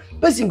corner.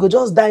 Person go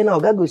just die now.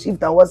 Oga go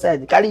shift on one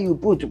side, carry you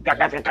put.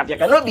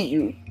 No be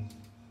you.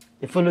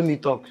 They follow me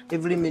talk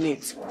every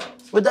minute.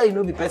 Whether you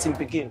know be person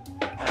picking.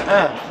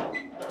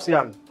 See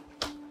am.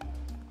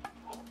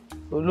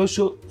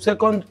 Olosho,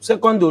 second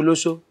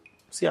Olosho.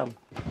 See am.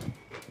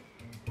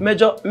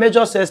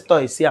 Major sex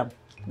toy. See am.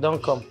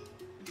 Don't come.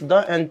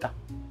 Don't enter.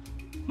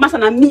 Master,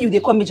 na me you dey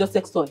call major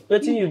sex toy.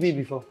 Wetin you be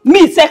before?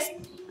 Me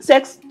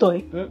sex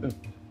toy.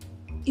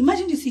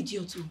 Imagine this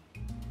idiot too.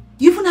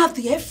 You even have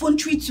the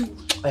effrontery to.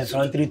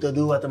 Effrontery to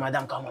do what,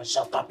 madam? Come on,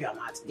 shut up your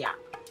mouth there.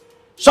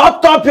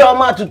 Shut up your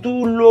mouth to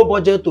too low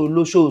budget to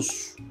low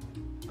shows.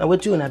 Now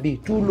what you wanna be?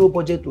 Too low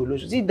budget to low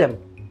shows. See them.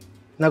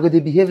 Now go they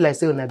behave like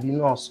say wanna be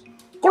nurse.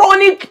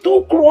 Chronic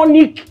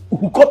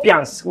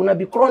hookupians. Wanna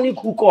be chronic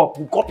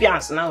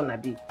hookupians now wanna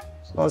be.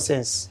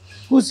 Nonsense.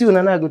 Who see you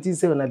now go to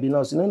say wanna be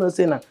nurse? You know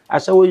say na I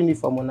show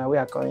uniform on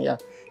where I come here.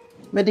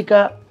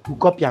 Medical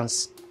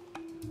hookupians.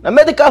 Now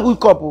medical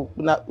hookup,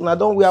 una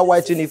don't wear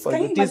white uniform.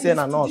 You think say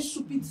na nurse?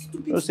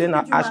 You say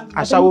na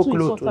I shower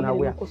clothes una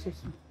wear.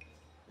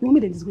 You want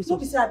me to disgrace you? No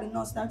be say I be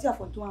nurse. Now I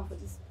for do one for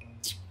this.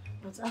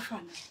 But Afan.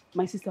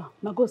 My sister,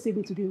 now God save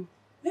me today.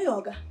 Hey,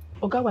 Oga.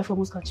 Oga wife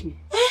almost catch me.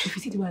 If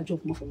you see the way I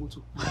jump more for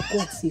motor,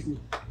 God save me.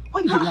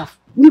 Why you dey laugh?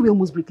 Me we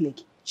almost break leg.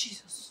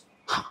 Jesus.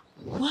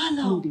 Wow.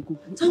 No, they go.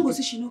 Thank God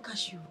say she no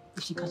catch you.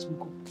 If she catch me,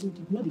 go.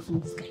 No, they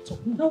find this guy talk.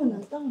 That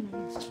one.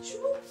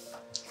 Sure.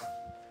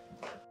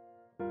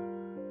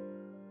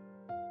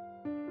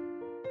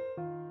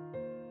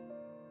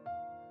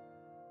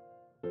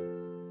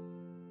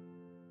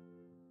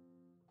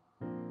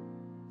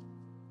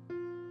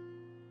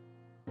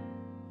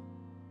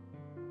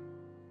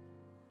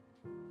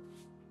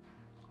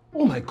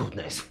 Oh my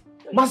goodness.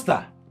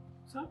 Master.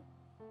 Sir?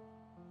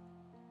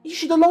 You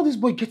should allow this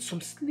boy get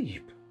some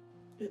sleep.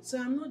 Sir,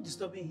 I'm not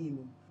disturbing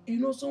him. You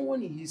know,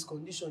 someone in his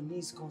condition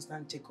needs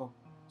constant checkup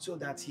so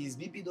that his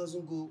BP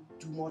doesn't go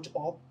too much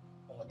up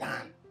or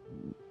down.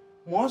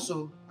 More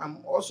so, I'm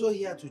also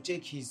here to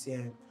check his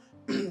the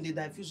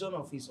diffusion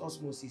of his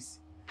osmosis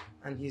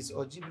and his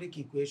algebraic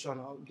equation.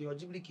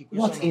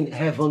 What in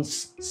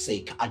heaven's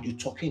sake are you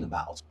talking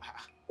about?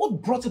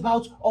 What brought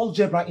about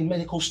algebra in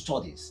medical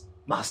studies,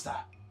 Master?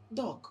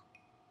 Doc,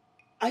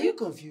 are you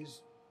confused?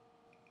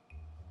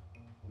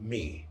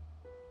 Me,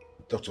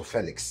 Dr.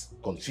 Felix,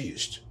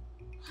 confused.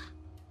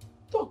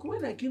 Doc,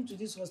 when I came to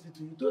this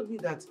hospital, you told me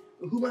that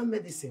human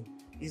medicine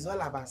is all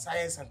about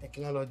science and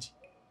technology.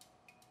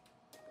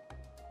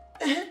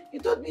 You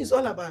told me it's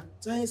all about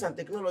science and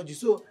technology,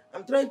 so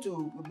I'm trying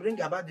to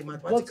bring about the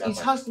mathematical. But it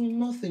has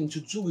nothing to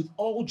do with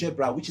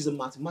algebra, which is a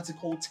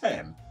mathematical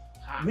term,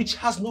 which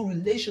has no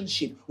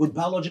relationship with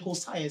biological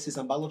sciences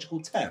and biological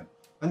term.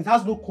 And it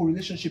has no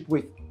correlationship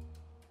with.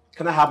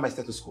 Can I have my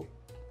stethoscope?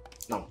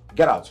 Now,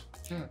 get out.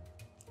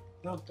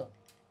 Doctor,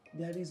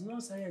 there is no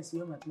science in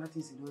your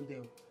mathematics in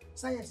there.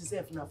 Science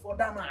is now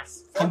further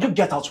mass. Can you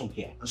get out from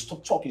here and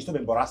stop talking, stop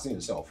embarrassing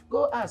yourself?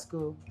 Go ask,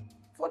 go.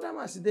 Further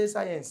mass is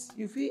science.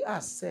 You feel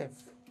ask self.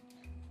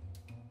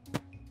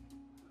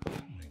 Oh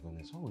my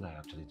goodness, what would I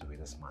actually do with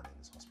this man in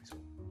this hospital?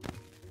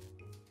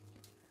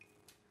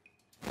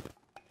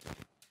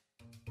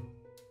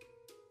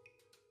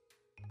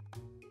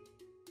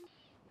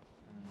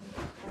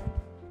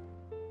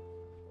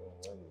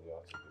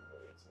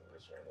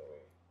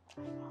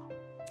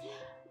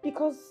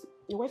 Because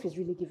your wife is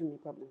really giving me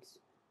problems.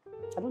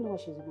 I don't know why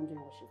she's even doing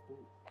what she's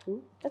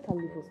doing. Let her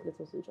leave us. Let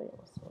us enjoy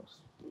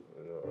ourselves.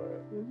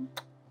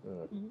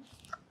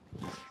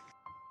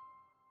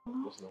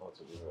 Just know how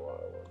to do it while I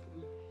work.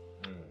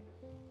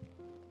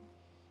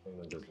 You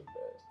know, just the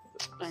best.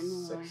 I know,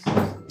 right?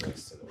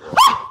 Sexiest in the world.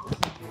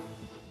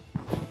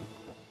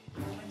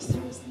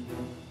 Seriously?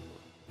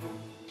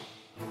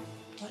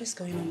 What is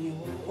going on here?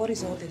 What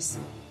is all this?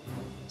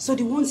 So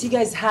the ones you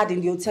guys had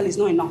in the hotel is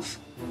not enough?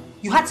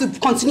 You had to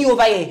continue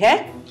over here,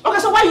 eh? Okay,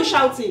 so why are you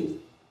shouting?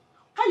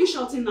 Why are you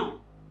shouting now?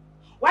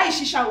 Why is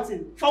she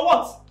shouting? For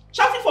what?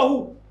 Shouting for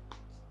who?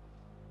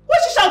 What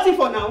is she shouting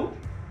for now?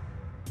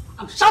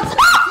 I'm shouting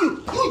at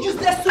you! You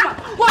useless woman!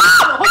 What is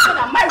your husband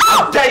and married?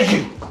 How dare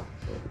you!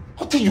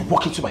 How dare you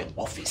walk into my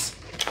office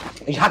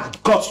and you had the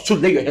guts to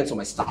lay your hands on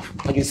my staff?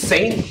 Are you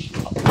insane?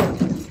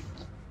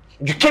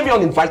 You came here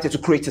uninvited to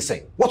create a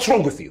scene. What's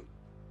wrong with you?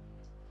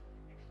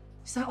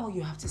 Is that all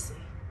you have to say?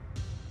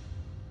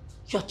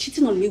 You're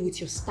cheating on me with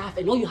your staff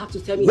and all you have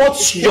to tell me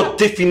What's your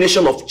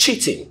definition of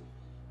cheating?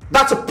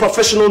 That's a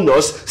professional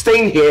nurse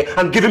staying here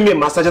and giving me a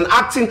massage and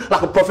acting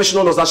like a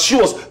professional nurse that she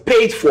was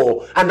paid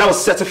for and that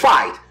was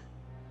certified.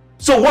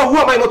 So who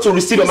am I not to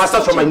receive a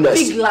massage from my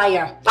nurse? Big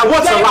liar. And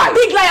what's a lie?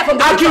 Big liar from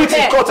the Argue it in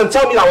pit court and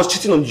tell me that I was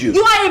cheating on you.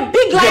 You are a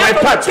big liar You're my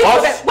from the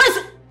pet,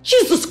 pit.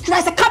 Jesus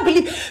Christ, I can't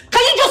believe.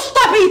 Can you just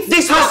stop it?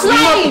 This has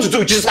nothing to do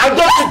with Jesus. I don't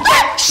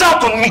have to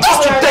shout on me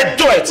just to dead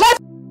do it.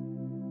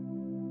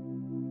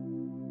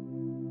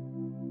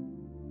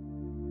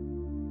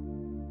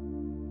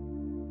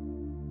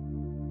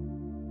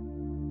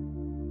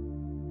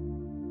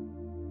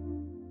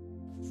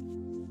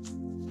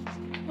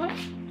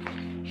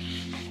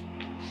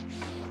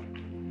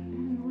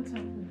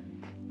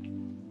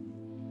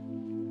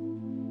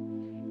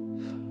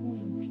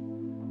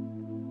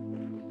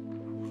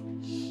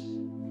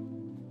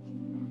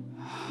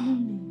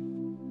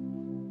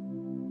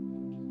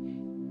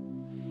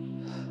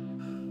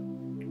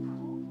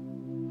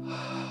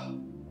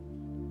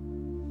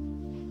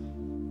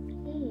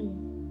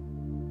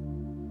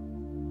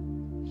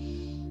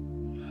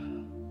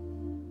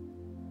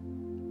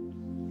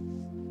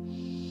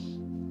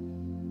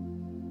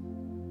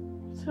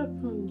 What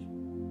happened?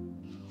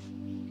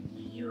 Are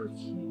you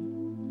okay?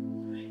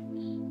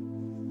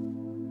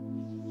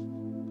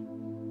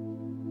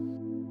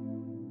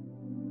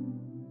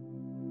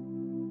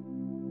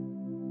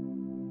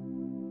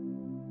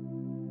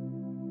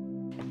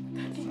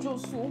 Daddy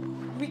just so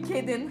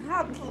wicked and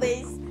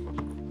heartless.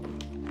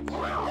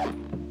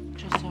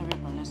 Just sorry,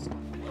 but let's go.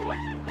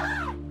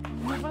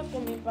 Never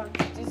coming back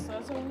to this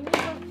house. I will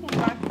never come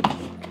back.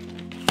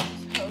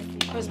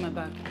 Where's my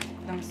bag?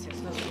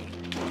 Downstairs, let's go.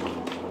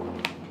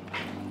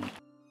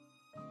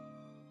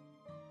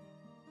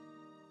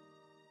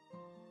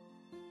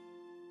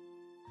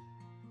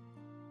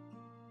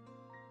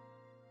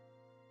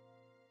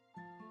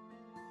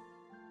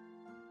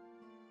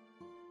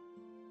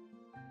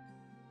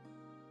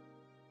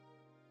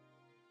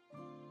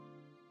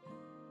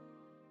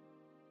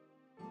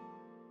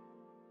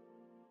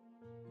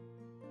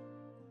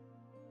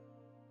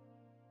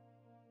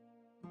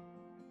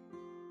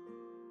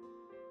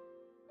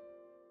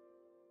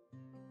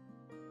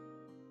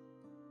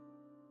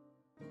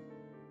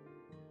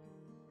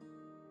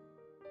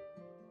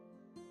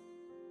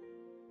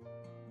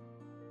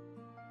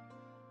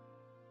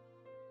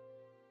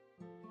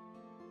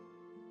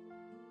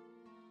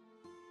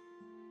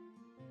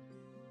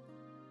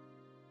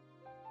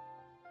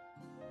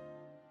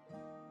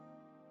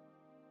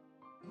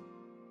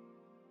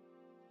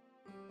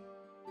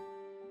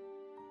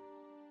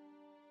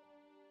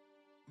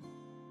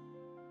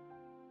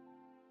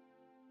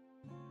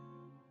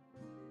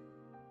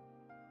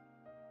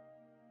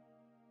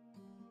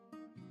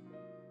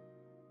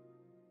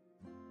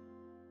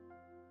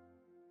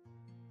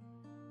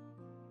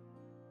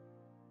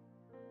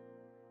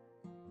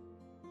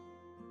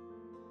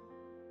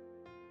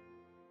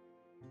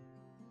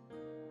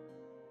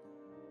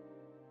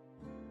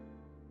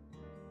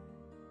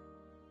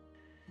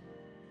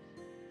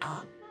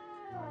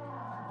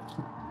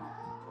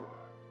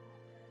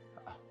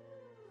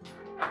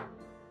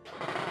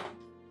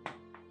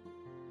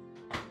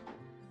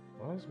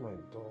 Where's my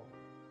door?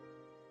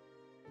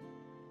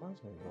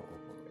 Why's my door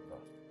open like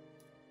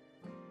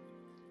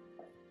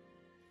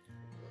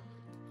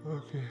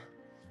that? Okay.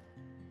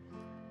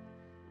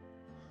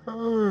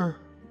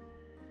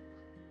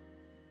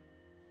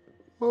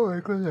 Oh my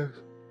goodness.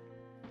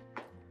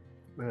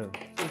 Man,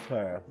 I'm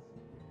tired.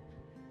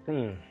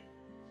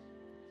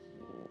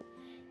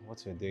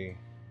 What's your day?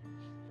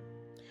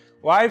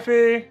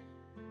 Wifey!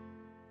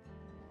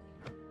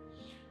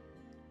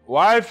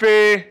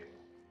 Wifey!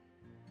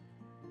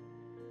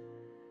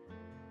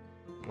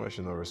 Why is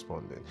she not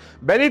responding?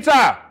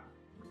 Benita!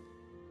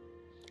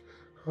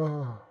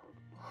 Oh.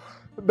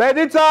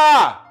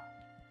 Benita!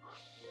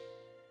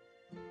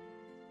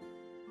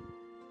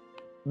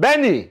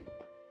 Benny!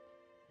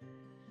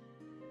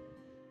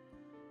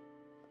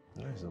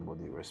 Why is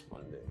nobody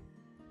responding?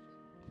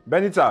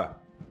 Benita!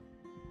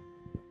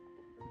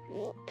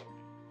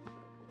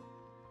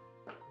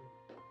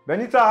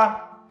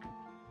 Benita!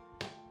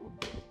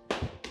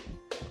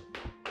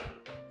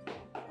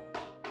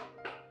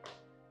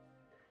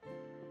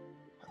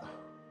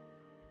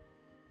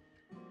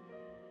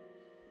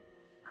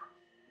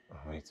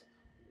 Wait.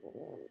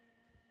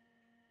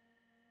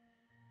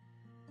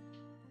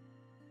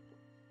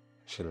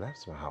 She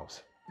left my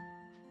house.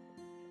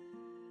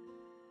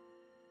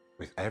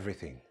 With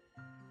everything.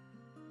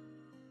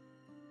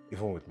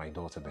 Even with my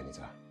daughter,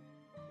 Benita.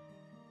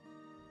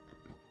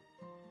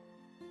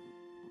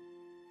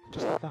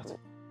 Just like that.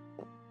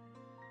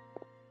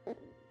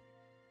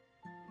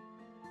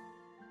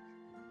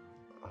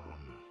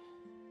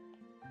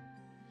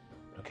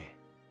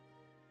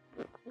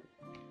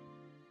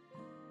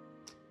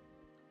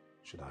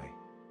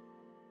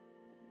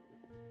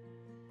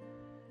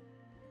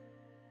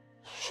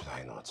 should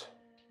I not?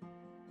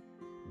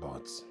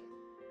 But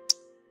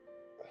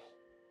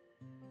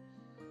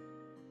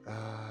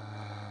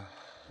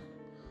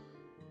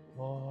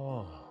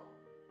oh,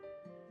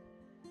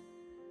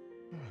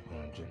 what am I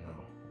going to do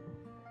now?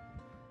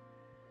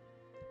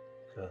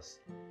 Because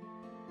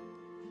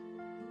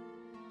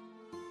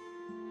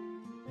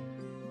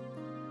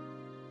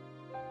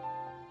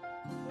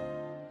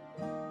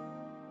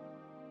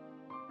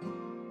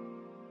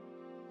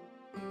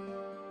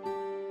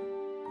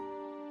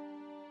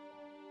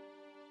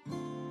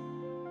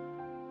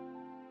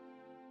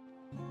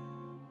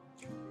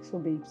So,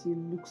 babes, you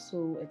look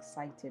so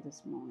excited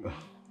this morning.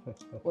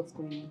 What's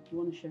going on? You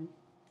want to share?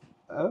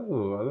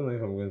 oh, I don't know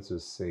if I'm going to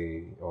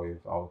say or if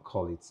I'll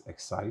call it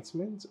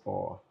excitement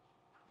or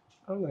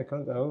I don't know. I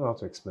don't know how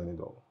to explain it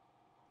all.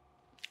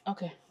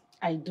 Okay,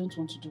 I don't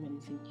want to do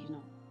anything, you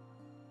know.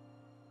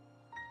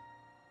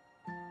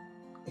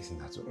 Isn't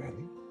that too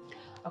early?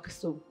 Okay,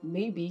 so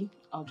maybe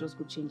I'll just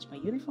go change my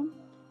uniform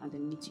and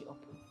then meet you up.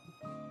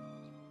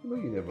 No,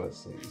 you never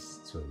say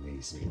it's too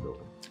lazy though.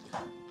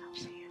 I'll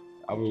see you.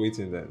 I'll be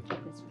waiting then.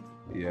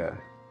 Yeah.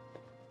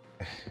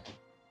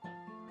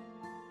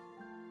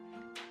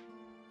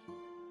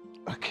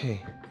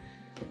 Okay.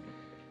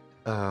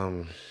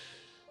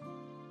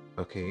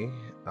 Okay,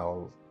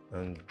 I'll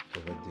hand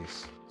over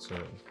this to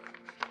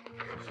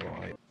before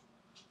I.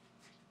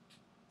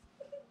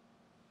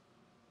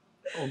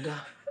 Oga,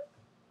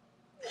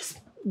 this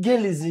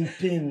girl is in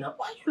pain now.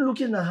 Why are you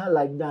looking at her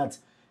like that?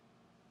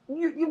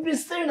 You've been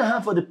staring at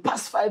her for the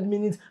past 5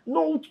 minutes.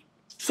 No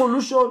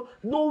solution,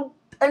 no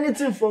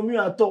anything from you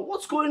at all.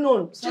 What's going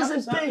on? She's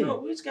in pain. No,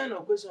 which kind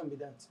of question be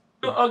that?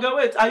 No, Oga,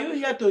 wait. Are you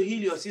here to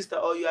heal your sister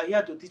or you are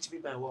here to teach me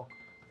my work?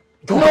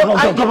 Come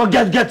on,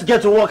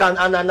 get to work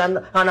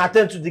and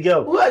attend to the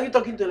girl. Who are you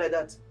talking to like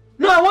that?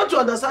 No, I want to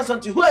understand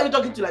something. Who are you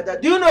talking to like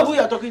that? Do you know who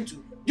you are talking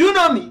to? Do you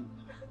know me?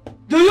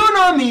 Do you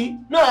know me?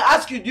 No, I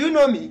ask you, do you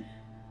know me?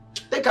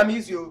 Take a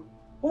easy.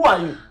 Who are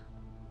you?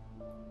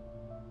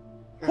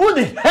 Who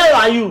the hell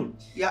are you?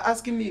 You are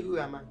asking me who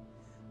am I?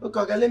 Okay,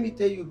 okay, let me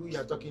tell you who you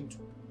are talking to.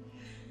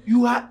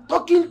 You are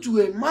talking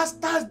to a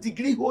master's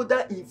degree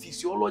holder in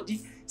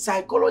physiology,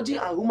 psychology,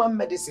 and human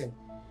medicine.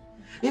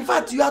 In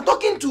fact, you are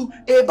talking to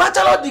a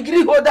bachelor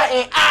degree holder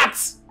in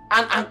arts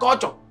and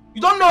culture.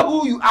 You don't know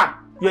who you are.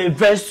 You're a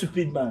very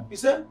stupid man. You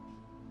say?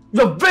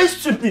 You're very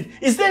stupid.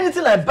 Is there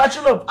anything like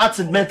Bachelor of Arts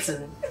in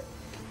Medicine?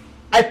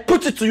 I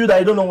put it to you that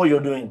you don't know what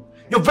you're doing.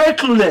 You're very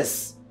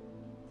clueless.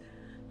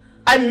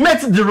 I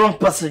met the wrong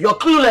person. You're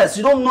clueless.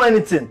 You don't know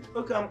anything.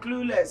 Okay, I'm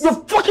clueless.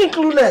 You're fucking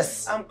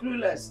clueless. I'm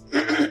clueless.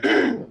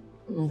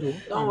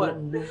 Don't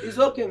worry. It's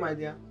okay, my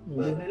dear.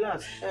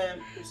 Relax.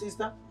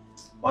 Sister,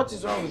 what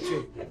is wrong with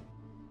you?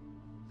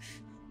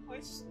 My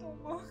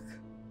stomach.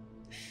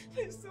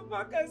 My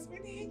stomach has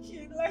been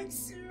aching like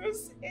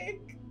serious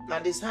ache. Now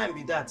the sign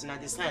be that. Now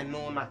the sign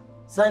no man.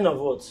 Sign of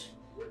what?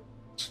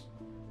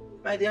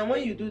 My dear,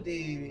 when you do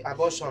the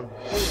abortion,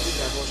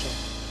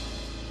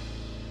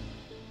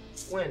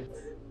 when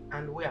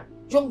and where?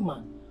 Young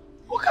man,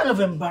 what kind of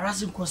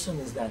embarrassing question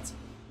is that?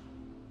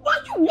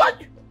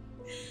 What?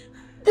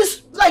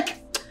 This,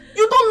 like,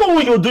 you don't know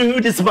what you're doing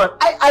with this man.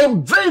 I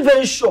am very,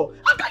 very sure.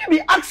 How can you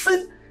be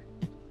asking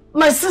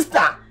my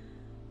sister?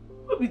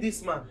 Who be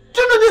this man?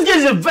 Do you know this girl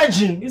is a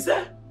virgin? You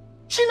say?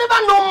 She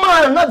never know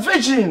man, not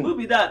virgin. Who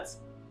be that?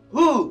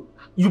 Who?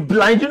 You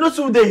blind? You know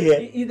who they here?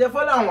 You dey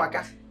follow and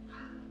waka.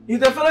 You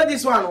dey follow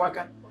this one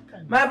waka.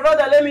 My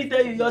brother, let me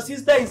tell you, your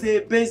sister is a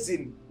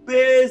basin.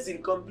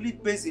 Basin,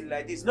 complete basin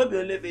like this. Not be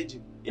only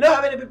virgin. You know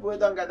how many people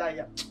don't gather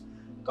here?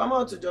 Come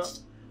out to John.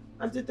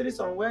 Auntie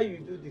Teresa, where you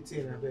do the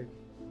thing, I beg.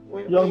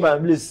 Young man,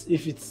 please,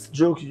 if it's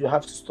joke, you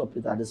have to stop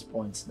it at this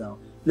point now.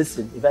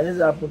 Listen, if anything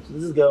happens to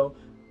this girl,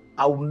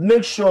 I will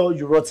make sure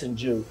you rot in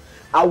jail.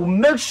 I will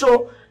make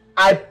sure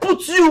I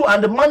put you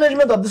and the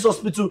management of this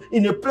hospital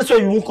in a place where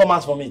you won't come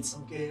out from it.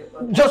 Okay.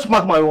 Just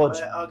mark my word.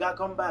 Oga,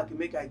 come back.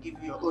 Make I give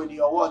you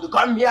your word.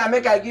 Come here.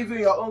 Make I give you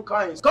your own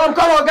coins. Come,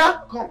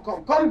 Oga.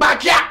 Come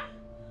back here.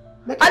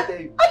 Make I tell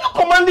you. Are you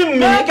commanding me?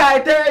 Make I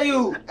tell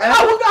you.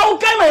 I will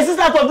carry my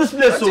sister out of this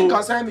place. Nothing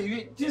concern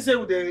me. You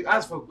say they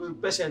ask for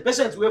patients.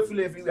 Patients will full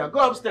everywhere. Go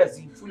upstairs.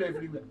 Full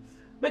everywhere.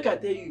 Make I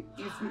tell you.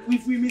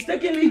 If we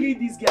mistakenly hit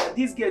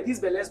this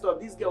belle stop,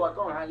 this girl will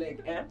come on her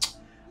leg.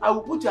 I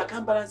will put your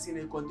account balance in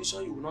a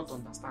condition you will not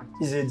understand.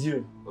 It's a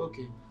deal.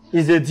 Okay.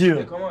 It's a deal.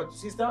 Okay, come on,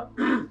 sister.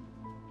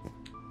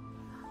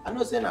 I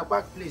know saying a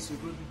back place you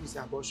go do this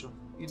abortion.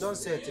 You don't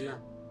say it now.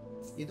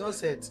 You don't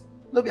say it.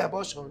 No be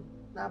abortion.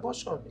 Na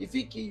abortion. If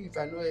he kill you, if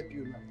I no help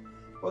you now.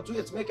 But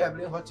wait, make I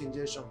bring hot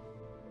injection.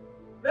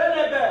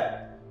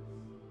 Renabe!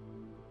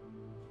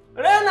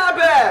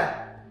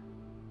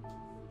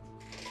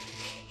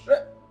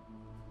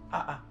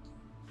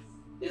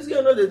 This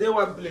girl know the day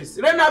one place.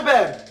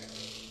 Renabe!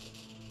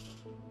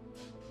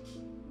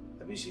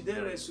 She dey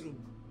restroom.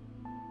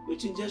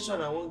 Which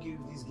injection I won't give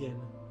this girl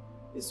now?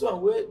 This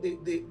one where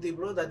the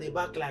brother they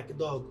back like a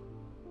dog.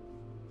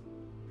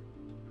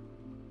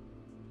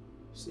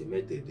 She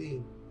made a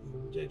day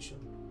injection.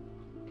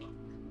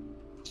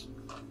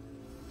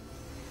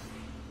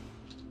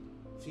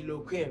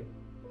 Philoquin.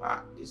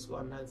 Ah, this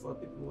one now for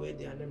people where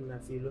their name na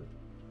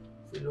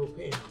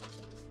Philoquin.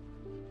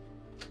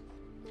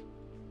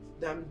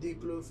 Damn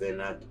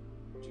diclofenac.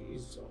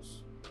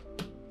 Jesus.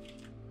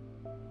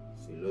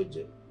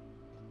 Philogen.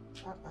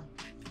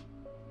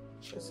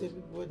 I say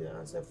people where they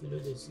answer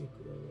Philogen sick.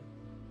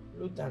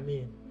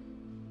 Glutamine.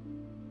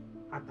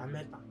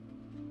 Atameta.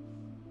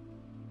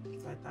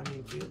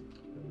 Vitamin Q.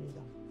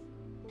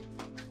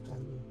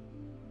 Vitamin.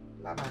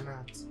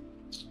 Labanat.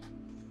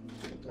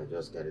 I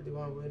just carry the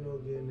one we no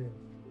gain name.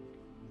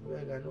 We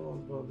got no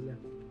one problem.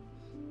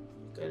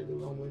 Carry the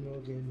one we no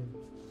gain name.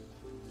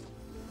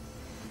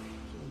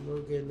 So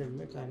no gain name.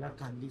 Make I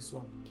knock on this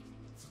one.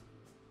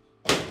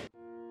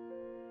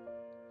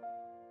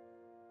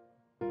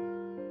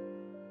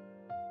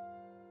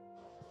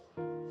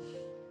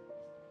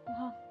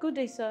 Good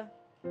day, sir.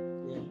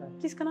 Yeah.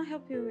 Please, can I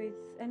help you with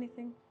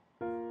anything?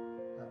 I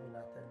will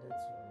attend it to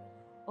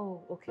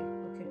Oh, okay,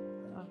 okay.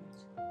 All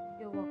right.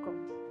 You're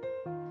welcome.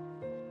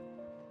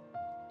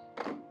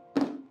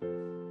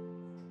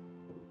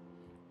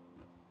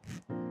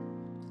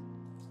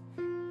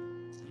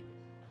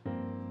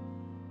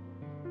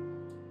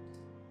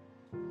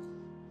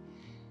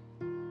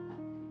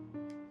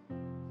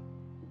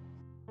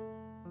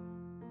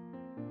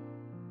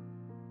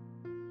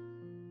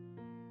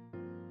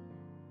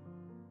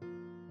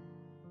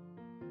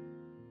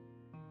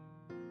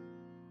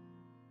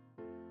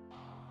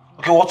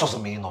 Okay, what was the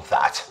meaning of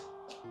that?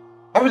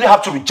 I really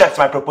have to reject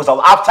my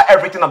proposal after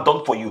everything I've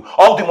done for you.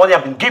 All the money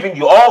I've been giving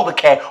you, all the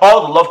care,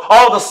 all the love,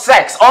 all the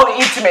sex, all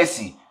the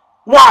intimacy.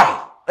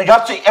 Why? And you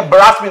have to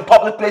embarrass me in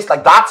public place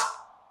like that?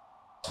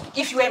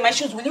 If you were in my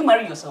shoes, will you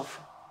marry yourself?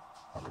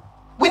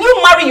 Will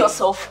you marry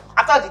yourself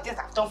after all the things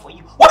I've done for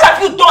you? What have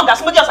you done that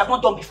somebody else has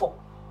not done before?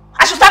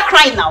 I should start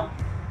crying now.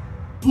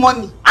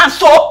 Money. And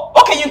so?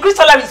 Okay, you increase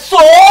salary. So?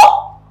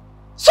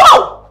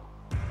 So?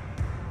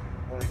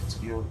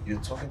 You're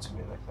talking to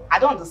me like that. I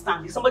don't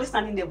understand. Is somebody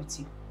standing there with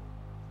you?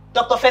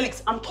 Dr.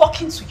 Felix, I'm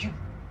talking to you.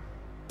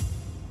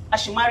 I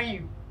should marry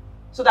you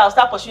so that I'll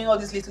start pursuing all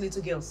these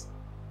little girls.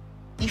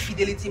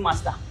 Infidelity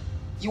master.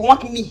 You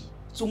want me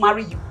to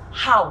marry you?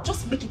 How?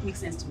 Just make it make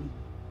sense to me.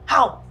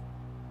 How?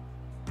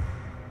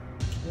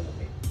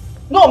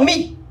 No,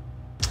 me.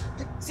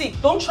 See,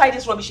 don't try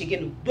this rubbish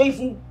again.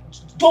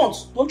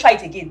 Don't try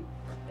it again.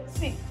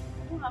 See,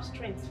 I don't have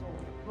strength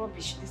for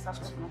rubbish this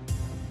afternoon.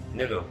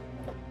 Nilo.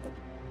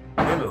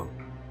 Nilo.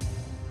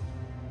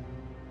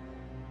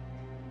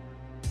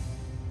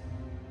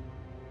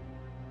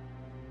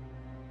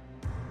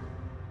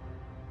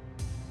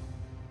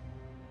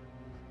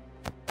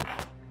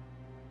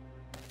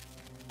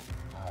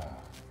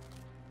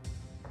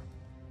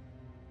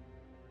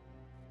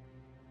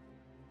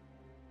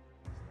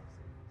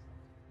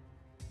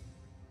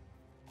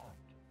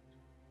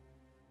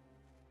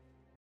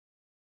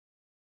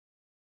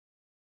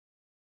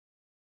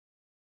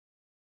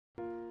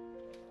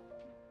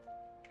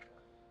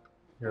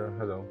 Yeah,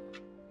 hello.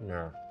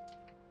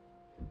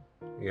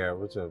 Yeah,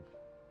 what's up?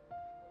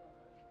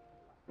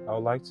 I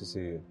would like to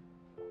see you.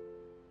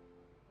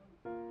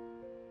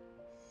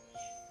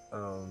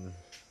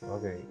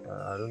 Okay,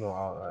 I don't know.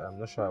 I'm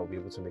not sure I'll be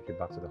able to make it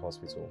back to the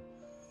hospital.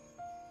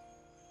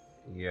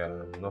 Yeah,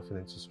 I'm not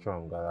feeling too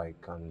strong.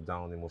 I'm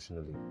down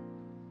emotionally.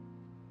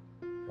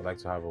 I'd like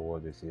to have a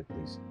word with you,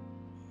 please.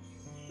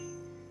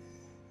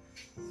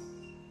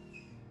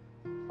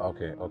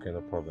 Okay,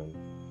 no problem.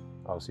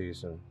 I'll see you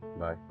soon.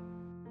 Bye.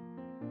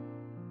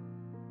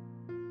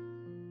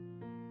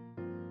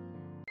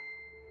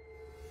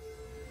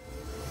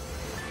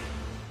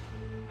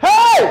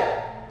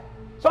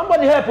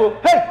 Somebody help! Oh.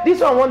 Hey, this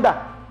one wonder.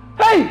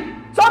 Hey,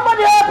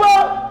 somebody help!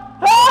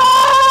 Oh.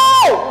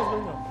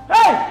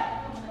 Hey!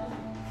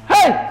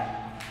 Hey!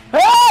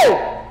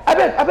 Hey!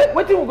 I bet.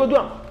 What did we go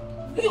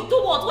do? You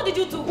do what? What did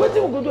you do? What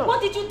did we go do?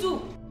 What did you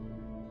do?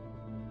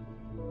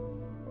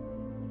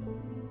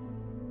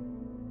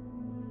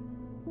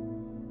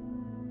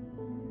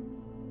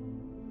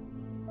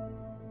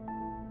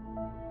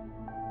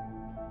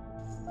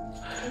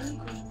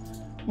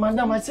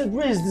 Madam, I said,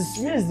 where is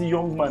the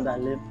young man that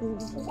left?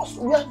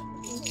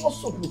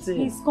 What's up with him?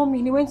 He's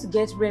coming. He went to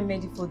get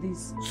remedy for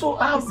this. So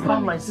how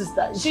about my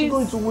sister? Is she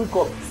going to wake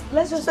up?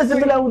 Let's just. Let's say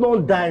who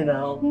don't die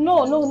now.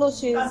 No.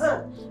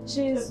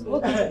 She's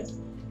okay.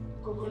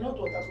 Coconut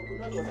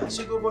water.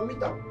 She go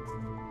vomit am.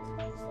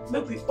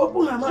 Make we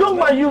open her mouth. Young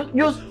man,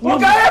 you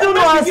still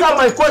not answer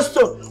my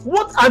question.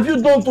 What have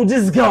you done to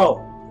this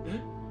girl?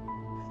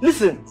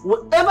 Listen,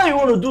 whatever you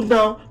want to do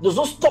now does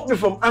not stop me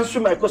from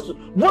answering my question.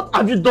 What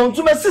have you done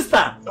to my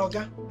sister?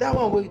 Okay, that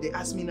one where they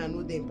ask me now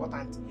no dey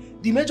important.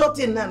 The major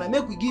thing now,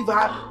 make we give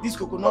her this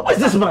coconut. What is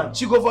this man?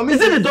 She go for me.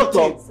 Is it the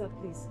doctor? Sir,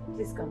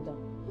 please calm down.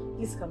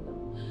 Please calm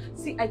down.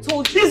 See, I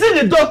told you. Is it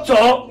the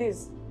doctor?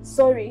 Please,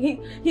 sorry,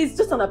 he's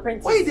just an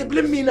apprentice. Why they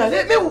blame me now?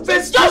 Let me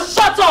face. Just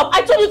shut up!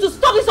 I told you to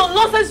stop this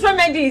nonsense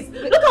remedies.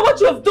 Look at what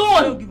you have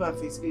done. Don't give her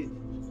face aid.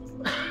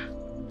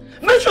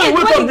 Make sure you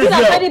wake up this girl. It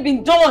has already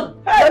been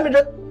done. Hey. Let me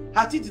just.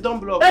 Her teeth don't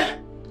block. Eh?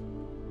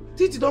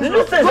 Teeth don't Did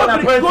block. you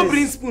say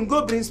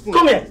Go bring spoon.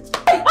 Come here.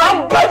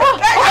 Oh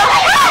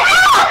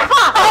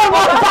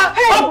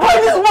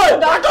fight this boy!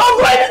 I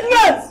can't fight this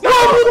man! You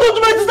have to touch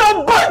my sister and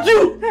bite you!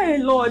 Hey,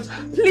 Lord,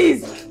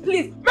 please.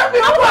 Listen,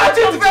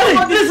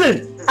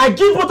 I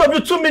give both of you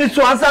 2 minutes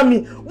to answer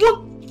me. What?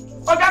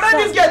 Okay, let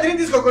this girl drink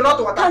this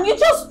coconut water. Can you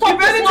just stop if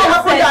this anything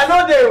happen, I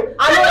know they.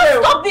 Can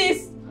you stop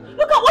this?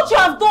 Look at what you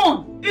have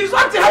done. If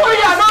something happen,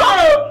 I know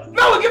they.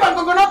 Now we give her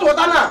coconut water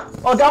now.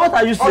 Okay, what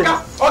are you saying? Okay, no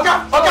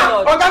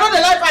the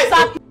life I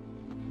say.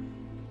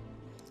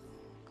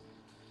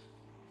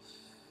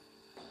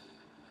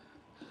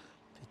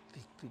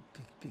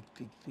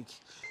 Pick.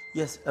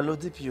 Yes, hello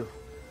DPO.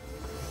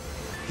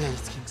 Yeah,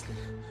 it's Kingsley.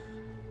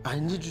 I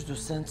need you to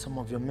send some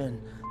of your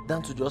men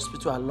down to the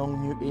hospital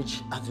along New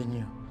Age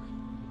Avenue.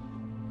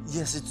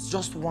 Yes, it's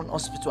just one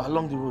hospital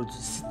along the road,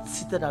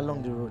 seated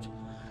along the road.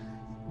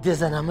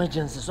 There's an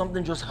emergency,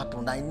 something just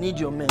happened. I need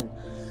your men.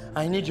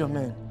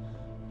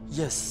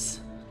 Yes.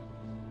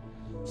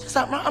 Yes,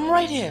 I'm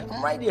right here.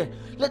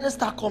 Let them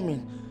start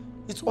coming.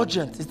 It's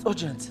urgent.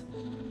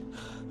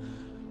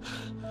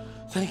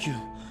 Thank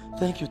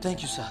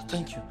you, sir.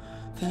 Thank you.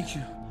 Jesus.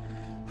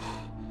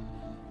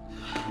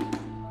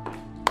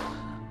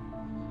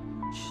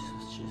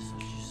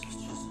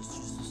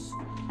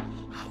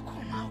 How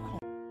come?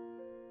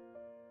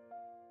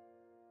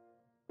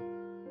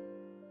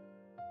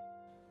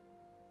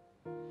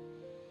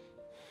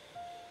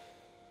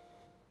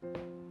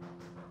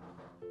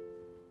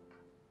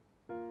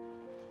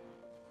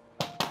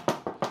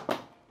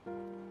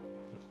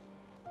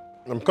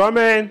 I'm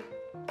coming.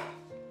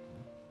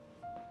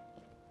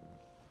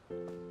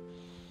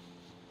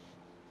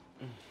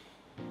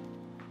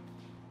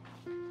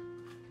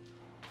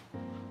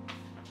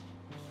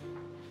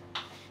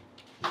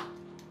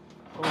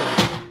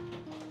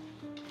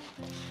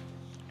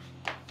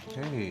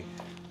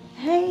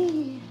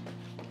 Hey,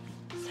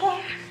 sir.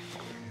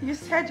 You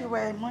said you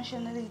were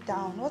emotionally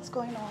down. What's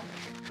going on?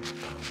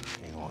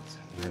 You know what?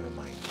 Never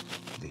mind.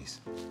 Please,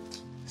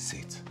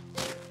 sit.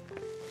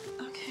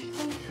 Okay,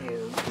 thank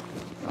you.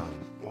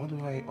 What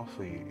do I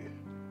offer you?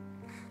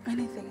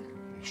 Anything.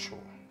 Sure.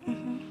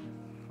 Mm-hmm.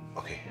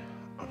 Okay,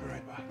 I'll be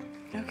right back.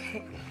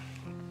 Okay.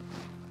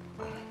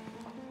 I'll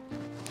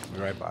be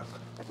right back.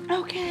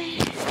 Okay.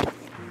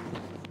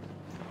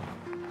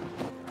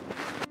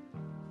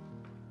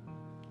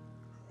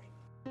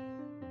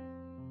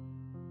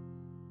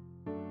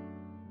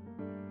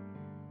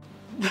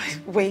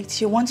 Wait,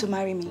 you want to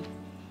marry me?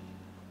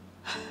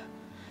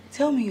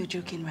 Tell me you're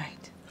joking,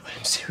 right?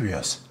 I'm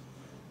serious.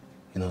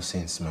 You know,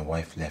 since my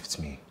wife left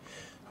me,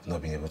 I've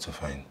not been able to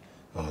find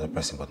another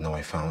person, but now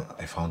I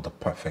found the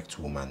perfect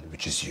woman,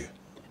 which is you.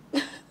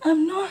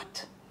 I'm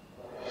not.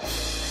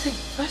 See,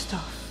 first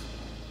off,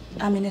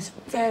 I'm in a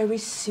very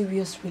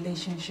serious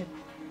relationship.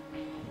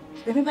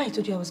 Remember I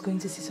told you I was going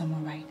to see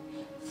someone, right?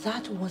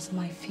 That was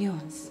my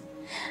fiancé.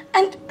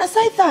 And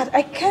aside that,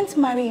 I can't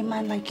marry a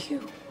man like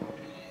you.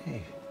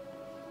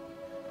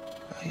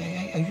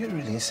 Hey, are you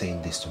really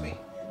saying this to me?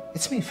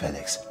 It's me,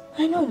 Felix.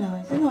 I know now,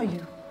 it's not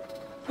you.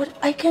 But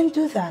I can't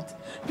do that.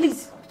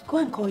 Please, go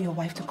and call your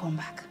wife to come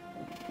back.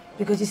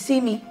 Because you see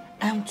me,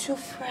 I'm too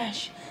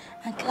fresh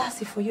and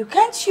classy for you.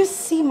 Can't you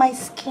see my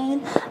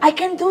skin? I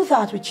can do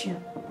that with you.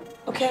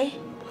 Okay?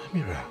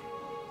 Amira.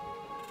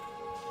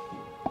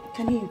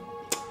 Can you?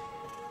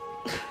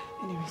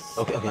 Anyways.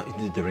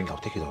 Okay, the ring, I'll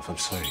take it off. I'm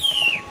sorry.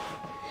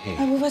 Hey.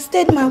 I've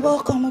overstayed my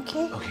welcome,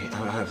 okay? Okay,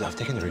 I've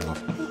taken the ring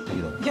off. Take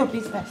it off. Your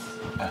business.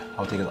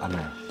 I'll take it off.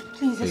 Amira.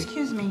 Please,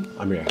 excuse me.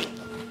 Amira. Bye.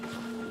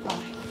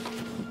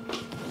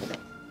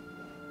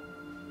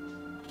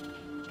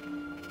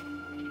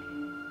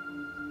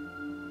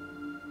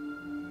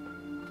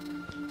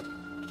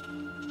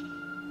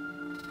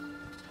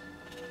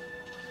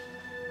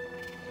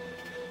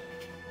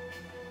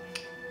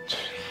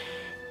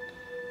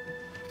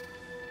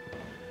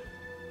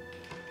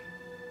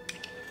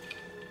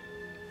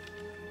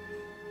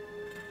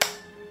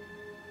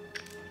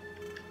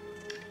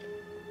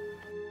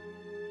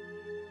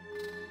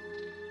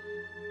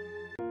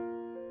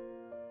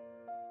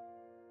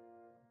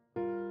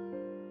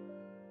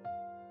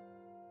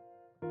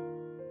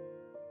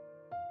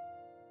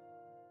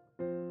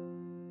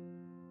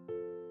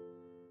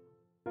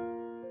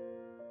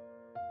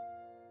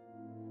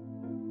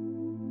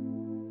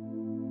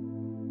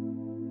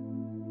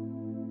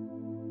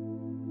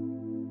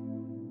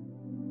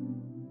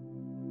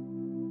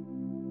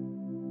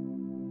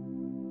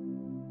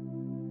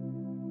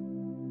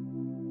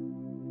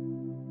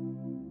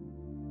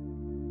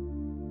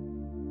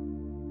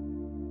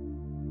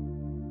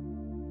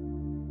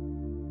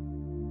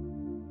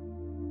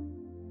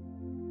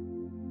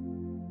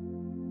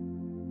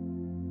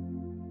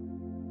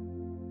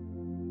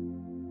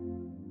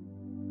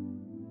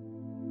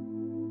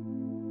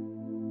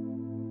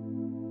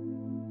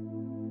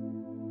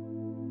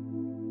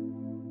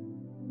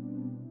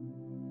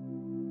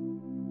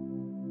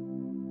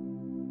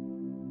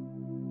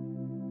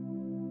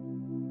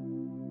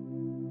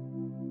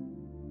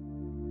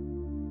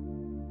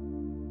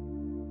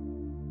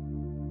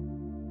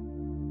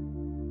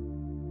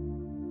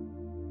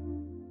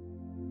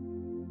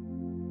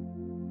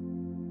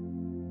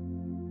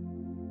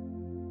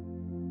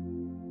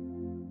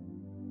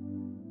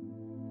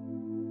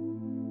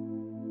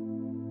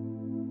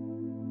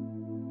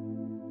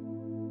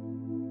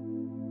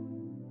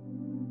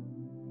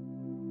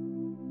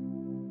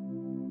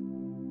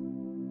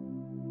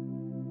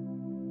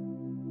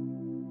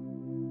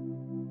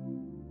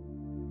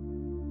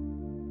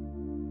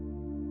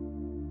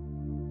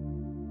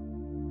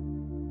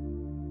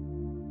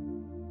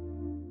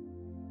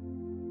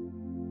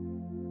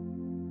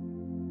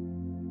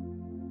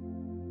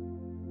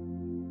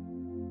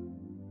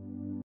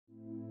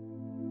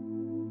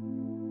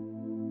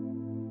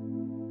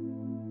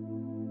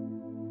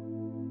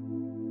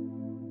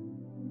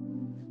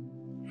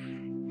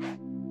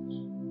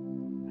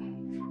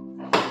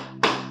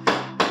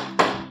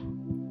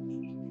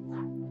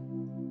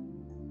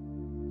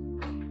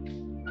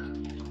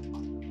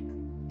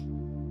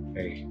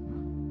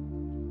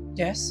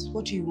 Yes?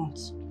 What do you want?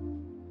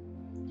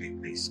 Hey,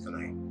 please,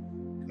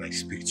 can I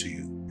speak to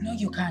you? No,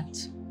 you can't.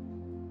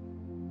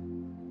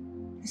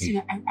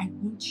 Listen, I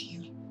want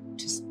you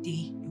to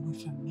stay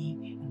away from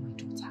me and my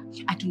daughter.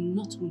 I do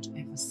not want to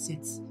ever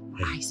set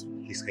eyes on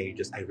you. Please, can you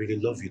just, I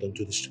really love you. Don't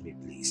do this to me,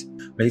 please.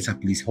 Melissa,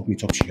 please help me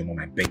talk to your mom.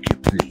 I beg you,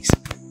 please.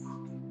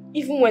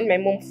 Even when my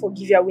mom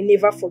forgive you, I will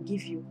never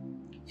forgive you.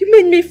 You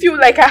made me feel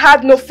like I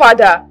had no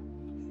father.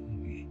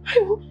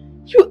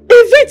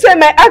 Every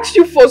time I ask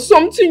you for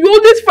something, you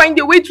always find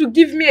a way to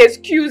give me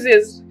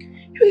excuses.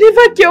 You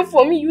never care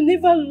for me. You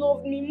never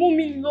loved me.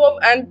 Mommy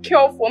loved and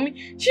cared for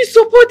me. She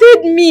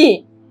supported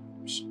me.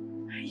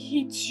 I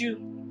hate you.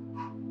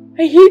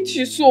 I hate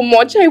you so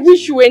much. I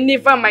wish you were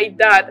never my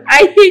dad.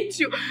 I hate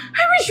you.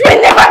 I wish you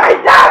were never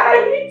my dad. I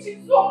hate you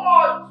so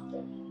much.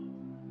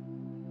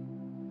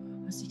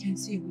 As you can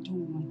see, we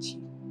don't want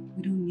you.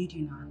 We don't need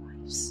you in our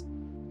lives.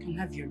 You can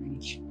have your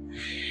religion.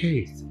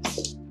 Hey.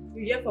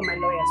 You hear from my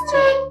lawyers too.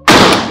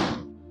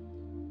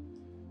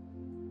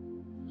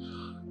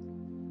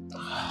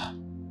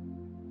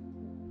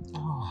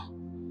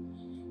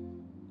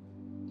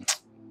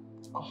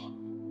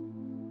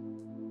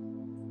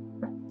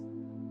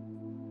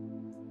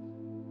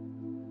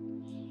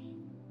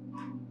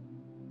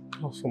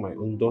 For my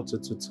own daughter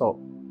to talk.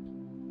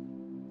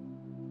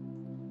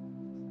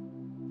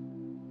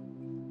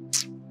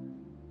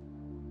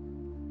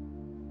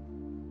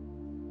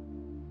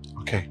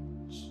 Okay.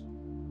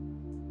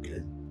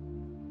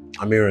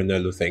 Amir and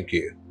Nello, thank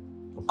you.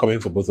 I'm coming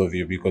for both of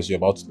you because you're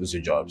about to lose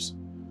your jobs.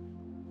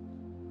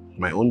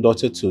 My own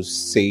daughter to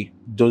say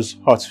those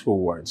hurtful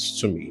words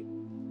to me.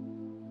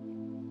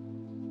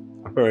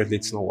 Apparently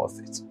it's not worth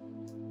it.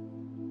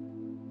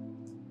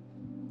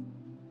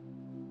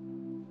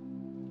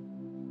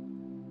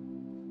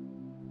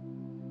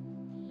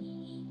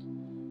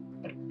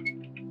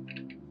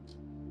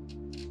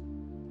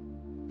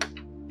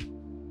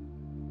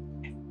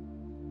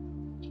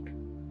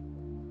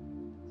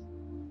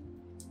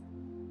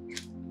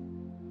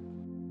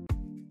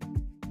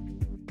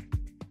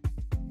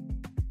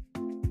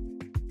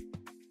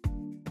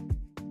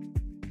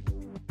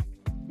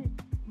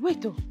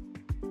 Wait, oh.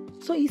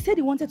 So he said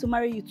he wanted to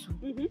marry you too?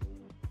 And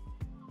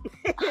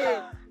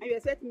you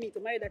expect me to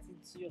marry that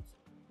idiot?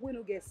 We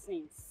no get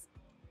sense.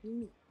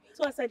 Me.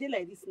 So as I did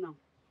like this now,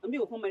 I'm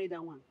going to marry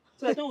that one.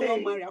 So I don't want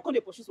to marry. I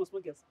can't pursue some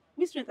small girls.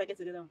 Which strength I get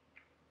to the other one?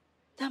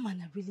 That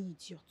man a really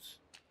idiot.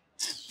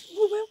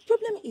 Well,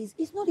 problem is,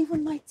 he's not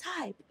even my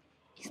type.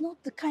 He's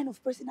not the kind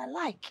of person I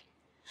like.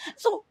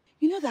 So,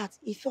 you know that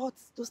he thought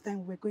those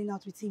times we're going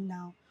out with him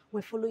now,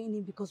 we're following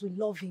him because we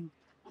love him.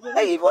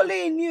 Hey, if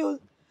only he knew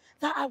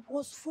that I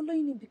was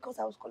following him because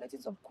I was collecting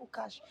some cool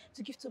cash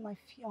to give to my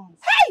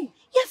fiance. Hey!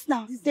 Yes,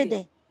 now, stay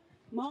there.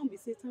 My mom be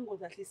saying, thank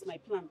God, at least my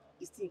plan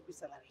is to increase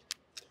salary.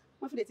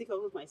 Why should they take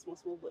care of my small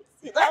boys?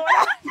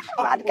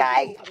 Bad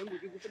guy.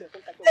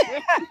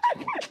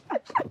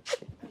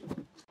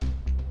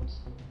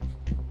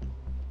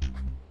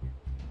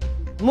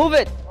 Move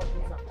it.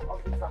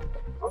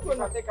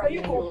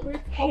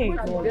 Hey,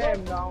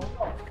 them now.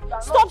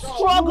 Stop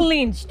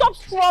struggling. Stop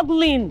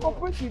struggling.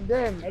 Cooperate with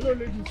them. Hello,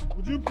 ladies.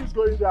 Would you please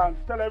go in there and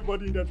tell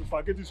everybody in there to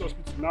forget this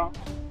hospital now?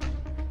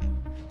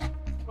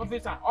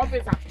 Officer,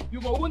 you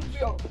go wound me.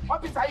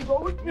 Officer, you go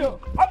wound me.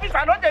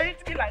 Officer, not they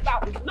hit me like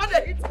that. Not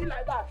they hit me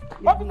like that.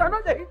 Officer,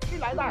 not they hit me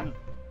like that.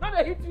 Not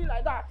they hit me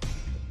like that.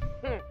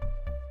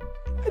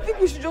 I think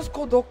we should just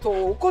call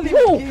doctor. Call him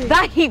again.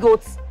 That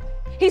he-goat.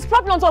 He's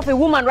probably on top of a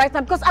woman right now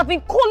because I've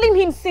been calling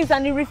him since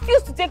and he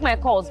refused to take my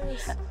calls.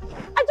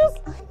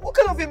 What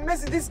kind of a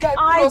mess is this guy?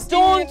 I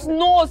don't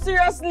know,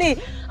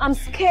 seriously. I'm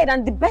scared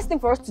and the best thing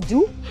for us to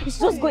do is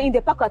just go in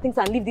there, pack our things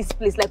and leave this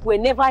place like we're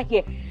never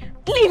here.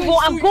 Leave, oh,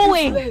 I'm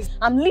going. Useless.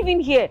 I'm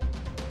leaving here.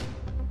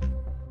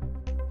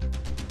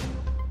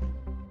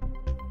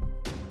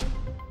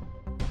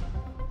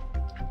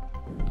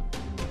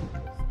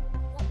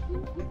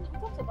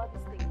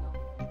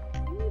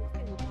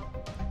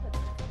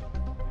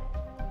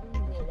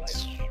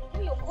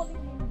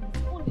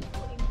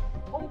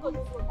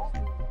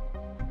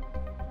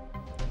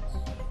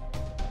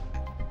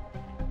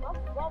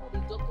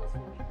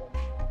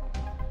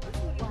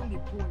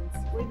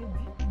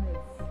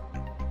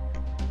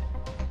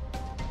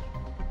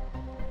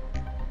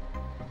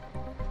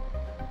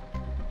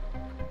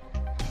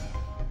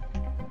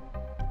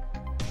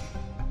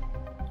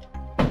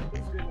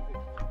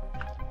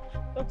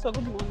 Doctor,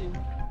 good morning.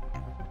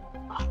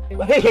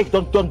 Hey,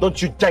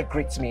 don't you dare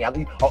greet me. You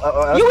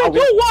will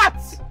do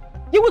what?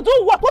 You will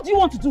do what? What do you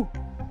want to do?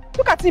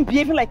 Look at him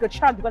behaving like a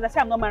child because I say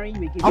I'm not marrying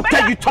you again. How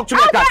dare you talk to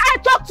me like that?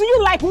 I talk to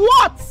you like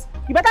what?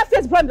 You better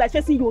face problems like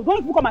facing you. Don't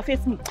even come and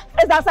face me.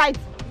 Face that side.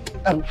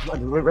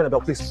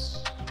 Renabel, please.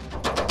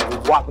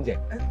 What happened there?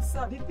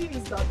 Sir, the thing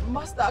is that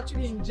Master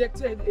actually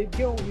injected a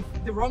girl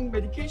with the wrong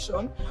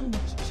medication.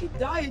 She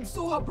died,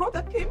 so her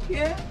brother came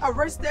here,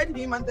 arrested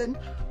him, and then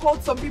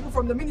called some people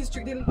from the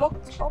ministry. They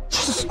locked up.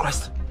 Jesus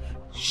Christ!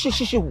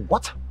 She,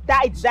 what?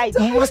 Died.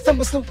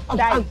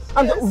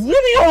 I'm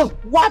really old.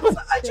 What happened?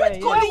 I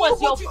tried calling you,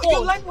 but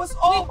your line was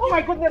off. Oh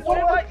my goodness.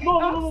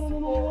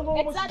 No.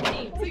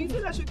 Exactly. So you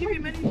said I should give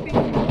him anything.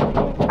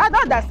 I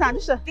don't understand.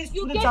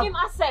 You gave him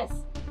access.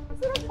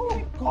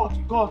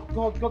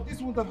 God, this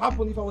wouldn't have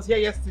happened if I was here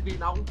yesterday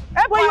now.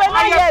 Hey, but you were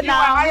not here now.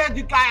 I hired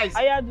you guys.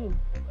 I do.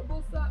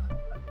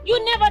 You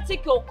never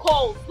take your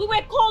calls. We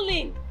were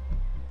calling.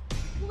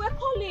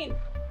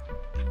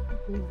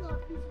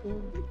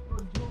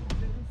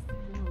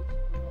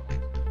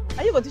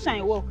 Are you going to try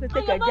and work?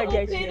 Take a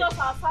judge. Paying us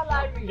our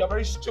salary. You're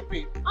very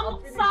stupid.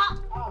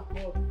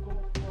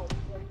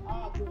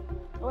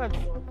 What?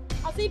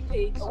 Has he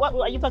paid? What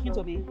are you talking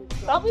to me?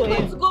 Are we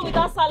going to go with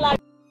that salary?